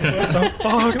 Yeah.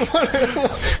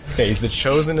 Okay, he's the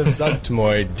chosen of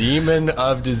Zugtmoy, demon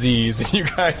of disease. You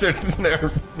guys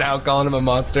are now calling him a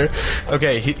monster.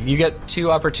 Okay, you get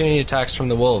 2 opportunity attacks from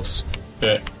the wolves.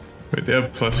 Okay. Wait, they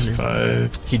have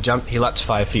 +5. He leapt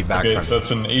 5 feet back Okay, from so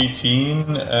that's an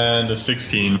 18 and a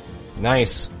 16.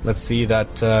 Nice. Let's see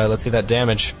that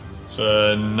damage. It's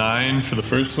a 9 for the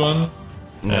first one,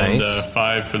 Nice. and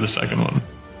 5 for the second one.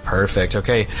 Perfect.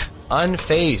 Okay.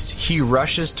 Unfazed, he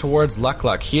rushes towards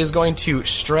Luck. He is going to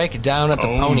strike down at the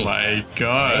pony. Oh my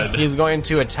god. He's going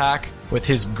to attack with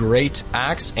his great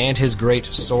axe and his great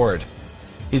sword.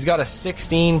 He's got a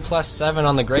 16 plus 7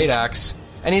 on the great axe,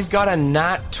 and he's got a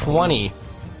nat 20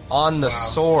 on the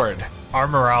sword. Our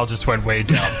morale just went way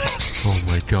down. Oh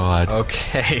my god.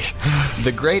 Okay.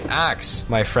 The great axe,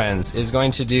 my friends, is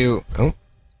going to do... Oh,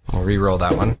 I'll re-roll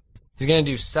that one. He's going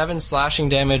to do 7 slashing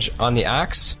damage on the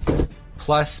axe,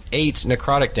 plus 8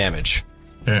 necrotic damage.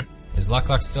 Okay. Is Luck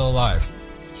still alive?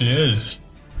 She is.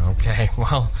 Okay,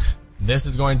 well, this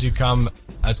is going to come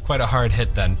as quite a hard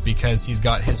hit then, because he's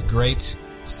got his great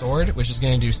sword, which is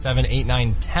going to do 7, 8,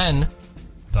 9, 10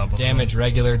 damage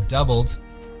regular, doubled,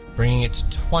 bringing it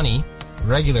to 20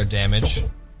 regular damage,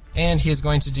 and he is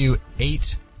going to do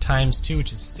 8 times 2,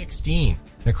 which is 16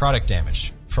 necrotic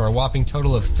damage, for a whopping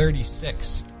total of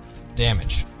 36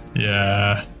 damage.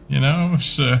 Yeah. You know,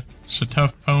 she's a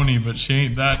tough pony, but she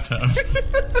ain't that tough.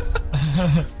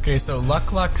 Okay, so Luck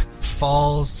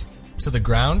falls to the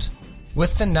ground.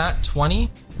 With the nat 20,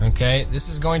 okay, this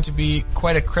is going to be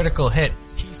quite a critical hit.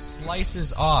 He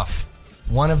slices off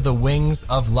one of the wings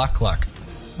of Luck.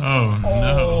 Oh,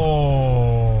 no.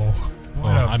 Oh,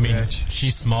 what a I mean, bitch.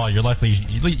 she's small. You're lucky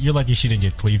she didn't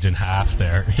get cleaved in half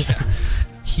there.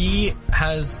 He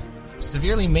has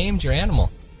severely maimed your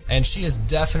animal, and she is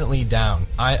definitely down.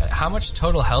 How much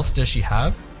total health does she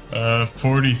have?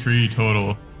 43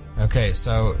 total. Okay,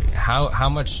 so how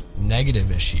much negative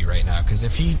is she right now? Because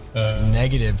if he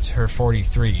negatived her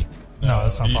 43, No,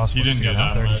 that's not he possible. didn't He get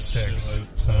got that much. 36.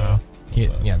 So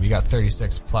you got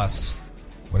 36 plus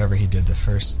whatever he did the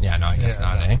first. Yeah, no, I guess Yeah.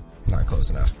 not, eh? Not close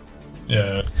enough.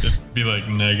 Yeah, it'd be like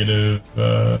negative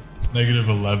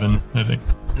 11, I think.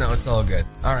 No, it's all good.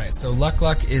 All right, so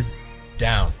Luck is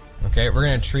down. Okay, we're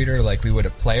gonna treat her like we would a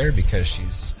player because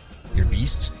she's your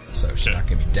beast, so she's Okay. not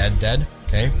gonna be dead.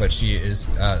 Okay, but she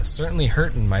is certainly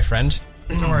hurting, my friend.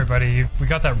 don't worry, buddy. We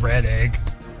got that red egg.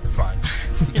 You're fine.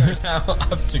 You're now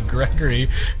up to Gregory.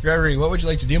 Gregory, what would you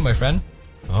like to do, my friend?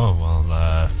 Oh,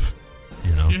 well,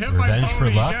 You hit my revenge for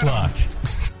pony, Luck.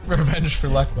 Revenge for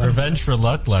Luck. Revenge for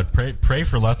Luck. Pray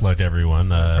for Luck, everyone.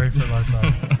 Pray for luck.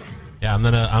 Yeah, I'm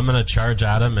gonna charge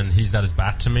at him, and he's got his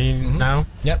back to me now.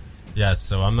 Yep. Yeah,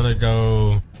 so I'm gonna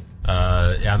go.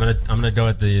 I'm gonna go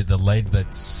at the leg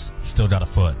that's still got a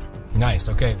foot. Nice.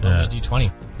 Okay, roll me a Yeah.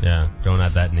 d20. Yeah, going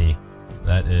at that knee.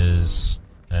 That is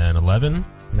an 11,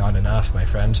 Not enough, my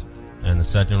friend. and the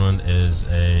second one is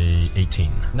a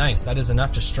 18. Nice. That is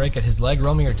enough to strike at his leg.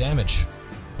 Roll me your damage.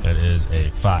 That is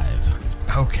a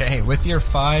 5. Okay, with your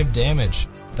 5 damage,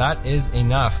 that is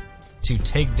enough to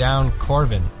take down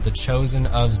Corvin, the chosen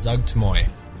of Zugtmoy.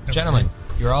 Gentlemen,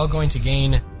 you're all going to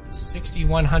gain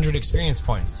 6,100 experience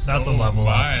points. That's a level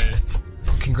up. My.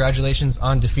 Congratulations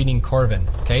on defeating Corvin.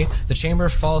 Okay, the chamber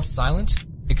falls silent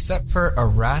except for a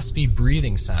raspy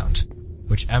breathing sound,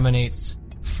 which emanates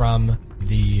from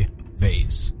the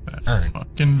vase. Urn.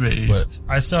 Fucking vase. But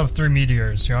I still have 3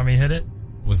 meteors. You want me to hit it?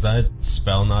 was that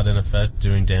spell not in effect,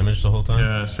 doing damage the whole time?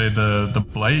 Yeah, say the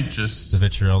blight just... The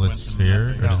vitriolic sphere,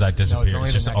 or does that disappear? it's only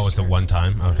the just next it's a turn. one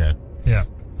time. Okay. Yeah.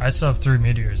 I still have 3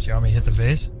 meteors. You want me to hit the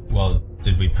vase? Well,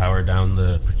 did we power down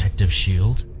the protective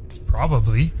shield?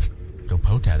 Probably. Go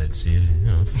poke at it, see,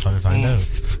 find out.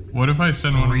 What if I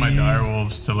send one of my 3.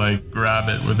 direwolves to like grab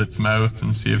it with its mouth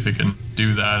and see if it can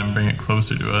do that and bring it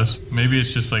closer to us? Maybe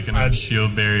it's just like a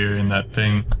shield barrier in that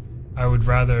thing. I would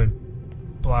rather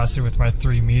blast it with my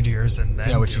 3 meteors and then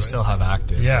Yeah, which do you it. still have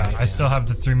active. Yeah, right? I still have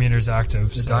the 3 meters active.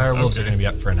 The so- dire wolves okay. are going to be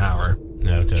up for an hour.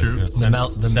 Yeah, okay. True. Yeah,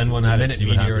 The send one the at it, minute see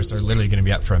what meteors happens. are literally going to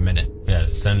be up for a minute. Yeah,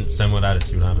 send one at it,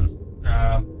 see what happens.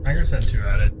 I'm gonna send 2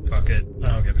 at it. Fuck it. I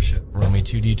don't give a shit. Roll me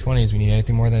 2 d20s. We need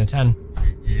anything more than a 10.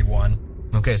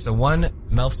 E1. Okay, so 1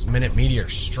 Melf's Minute meteor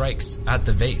strikes at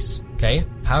the vase. Okay,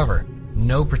 however,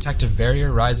 no protective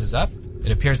barrier rises up.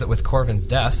 It appears that with Corvin's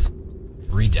death,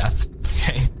 re-death,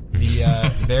 okay,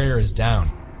 the barrier is down.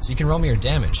 So you can roll me your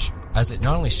damage, as it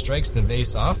not only strikes the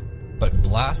vase off, but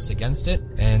blasts against it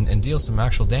and deals some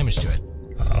actual damage to it.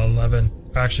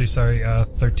 11. Actually, sorry,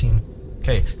 13.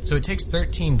 Okay, so it takes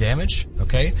 13 damage,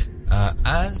 okay,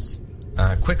 as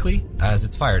quickly as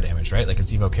its fire damage, right? Like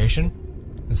its evocation.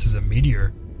 This is a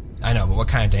meteor. I know, but what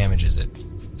kind of damage is it?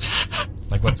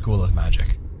 Like what school of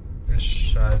magic?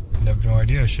 I have no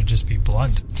idea. It should just be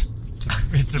blunt.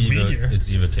 It's a meteor.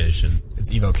 It's evocation.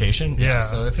 It's evocation? Yeah.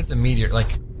 So if it's a meteor, like,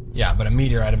 yeah, but a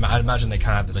meteor, I'd imagine they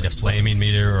kind of have this Like a flaming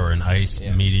meteor or an ice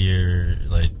meteor.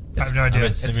 Like, I have no idea.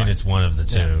 it's one of the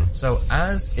two. Yeah. So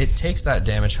as it takes that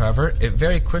damage, however, it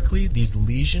very quickly, these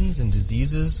lesions and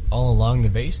diseases all along the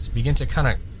vase begin to kind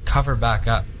of cover back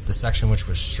up the section which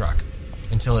was struck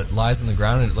until it lies on the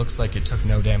ground and it looks like it took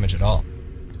no damage at all.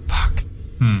 Fuck.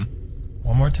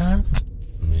 One more time?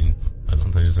 I mean, I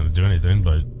don't think it's going to do anything,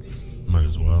 but might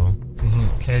as well.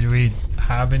 Okay, do we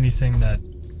have anything that...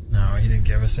 No, he didn't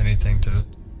give us anything to...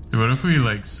 So what if we,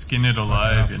 like, skin it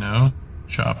alive, you know?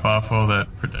 Chop off all that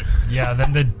protection. Yeah,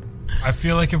 then I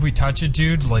feel like if we touch it,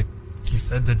 dude, like he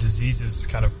said, the diseases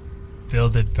kind of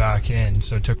filled it back in,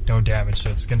 so it took no damage, so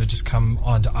it's gonna just come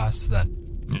onto us then.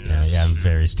 Yeah, I'm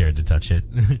very scared to touch it.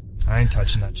 I ain't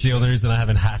touching that It's the only reason I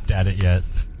haven't hacked at it yet.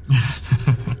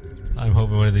 I'm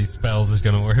hoping one of these spells is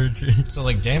gonna work. So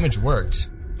like damage worked,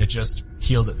 it just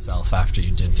healed itself after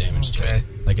you did damage to it,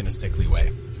 like in a sickly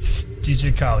way.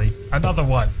 DJ Kali, another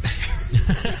one.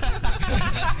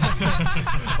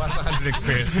 Plus 100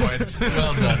 experience points.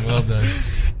 Well done.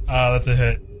 That's a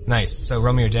hit. Nice. So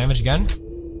roll me your damage again.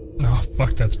 Oh,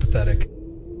 fuck, that's pathetic.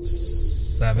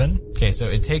 7. Okay, so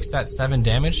it takes that 7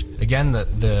 damage. Again,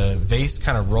 the vase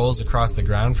kind of rolls across the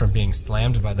ground from being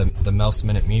slammed by the Melf's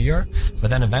Minute meteor. But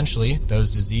then eventually,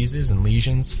 those diseases and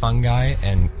lesions, fungi,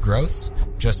 and growths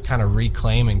just kind of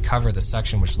reclaim and cover the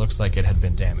section which looks like it had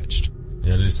been damaged.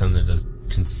 Yeah, do something that does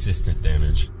consistent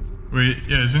damage. Wait,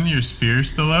 yeah, isn't your spear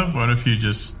still up? What if you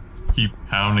just keep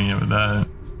pounding it with that?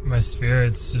 My sphere,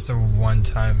 it's just a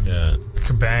one-time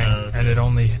kabang, Okay. and it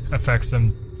only affects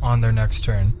them on their next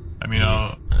turn. I mean,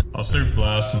 I'll start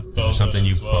blasting spells. Something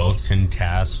you as well. both can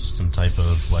cast, some type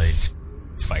of, like,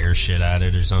 fire shit at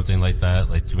it or something like that.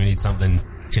 Like, do we need something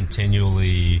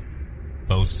continually,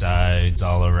 both sides,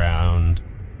 all around,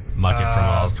 muck it from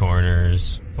all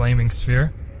corners? Flaming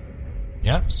sphere.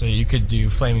 Yeah, so you could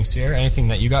do Flaming Sphere. Anything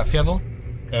that you got, Fievel?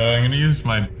 I'm gonna use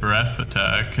my breath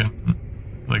attack, and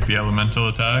like the elemental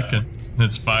attack, and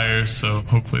it's fire, so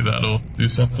hopefully that'll do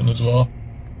something as well.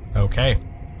 Okay.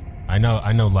 I know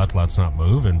Lutlot's not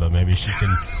moving, but maybe she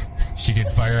can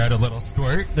fire out a little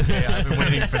squirt. Yeah, I've been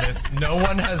waiting for this. No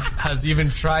one has even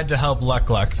tried to help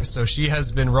Luck, so she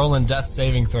has been rolling death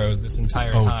saving throws this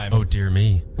entire time. Oh dear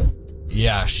me.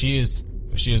 Yeah, she is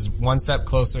one step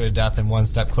closer to death and one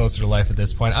step closer to life at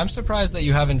this point. I'm surprised that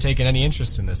you haven't taken any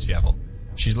interest in this, Fievel.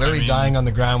 She's literally dying on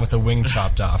the ground with a wing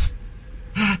chopped off.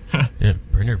 Yeah,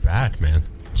 bring her back, man.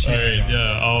 Alright,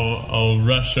 yeah, I'll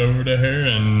rush over to her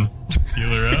and heal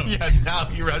her up. Yeah, now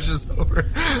he rushes over.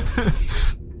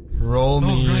 Roll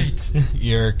me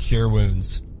your cure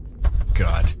wounds.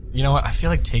 God. You know what? I feel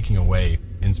like taking away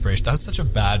inspiration. That's such a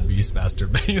bad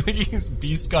Beastmaster. His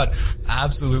beast got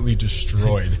absolutely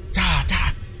destroyed.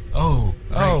 Oh,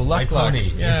 Luck.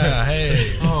 pony. Yeah,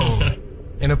 hey. Oh,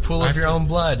 In a pool of your own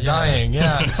blood, dying,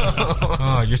 yeah.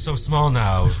 oh, you're so small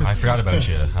now. I forgot about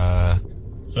you.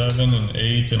 7 and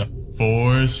 8 and a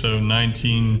 4, so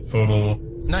 19 total.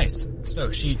 Nice.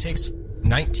 So she takes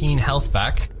 19 health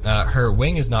back. Her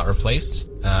wing is not replaced,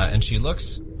 and she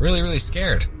looks really, really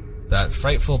scared. That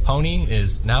frightful pony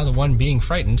is now the one being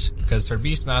frightened because her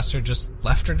Beastmaster just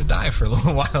left her to die for a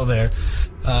little while there.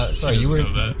 Sorry, you were...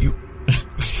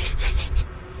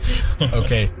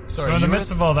 Okay. Sorry, So in the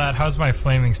midst of all that, how's my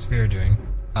flaming sphere doing?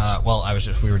 Well,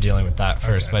 we were dealing with that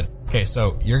first, but okay,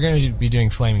 so you're going to be doing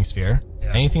Flaming Sphere.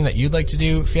 Yeah. Anything that you'd like to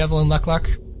do, Fievel and Luck?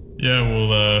 Yeah,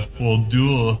 we'll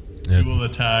dual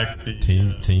attack the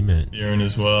Team it. the urn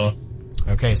as well.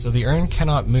 Okay, so the urn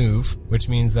cannot move, which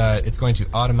means that it's going to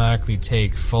automatically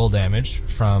take full damage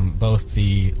from both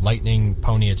the lightning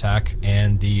pony attack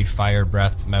and the fire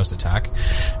breath mouse attack.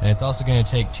 And it's also going to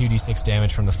take 2d6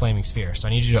 damage from the Flaming Sphere. So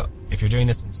I need you to, if you're doing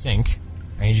this in sync,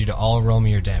 I need you to all roll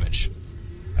me your damage.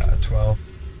 12.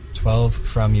 12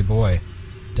 from your boy,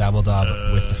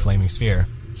 Dabbledob with the Flaming Sphere.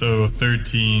 So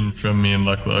 13 from me and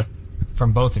Luck.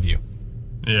 From both of you.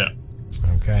 Yeah.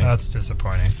 Okay. That's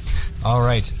disappointing. All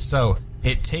right. So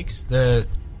it takes the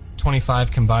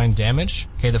 25 combined damage.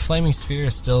 Okay, the flaming sphere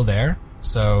is still there.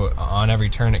 So on every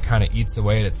turn, it kind of eats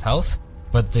away at its health.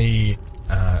 But the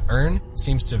urn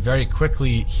seems to very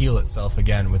quickly heal itself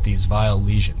again with these vile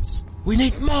lesions. We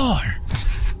need more!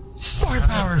 More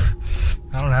power!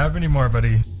 I don't have any more,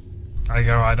 buddy.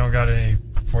 I don't got any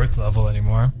 4th level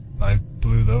anymore. I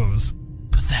blew those.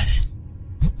 Pathetic.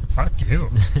 Fuck you.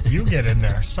 You get in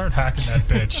there. Start hacking that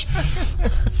bitch.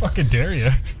 Fucking dare you.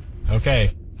 Okay.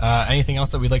 Anything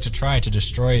else that we'd like to try to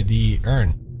destroy the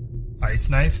urn? Ice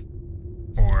knife?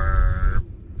 Or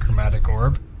chromatic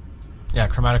orb? Yeah,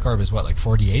 chromatic orb is what, like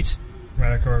 48?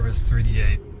 Chromatic orb is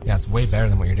 3d8. Yeah, it's way better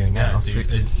than what you're doing now.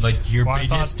 Dude, it's like your Well, I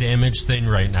biggest thought- damage thing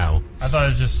right now. I thought it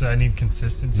was just I need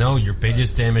consistency. No, your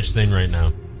biggest damage thing right now.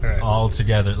 Alright. All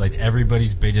together, like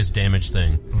everybody's biggest damage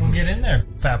thing. We'll get in there,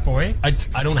 fat boy. I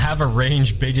don't have a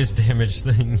range biggest damage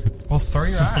thing. Well, throw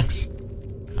your axe.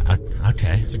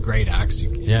 Okay. It's a great axe.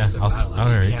 Yeah, it's a battle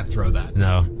axe. alright. You can't throw that.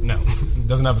 No. No. It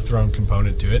doesn't have a thrown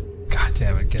component to it. God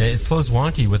damn it. Get it. It flows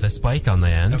wonky with a spike on the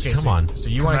end. Okay, Come so, on.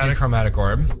 So you want to do chromatic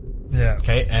orb. Yeah.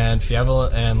 Okay, and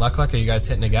Fievel and Luck, are you guys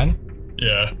hitting again?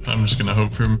 Yeah, I'm just gonna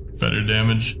hope for better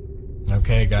damage.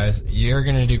 Okay, guys, you're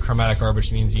going to do chromatic orb,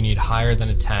 which means you need higher than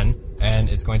a 10, and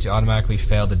it's going to automatically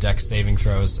fail the dex saving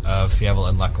throws of Fievel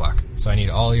and Luck. So I need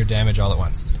all your damage all at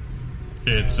once.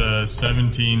 Okay, it's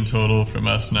 17 total from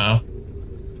us now.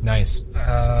 Nice.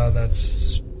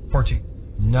 That's 14.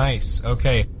 Nice.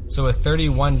 Okay, so with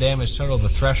 31 damage total, the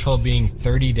threshold being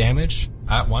 30 damage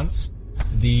at once,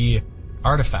 the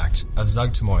artifact of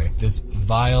Zugtamoy, this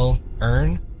vile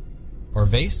urn or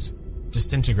vase,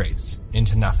 disintegrates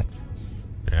into nothing.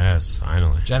 Yes,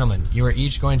 finally. Gentlemen, you are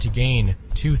each going to gain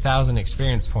 2,000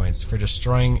 experience points for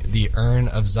destroying the urn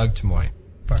of Zugtamoy.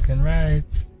 Fucking right.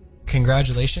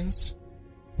 Congratulations.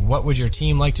 What would your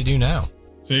team like to do now?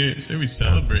 Say we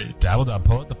celebrate. Dabble,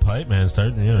 pull out the pipe, man.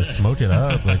 Start, smoke it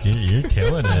up. Like, you're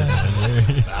killing it,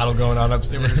 man. Battle going on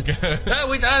upstairs. Oh,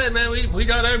 we got it, man. We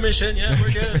got our mission. Yeah,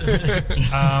 we're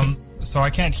good. So I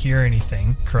can't hear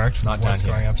anything, correct? From Not what's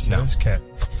down here. going upstairs? Okay.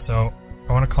 So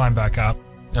I want to climb back up.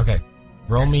 Okay.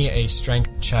 Roll me a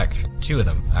strength check. 2 of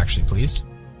them, actually, please.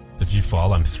 If you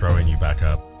fall, I'm throwing you back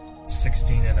up.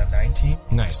 16 and a 19.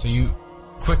 Nice. So you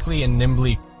quickly and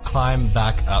nimbly climb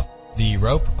back up the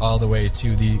rope all the way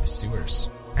to the sewers.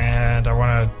 And I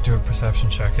want to do a perception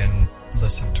check and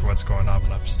listen to what's going on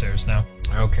upstairs now.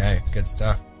 Okay, good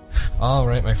stuff. All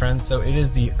right, my friends. So it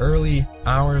is the early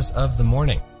hours of the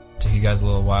morning. Take you guys a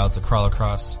little while to crawl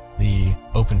across the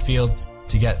open fields,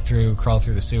 to get through, crawl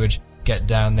through the sewage, get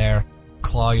down there,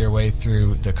 claw your way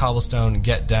through the cobblestone,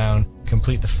 get down,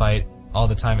 complete the fight, all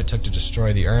the time it took to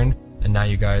destroy the urn, and now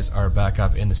you guys are back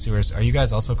up in the sewers. Are you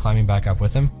guys also climbing back up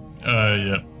with him?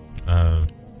 Yeah.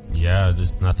 Yeah,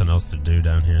 there's nothing else to do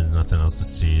down here. There's nothing else to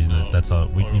see. That's all.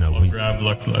 I'll grab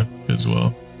Luck as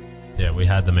well. Yeah, we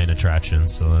had the main attraction,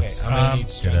 so let's. I'm gonna need get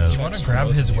strength out. Do checks you want to from grab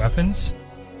both his of you. weapons?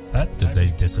 Did they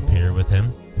disappear with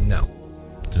him? No.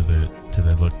 Do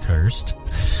they look cursed?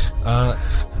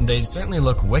 They certainly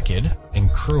look wicked and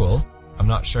cruel. I'm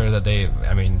not sure that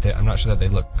I'm not sure that they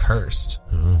look cursed.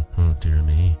 Oh dear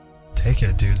me. Take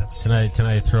it, dude. That's Can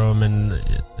I throw them in?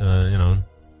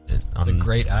 It's a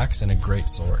great axe and a great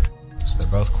sword. So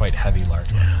they're both quite heavy,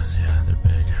 large weapons. Yeah, they're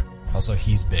big. Also,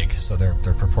 he's big, so they're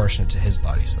proportionate to his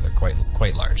body, so they're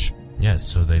quite large. Yeah,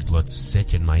 so they'd look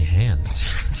sick in my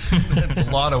hands. That's a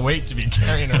lot of weight to be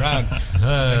carrying around.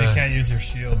 And you can't use your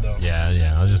shield, though.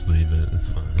 Yeah, I'll just leave it.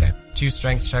 It's fine. Okay, 2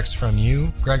 strength checks from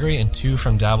you, Gregory, and 2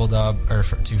 from Dabbledob, or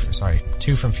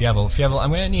 2 from Fievel. Fievel,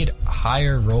 I'm gonna need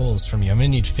higher rolls from you. I'm gonna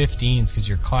need 15s because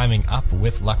you're climbing up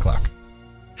with Luck.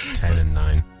 10 and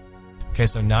 9. Okay,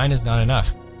 so 9 is not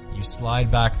enough. You slide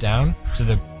back down to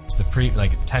the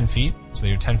 10 feet, so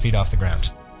you're 10 feet off the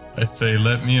ground. I say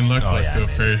let me and Luck go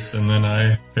first, and then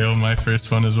I fail my first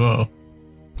one as well.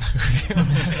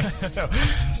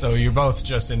 So you're both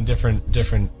just in different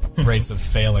rates of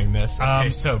failing this. Okay,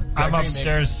 so I'm Gregory,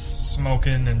 upstairs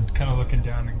smoking and kind of looking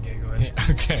down and giggling.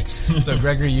 Okay, so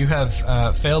Gregory, you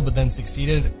have failed but then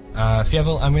succeeded.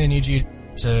 Fievel, I'm going to need you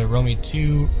to roll me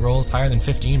 2 rolls higher than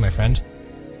 15, my friend.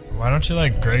 Why don't you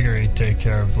let Gregory take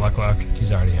care of Luck?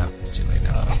 She's already up. It's too late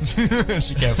now.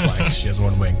 She can't fly. She has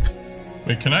 1 wing.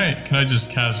 Wait, can I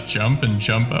just cast jump and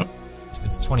jump up?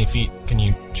 It's 20 feet. Can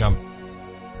you jump?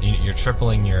 You're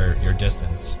tripling your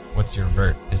distance. What's your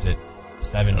vert? Is it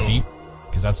 7 feet?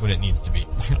 Because that's what it needs to be.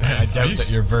 I doubt that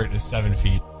your vert is 7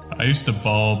 feet. I used to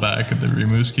ball back at the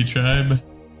Rimouski tribe.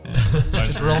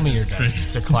 Just roll me your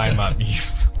dice to climb up, you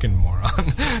fucking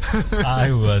moron.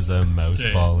 I was a mouse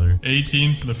baller.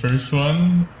 18 for the first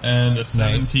one, and a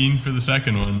 17 for the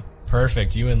second one.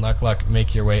 Perfect. You and Luck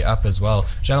make your way up as well.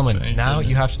 Gentlemen, now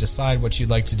you have to decide what you'd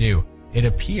like to do. It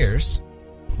appears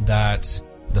that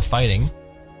the fighting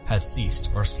has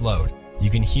ceased or slowed. You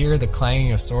can hear the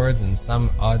clanging of swords and some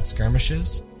odd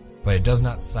skirmishes, but it does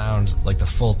not sound like the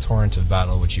full torrent of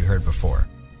battle which you heard before.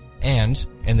 And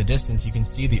in the distance, you can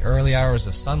see the early hours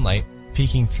of sunlight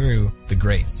peeking through the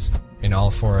grates in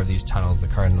all 4 of these tunnels, the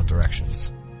cardinal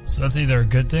directions. So that's either a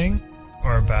good thing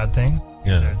or a bad thing.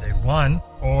 Yeah. Either they won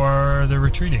or they're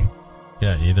retreating.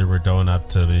 Yeah, either we're going up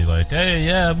to be like, hey,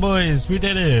 yeah, boys, we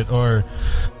did it, or,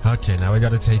 okay, now we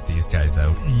gotta take these guys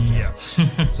out. Yeah. So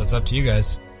it's up to you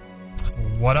guys.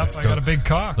 What up? Let's I go. got a big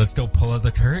cock. Let's go pull out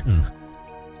the curtain.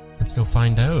 Let's go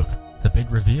find out the big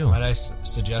reveal. Might I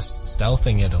suggest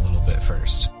stealthing it a little bit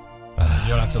first? You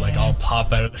don't have to like all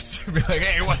pop out of the and be like,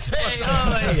 hey, what's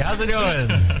up? Hey, how's it going?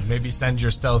 Maybe send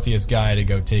your stealthiest guy to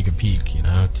go take a peek, you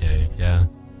know? Okay, yeah.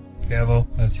 Devil,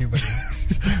 that's you, buddy.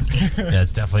 Yeah,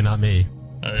 it's definitely not me.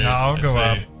 All right, No, I'll go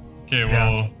up. Okay,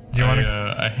 well, Do you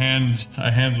wanna- I hand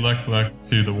Luck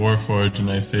to the Warforged, and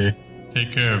I say,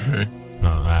 take care of her. No,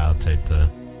 I'll take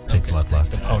luck.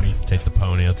 The pony. Take the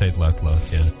pony. I'll take luck.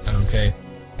 Yeah. Okay.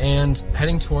 And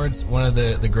heading towards one of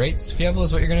the grates, Fievel,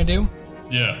 is what you're going to do?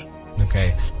 Yeah.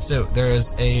 Okay. So there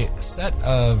is a set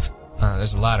of,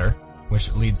 there's a ladder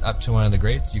which leads up to one of the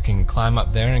grates. You can climb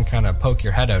up there and kind of poke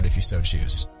your head out if you so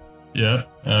choose. Yeah.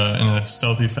 In a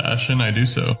stealthy fashion, I do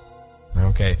so.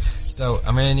 Okay. So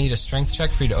I'm going to need a strength check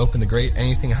for you to open the grate.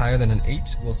 Anything higher than an 8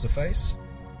 will suffice.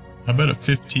 How about a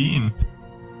 15?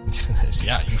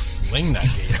 Yeah, you fling that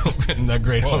gate open, that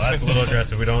grate open. That's a little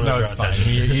aggressive. We don't No, want it's to draw fine.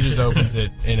 attention. He just opens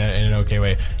it in an okay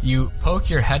way. You poke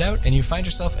your head out and you find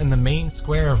yourself in the main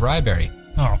square of Ryberry.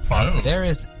 Oh, fuck. There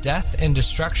is death and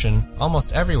destruction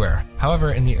almost everywhere.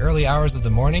 However, in the early hours of the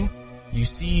morning, you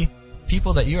see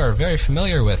people that you are very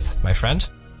familiar with, my friend.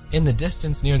 In the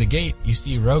distance near the gate, you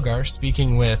see Rogar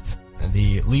speaking with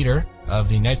the leader of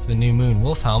the Knights of the New Moon,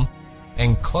 Wolfhelm.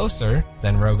 And closer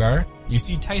than Rogar, you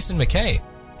see Tyson McKay.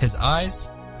 His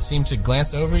eyes seem to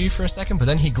glance over you for a second, but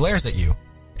then he glares at you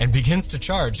and begins to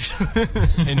charge,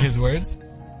 in his words.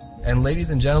 And ladies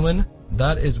and gentlemen,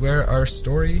 that is where our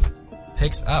story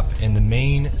picks up in the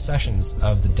main sessions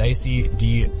of the Dicey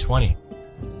D20.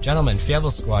 Gentlemen,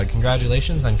 Fievel Squad,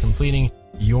 congratulations on completing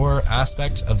your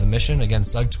aspect of the mission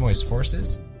against Zugtmoy's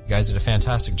forces. You guys did a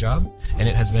fantastic job, and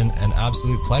it has been an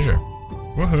absolute pleasure.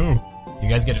 Woohoo. You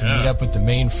guys get to meet up with the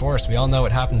main force. We all know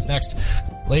what happens next.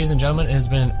 Ladies and gentlemen, it has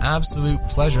been an absolute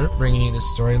pleasure bringing you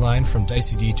this storyline from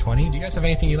Dicey D20. Do you guys have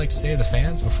anything you'd like to say to the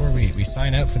fans before we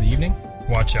sign out for the evening?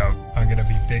 Watch out. I'm going to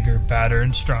be bigger, badder,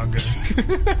 and stronger.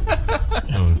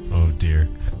 Oh dear.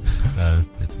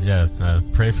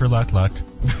 Pray for luck.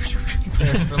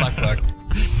 Prayers for luck.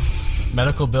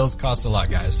 Medical bills cost a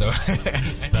lot, guys. So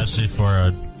Especially for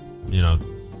a,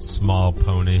 small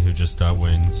pony who just got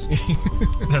wings.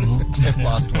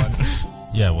 lost one.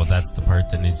 Yeah, well, that's the part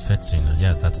that needs fixing.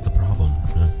 Yeah, that's the problem.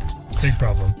 Yeah. Big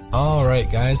problem. All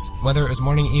right, guys. Whether it was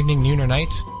morning, evening, noon, or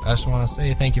night, I just want to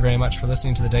say thank you very much for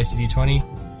listening to the Dicey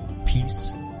D20.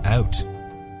 Peace out.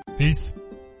 Peace.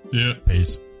 Yeah.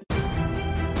 Peace.